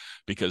Who,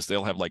 because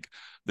they'll have like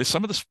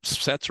some of the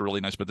sets are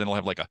really nice, but then they'll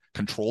have like a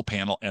control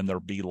panel, and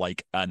there'll be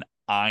like an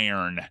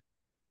iron,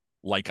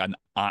 like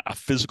a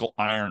physical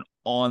iron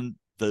on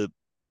the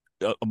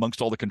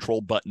amongst all the control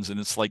buttons, and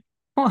it's like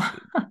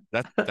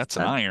that's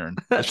an that, iron.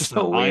 That's that's just an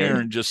so weird.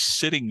 iron just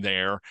sitting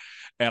there.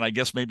 And I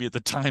guess maybe at the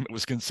time it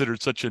was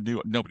considered such a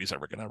new, nobody's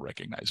ever going to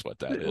recognize what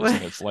that is.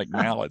 And it's like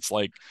now it's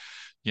like,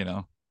 you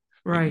know,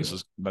 Right.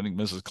 I think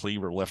Mrs.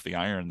 Cleaver left the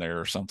iron there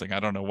or something. I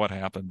don't know what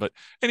happened, but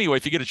anyway,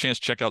 if you get a chance,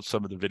 check out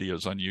some of the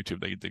videos on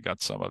YouTube. They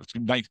got some of it. It's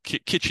nice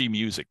kitschy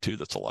music too.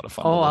 That's a lot of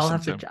fun to Oh,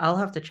 listen to. I'll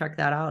have to check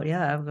that out.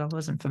 Yeah, I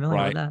wasn't familiar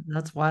with Right. that.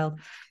 That's wild.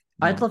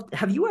 I'd No. love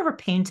have you ever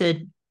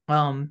painted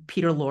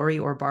Peter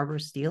Lorre or Barbara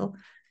Steele?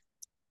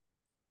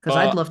 Because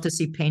I'd Uh, love to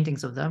see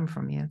paintings of them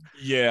from you.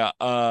 yeah.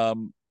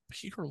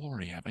 Peter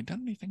Lorre. Have I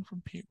done anything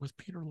with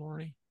Peter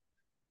Lorre?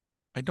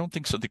 I don't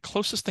think so. The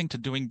closest thing to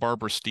doing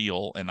Barbara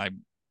Steele,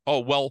 oh,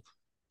 well,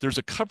 there's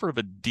a cover of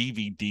a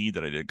DVD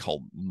that I did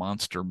called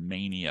Monster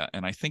Mania.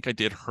 And I think I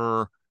did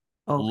her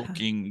Okay.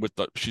 looking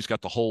she's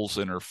got the holes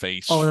in her Oh,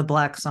 face, the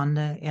Black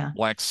Sunday. Yeah.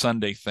 Black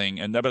Sunday thing.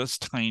 But it's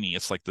tiny.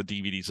 It's like the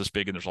DVD's this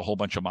big, and there's a whole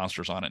bunch of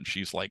monsters on it. And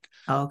she's like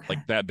Okay.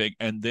 that big.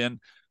 And then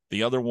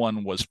the other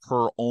one was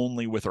her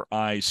only with her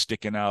eyes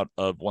sticking out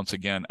once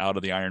again, out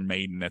of the Iron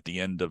Maiden at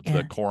the end of the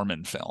Yeah.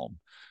 Corman film,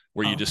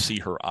 where you just Okay.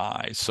 see her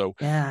eyes. So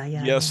Yeah.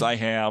 Yeah. yes, Yeah. I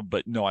have,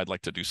 but no, I'd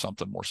like to do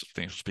something more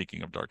substantial.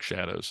 Speaking of Dark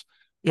Shadows,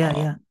 Yeah.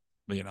 Yeah.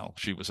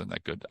 she was in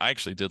that good. I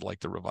actually did like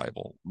the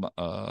revival.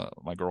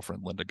 My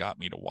girlfriend Linda got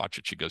me to watch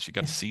it. She goes, "You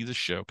got to Yeah. see the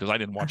show," because I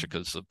didn't watch it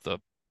because of the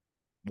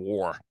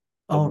war.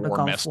 The Oh, the war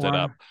Gulf messed it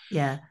up, War.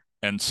 Yeah.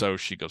 and so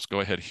she goes, "Go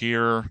ahead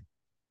here,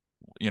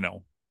 you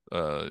know,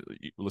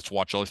 let's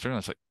watch all these things." I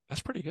was like,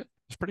 That's pretty good.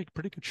 It's pretty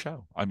good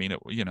show. I mean, it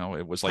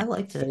was I like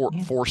liked it.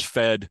 Yeah. force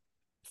fed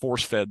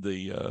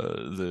the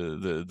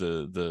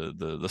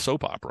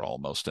soap opera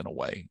almost in a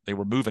way. They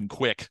were moving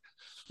quick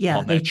Yeah,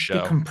 on that they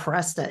show.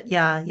 compressed it.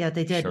 Yeah, yeah,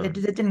 they did. It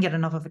Sure. didn't get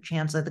enough of a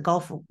chance. Like the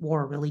Gulf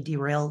War really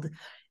derailed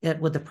it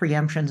with the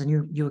preemptions, and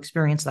you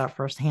experienced that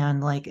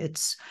firsthand. Like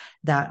it's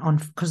that on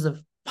because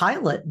the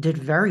pilot did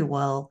very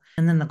well,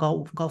 and then the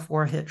Gulf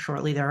War hit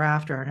shortly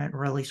thereafter, and it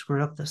really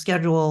screwed up the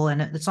schedule, and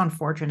it's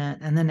unfortunate.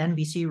 And then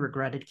NBC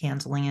regretted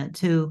canceling it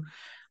too.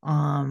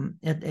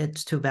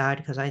 It's too bad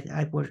because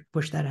I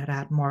wish that had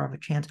had more of a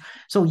chance.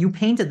 So you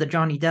painted the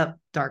Johnny Depp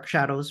Dark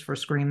Shadows for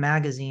Scream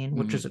Magazine,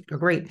 which Mhm. is a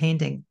great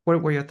painting.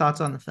 What were your thoughts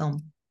on the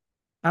film?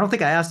 I don't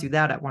think I asked you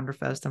that at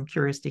Wonderfest. I'm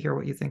curious to hear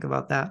what you think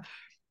about that.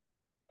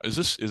 Is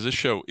this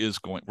show is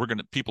going?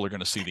 People are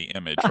gonna see the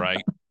image,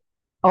 right?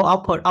 Oh,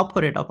 I'll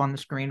put it up on the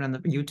screen on the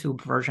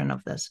YouTube version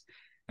of this.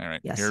 All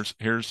right. Yes.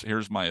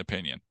 Here's my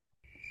opinion.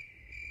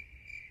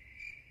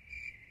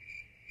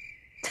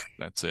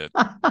 That's it.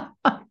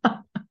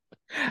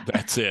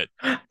 That's it.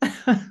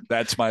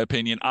 That's my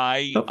opinion.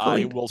 I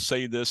Hopefully. will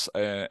say this,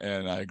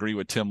 and I agree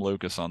with Tim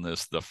Lucas on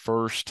this. The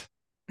first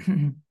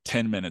I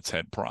 10 minutes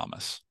had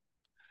promise.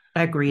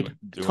 agreed. Doing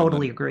the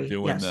Totally agree.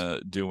 Yes.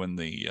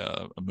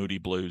 Moody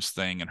Blues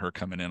thing and her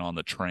coming in on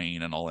the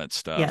train and all that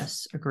stuff.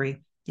 Yes. Agree.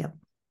 Yep.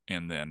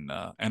 And then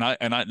and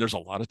I there's a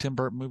lot of Tim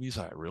Burton movies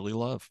I really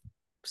love.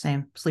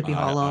 Same. Sleepy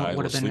Hollow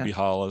would have been Sleepy good.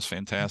 Hollow is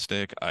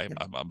fantastic. Yep.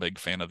 I'm a big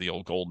fan of the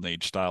old Golden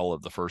Age style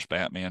of the first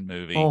Batman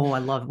movie. Oh, I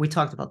love. We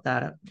talked about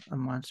that at a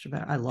Monster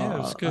Bat. I Yeah, it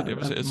was love. good.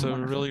 It's a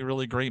Wonderful.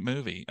 really great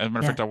movie. As a matter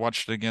of Yeah. fact, I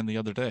watched it again the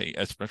other day,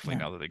 especially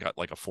Yeah. now that they got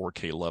like a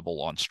 4K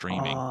level on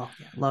streaming. Oh,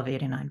 yeah. Love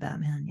 89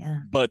 Batman.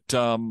 Yeah.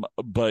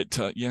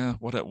 Yeah,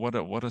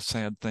 what a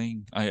sad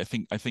thing. I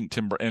think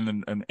Tim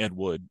Burton and Ed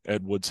Wood.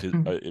 Ed Wood's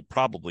Mm.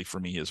 probably for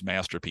me his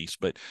masterpiece,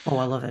 Oh,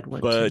 I love Ed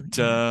Wood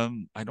too. Yeah.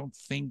 I don't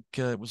think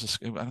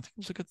I don't think it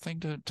was a good thing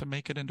to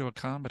make it into a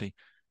comedy.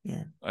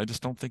 Yeah. I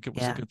just don't think it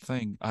was a Yeah. good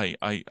thing. I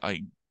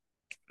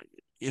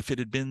if it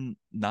had been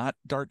not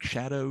Dark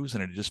Shadows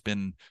and it had just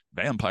been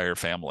Vampire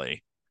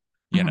Family,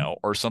 Mhm.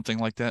 or something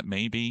like that,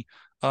 maybe.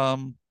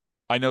 Um,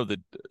 I know that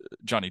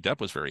Johnny Depp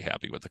was very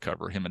happy with the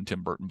cover. Him and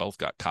Tim Burton both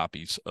got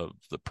copies of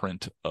the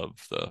print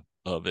of it,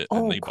 and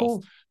Oh,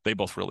 cool. they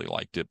both really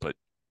liked it. But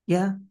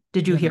Yeah.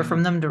 Did you you hear know,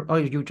 from them? Oh,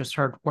 you just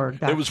heard word it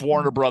back. was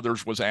Warner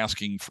Brothers was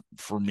asking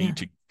for me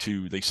Yeah.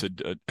 to. They said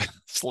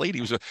this lady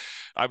was.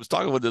 I was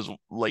talking with this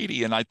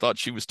lady, and I thought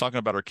she was talking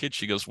about her kids.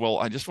 She goes, "Well,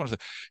 I just wanted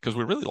to because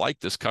we really like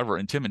this cover,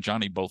 and Tim and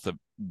Johnny both have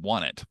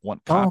want Oh,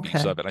 copies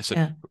okay. of it." I said,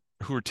 Yeah.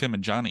 "Who are Tim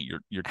and Johnny?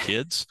 Your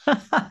kids?"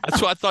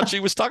 That's what I thought she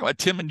was talking about.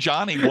 Tim and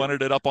Johnny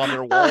wanted it up on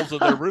their walls of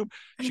their room.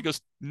 She goes,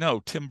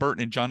 "No, Tim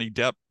Burton and Johnny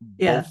Depp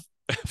Yeah. both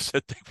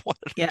said they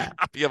wanted a Yeah.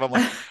 copy of it." I'm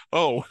like,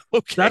 "Oh,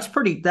 okay, That's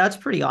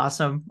pretty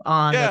awesome.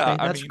 yeah."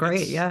 I That's mean,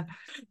 great. Yeah.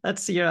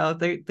 That's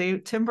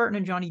they Tim Burton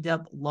and Johnny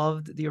Depp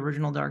loved the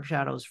original Dark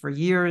Shadows for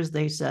years.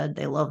 They said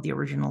they loved the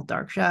original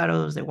Dark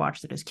Shadows. They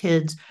watched it as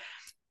kids.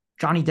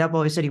 Johnny Depp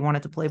always said he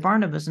wanted to play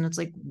Barnabas, and it's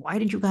like, why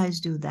did you guys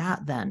do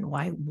that then?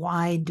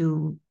 Why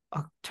do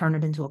turn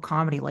it into a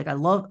comedy? Like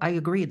I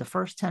agree. The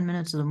first 10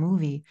 minutes of the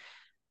movie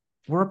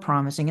were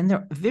promising, and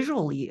they're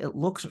visually it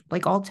looks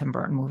like all Tim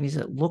Burton movies.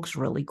 It looks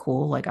really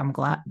cool. Like I'm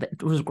glad that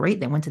it was great.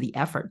 They went to the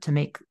effort to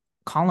make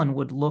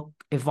Collinwood look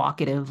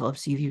evocative of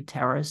Seaview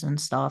Terrace and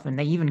stuff, and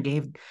they even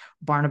gave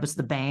Barnabas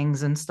the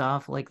bangs and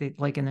stuff like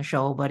in the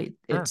show. But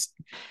sure.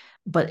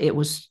 it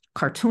was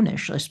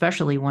cartoonish,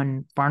 especially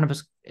when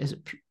Barnabas is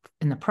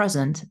in the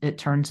present. It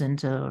turns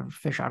into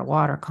fish out of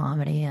water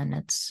comedy, and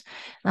that's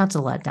a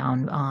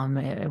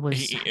letdown. It was.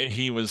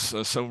 He was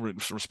so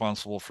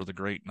responsible for the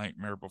great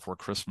Nightmare Before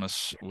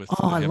Christmas with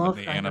Oh, I him and love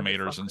the Nightmare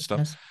Before animators and stuff.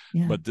 Christmas.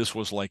 Yeah. But this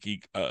was like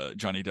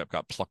Johnny Depp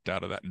got plucked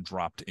out of that and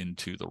dropped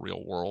into the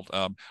real world.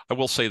 I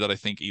will say that I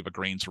think Eva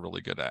Green's a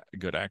really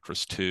good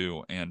actress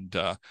too, and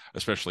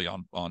especially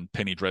on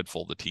Penny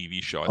Dreadful, the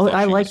TV show. I Oh, thought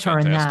I she was liked her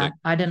in fantastic.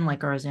 that. I didn't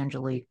like her as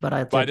Angelique, but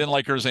I But I did. didn't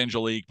like her as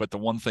Angelique. But the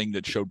one thing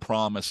that showed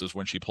promise is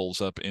when she pulls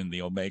up in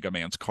the Omega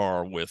Man's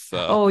car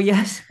Oh,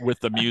 yes. with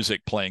the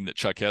music playing that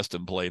Chuck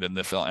Heston played in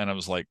the film, and I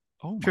was like,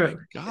 "Oh my True. It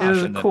gosh!"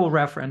 was a And then cool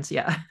reference.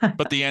 Yeah.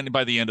 but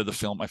by the end of the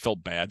film, I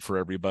felt bad for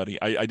everybody.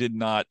 I did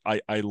not. I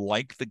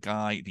like the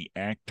guy, the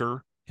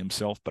actor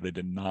himself, but I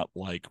did not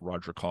like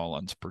Roger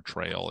Collins'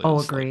 portrayal. Oh,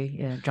 Is like, agree.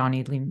 Yeah.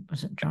 Johnny Lee.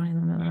 Was it Johnny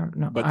Lee Miller?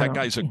 No, but I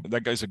don't. Yeah.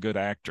 that guy's a good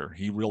actor.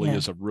 He really Yeah.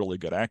 is a really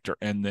good actor.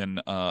 And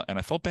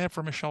I felt bad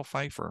for Michelle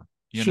Pfeiffer.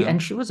 You She know,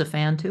 and she was a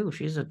fan too.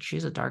 She's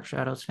a Dark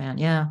Shadows fan.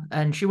 Yeah.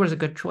 And she was a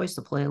good choice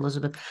to play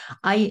Elizabeth.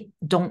 I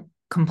don't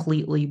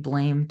completely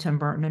blame Tim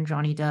Burton and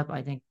Johnny Depp.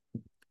 I think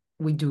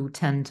we do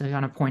tend to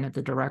kind of point at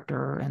the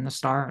director and the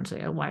star and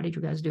say, oh, why did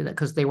you guys do that?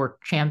 Because they were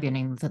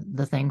championing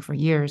the thing for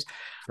years.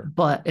 sure,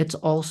 But it's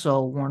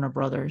also Warner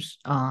Brothers.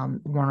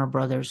 Warner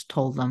Brothers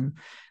told them,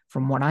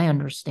 from what I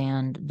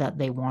understand, that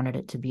they wanted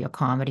it to be a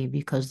comedy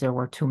because there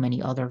were too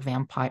many other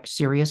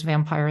serious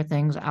vampire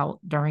things out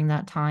during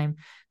that time.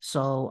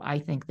 So I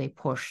think they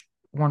pushed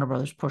Warner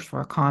Brothers pushed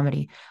for a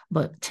comedy.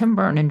 But Tim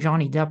Burton and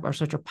Johnny Depp are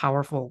such a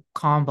powerful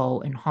combo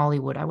in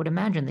Hollywood. I would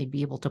imagine they'd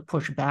be able to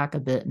push back a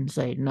bit and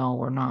say, no,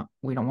 we're not,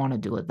 we don't want to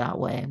do it that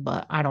way.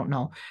 But I don't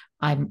know.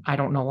 I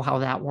don't know how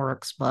that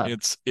works, but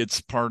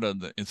It's part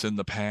of it's in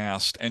the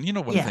past. And you know,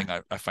 one yeah. thing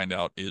I find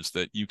out is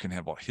that you can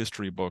have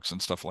history books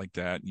and stuff like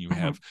that, and you Mhm.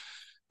 have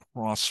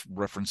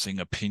cross-referencing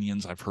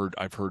opinions. I've heard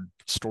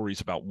stories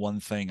about one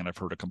thing, and I've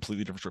heard a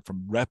completely different story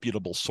from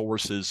reputable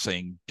sources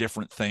saying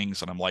different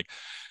things, and I'm like,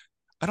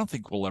 I don't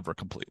think we'll ever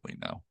completely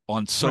know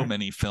on so Right.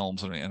 many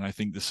films, and I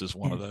think this is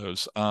one Yeah. of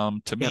those.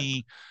 To Yep.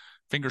 me,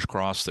 fingers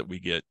crossed that we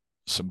get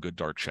some good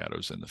Dark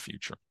Shadows in the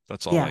future.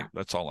 Yeah.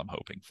 That's all I'm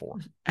hoping for.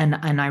 And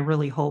I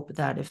really hope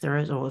that if there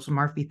is,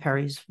 Mark B.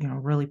 Perry's,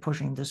 really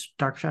pushing this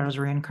Dark Shadows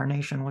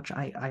reincarnation, which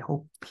I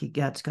hope he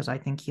gets because I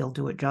think he'll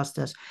do it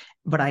justice.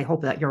 But I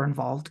hope that you're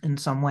involved in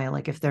some way,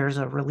 like if there's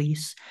a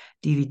release,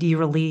 DVD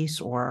release,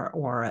 or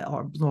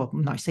no,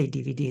 I say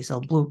DVD,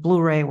 so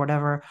Blu-ray,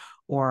 whatever,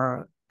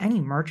 or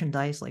any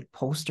merchandise like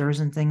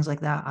posters and things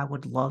like that. I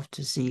would love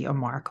to see a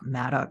Mark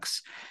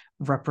Maddox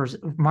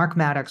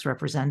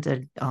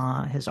represented,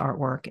 his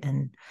artwork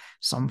in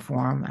some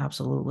form.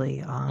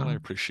 Absolutely. Well, I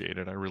appreciate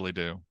it. I really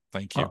do.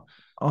 Thank you. Oh,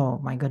 oh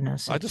my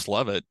goodness, I just it's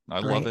love it. I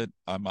love great. it.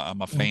 I'm a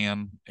Yeah,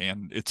 fan,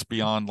 and it's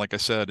beyond, like I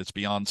said, it's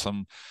beyond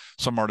some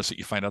artists that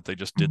you find out they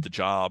just did mm, the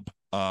job.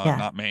 yeah.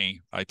 Not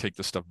me. I take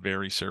this stuff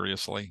very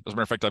seriously. As a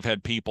matter of fact, I've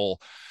had people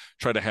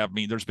try to have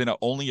me. There's been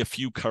only a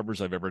few covers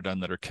I've ever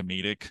done that are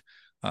comedic.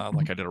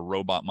 Like I did a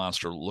robot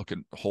monster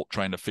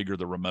trying to figure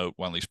the remote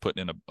while he's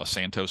putting in a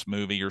Santos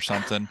movie or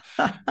something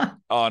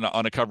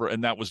on a cover,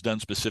 and that was done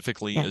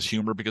specifically Yeah, as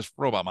humor because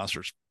Robot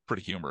Monster's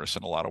pretty humorous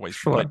in a lot of ways.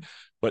 But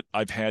sure.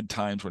 I've had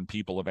times when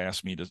people have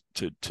asked me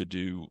to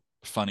do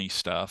funny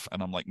stuff,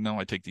 and I'm like, no,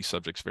 I take these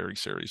subjects very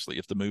seriously.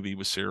 If the movie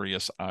was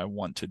serious, I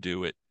want to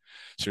do it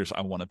serious. I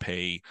want to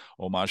pay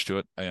homage to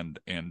it, and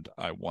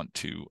I want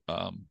to.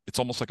 It's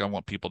almost like I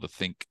want people to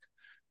think,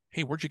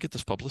 hey, where'd you get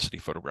this publicity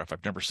photograph?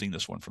 I've never seen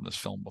this one from this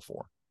film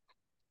before.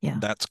 Yeah,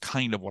 That's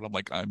kind of what I'm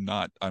like. I'm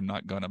not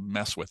going to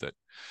mess with it.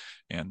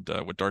 And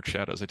with Dark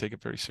Shadows, I take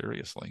it very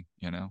seriously.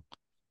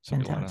 So it'll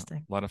be fantastic.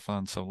 a lot of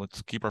fun. So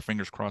let's keep our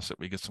fingers crossed that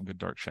we get some good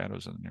Dark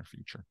Shadows in the near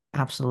future.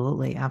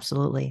 Absolutely,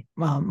 absolutely.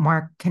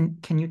 Mark,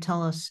 can you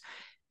tell us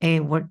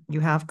what you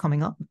have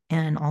coming up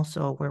and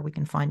also where we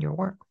can find your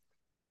work?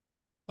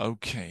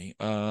 Okay.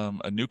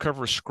 A new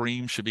cover of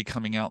Scream should be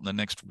coming out in the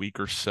next week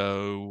or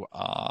so.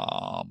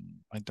 I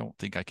don't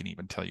think I can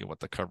even tell you what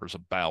the cover's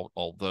about,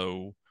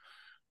 although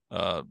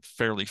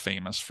fairly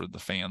famous for the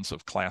fans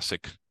of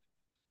classic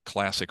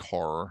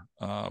horror,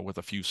 with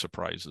a few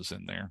surprises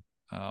in there.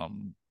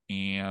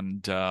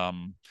 And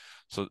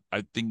So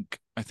I think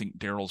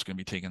Daryl's going to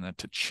be taking that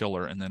to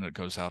Chiller, and then it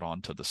goes out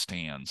onto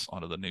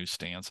the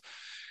newsstands.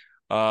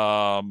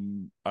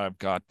 I'm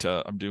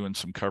doing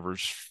some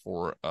covers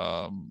for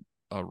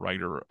a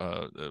writer,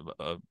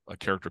 a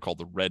character called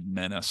the Red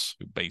Menace,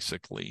 who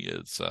basically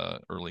is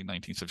early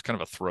 1960s, kind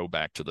of a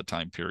throwback to the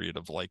time period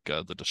of like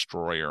the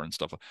Destroyer and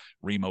stuff.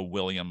 Remo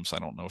Williams, I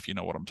don't know if you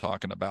know what I'm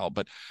talking about,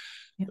 but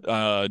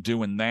Yeah.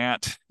 doing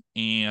that.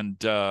 And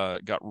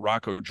got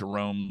Rocco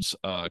Jerome's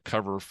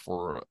cover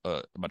for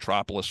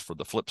Metropolis for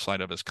the flip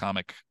side of his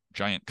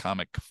giant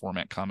comic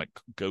format comic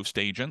Ghost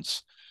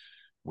Agents,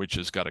 which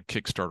has got a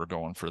Kickstarter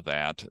going for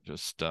that.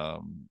 Just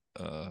and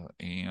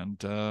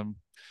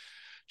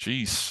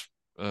geez,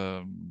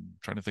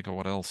 trying to think of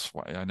what else.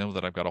 I know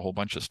that I've got a whole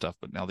bunch of stuff,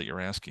 but now that you're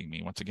asking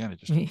me, once again,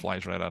 it just You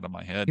flies right out of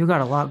my head. you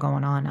got a lot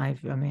going on. I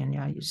mean,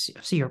 yeah, you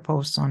see your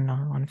posts on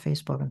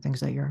Facebook and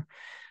things that you're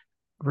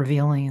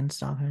revealing and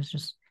stuff. It's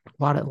just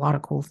a lot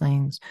of cool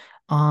things.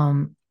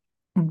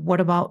 What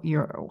about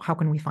how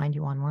can we find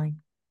you online?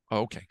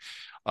 Okay.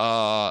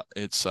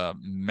 It's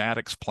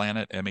Maddox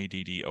Planet,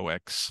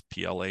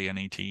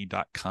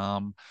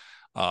 MADDOXPLANET.com.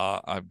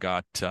 I've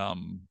got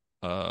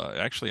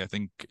actually, I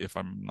think if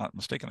I'm not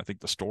mistaken, I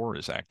think the store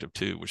is active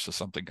too, which is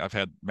something I've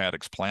had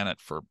Maddox Planet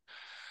for,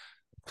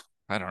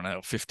 I don't know,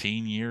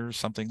 15 years,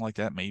 something like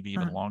that, maybe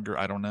even Uh, longer.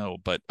 I don't know,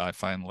 but I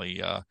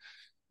finally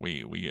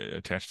we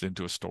attached it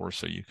into a store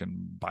so you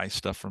can buy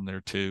stuff from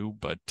there too.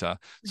 But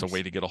it's a way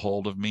nice. to get a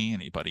hold of me.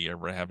 Anybody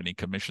ever have any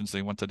commissions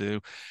they want to do?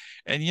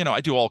 And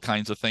I do all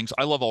kinds of things.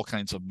 I love all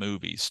kinds of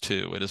movies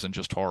too. It isn't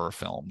just horror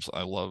films.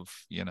 I love,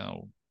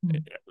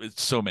 Mm.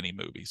 it's so many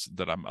movies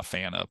that I'm a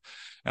fan of.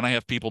 And I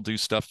have people do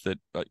stuff that,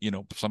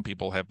 some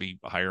people have me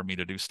hire me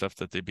to do stuff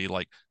that they'd be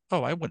like,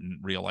 oh, I wouldn't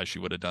realize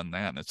you would have done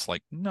that. And it's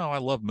like, no, I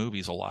love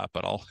movies a lot,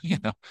 but I'll,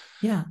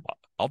 Yeah.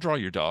 I'll draw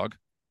your dog.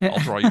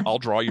 I'll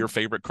draw your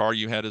favorite car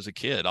you had as a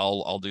kid.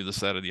 I'll do this,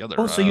 that, or the Oh,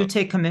 other. so you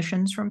take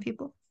commissions from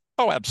people?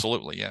 Oh,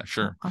 absolutely. Yeah, Oh,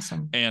 sure.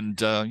 awesome.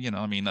 And I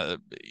mean,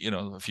 the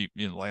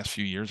last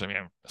few years, I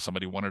mean,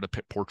 somebody wanted a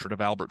portrait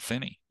of Albert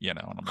Finney, and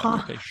I'm like, Huh.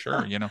 okay,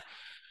 sure,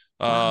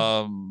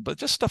 Wow. but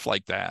just stuff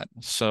like that.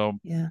 So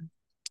Yeah.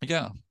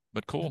 yeah,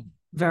 but cool.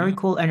 Very Yeah.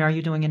 cool. And are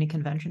you doing any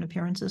convention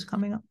appearances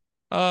coming up?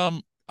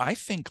 I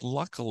think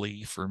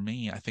luckily for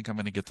me, I think I'm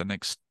going to get the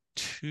next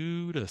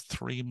 2 to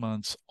 3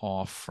 months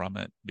off from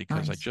it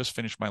because I Nice. just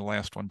finished my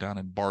last one down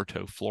in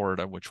Bartow,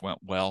 Florida, which went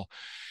well.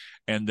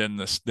 And then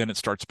it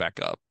starts back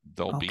up.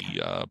 There'll Okay. be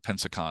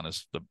Pensacon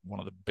is one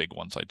of the big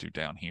ones I do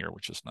down here,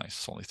 which is nice.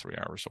 It's only 3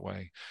 hours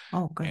away,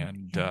 Oh, good.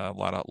 and Yeah. a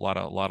lot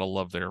of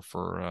love there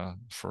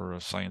for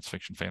science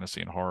fiction,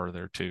 fantasy, and horror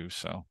there too.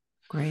 So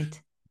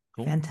Great.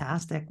 cool.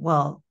 Fantastic.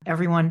 Well,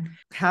 everyone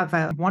have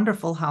a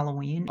wonderful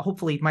Halloween.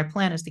 Hopefully, my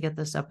plan is to get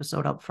this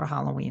episode up for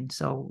Halloween.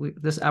 So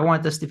I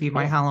want this to be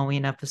my Cool.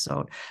 Halloween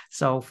episode.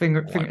 So I and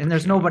there's appreciate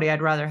it. nobody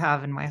I'd rather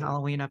have in my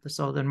Halloween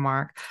episode than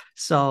Mark.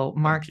 So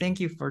Mark, Thank you. thank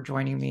you for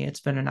joining me.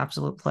 It's been an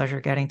absolute pleasure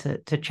getting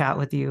to chat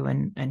with you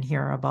and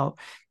hear about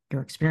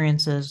your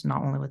experiences,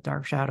 not only with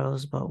Dark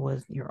Shadows, but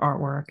with your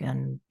artwork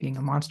and being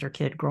a monster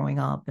kid growing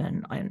up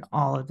and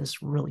all of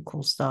this really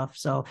cool stuff.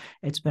 So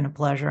it's been a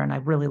pleasure, and I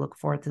really look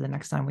forward to the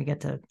next time we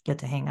get to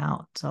hang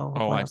out. So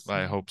Oh, hopefully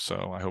I hope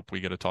so. I hope we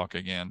get to talk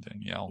again,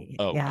 Danielle.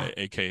 Oh, yeah.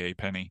 AKA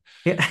Penny.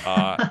 Yeah.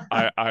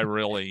 I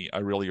really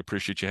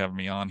appreciate you having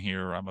me on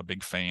here. I'm a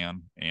big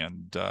fan,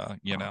 and I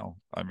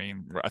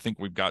mean, I think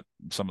we've got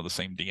some of the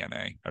same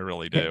DNA. I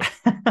really do.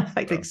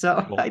 I think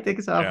so. Well, I think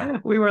yeah. so.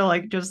 We were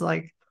just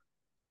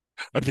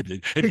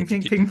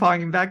ping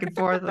ponging back and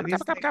forth like these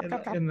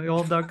things in the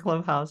old Doug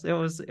clubhouse. It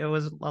was a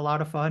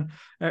lot of fun.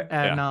 And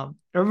Yeah.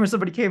 I remember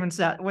somebody came and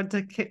went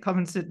to come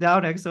and sit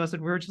down next to us,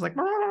 and we were just like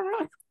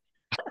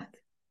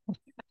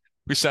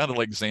We sounded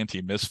like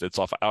Xanthi Misfits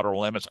off Outer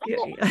Limits.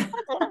 yeah.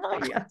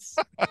 Yes.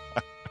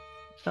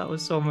 That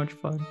was so much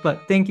fun.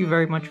 But thank you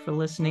very much for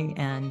listening,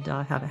 and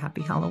have a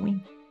happy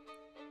Halloween.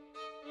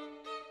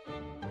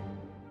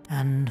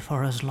 And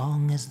for as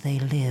long as they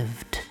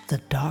lived, the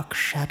dark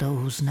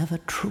shadows never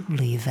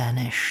truly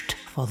vanished,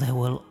 for there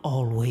will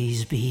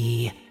always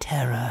be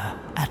terror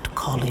at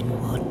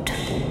Collinwood.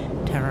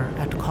 Terror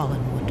at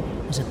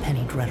Collinwood is a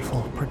Penny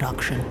Dreadful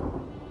production.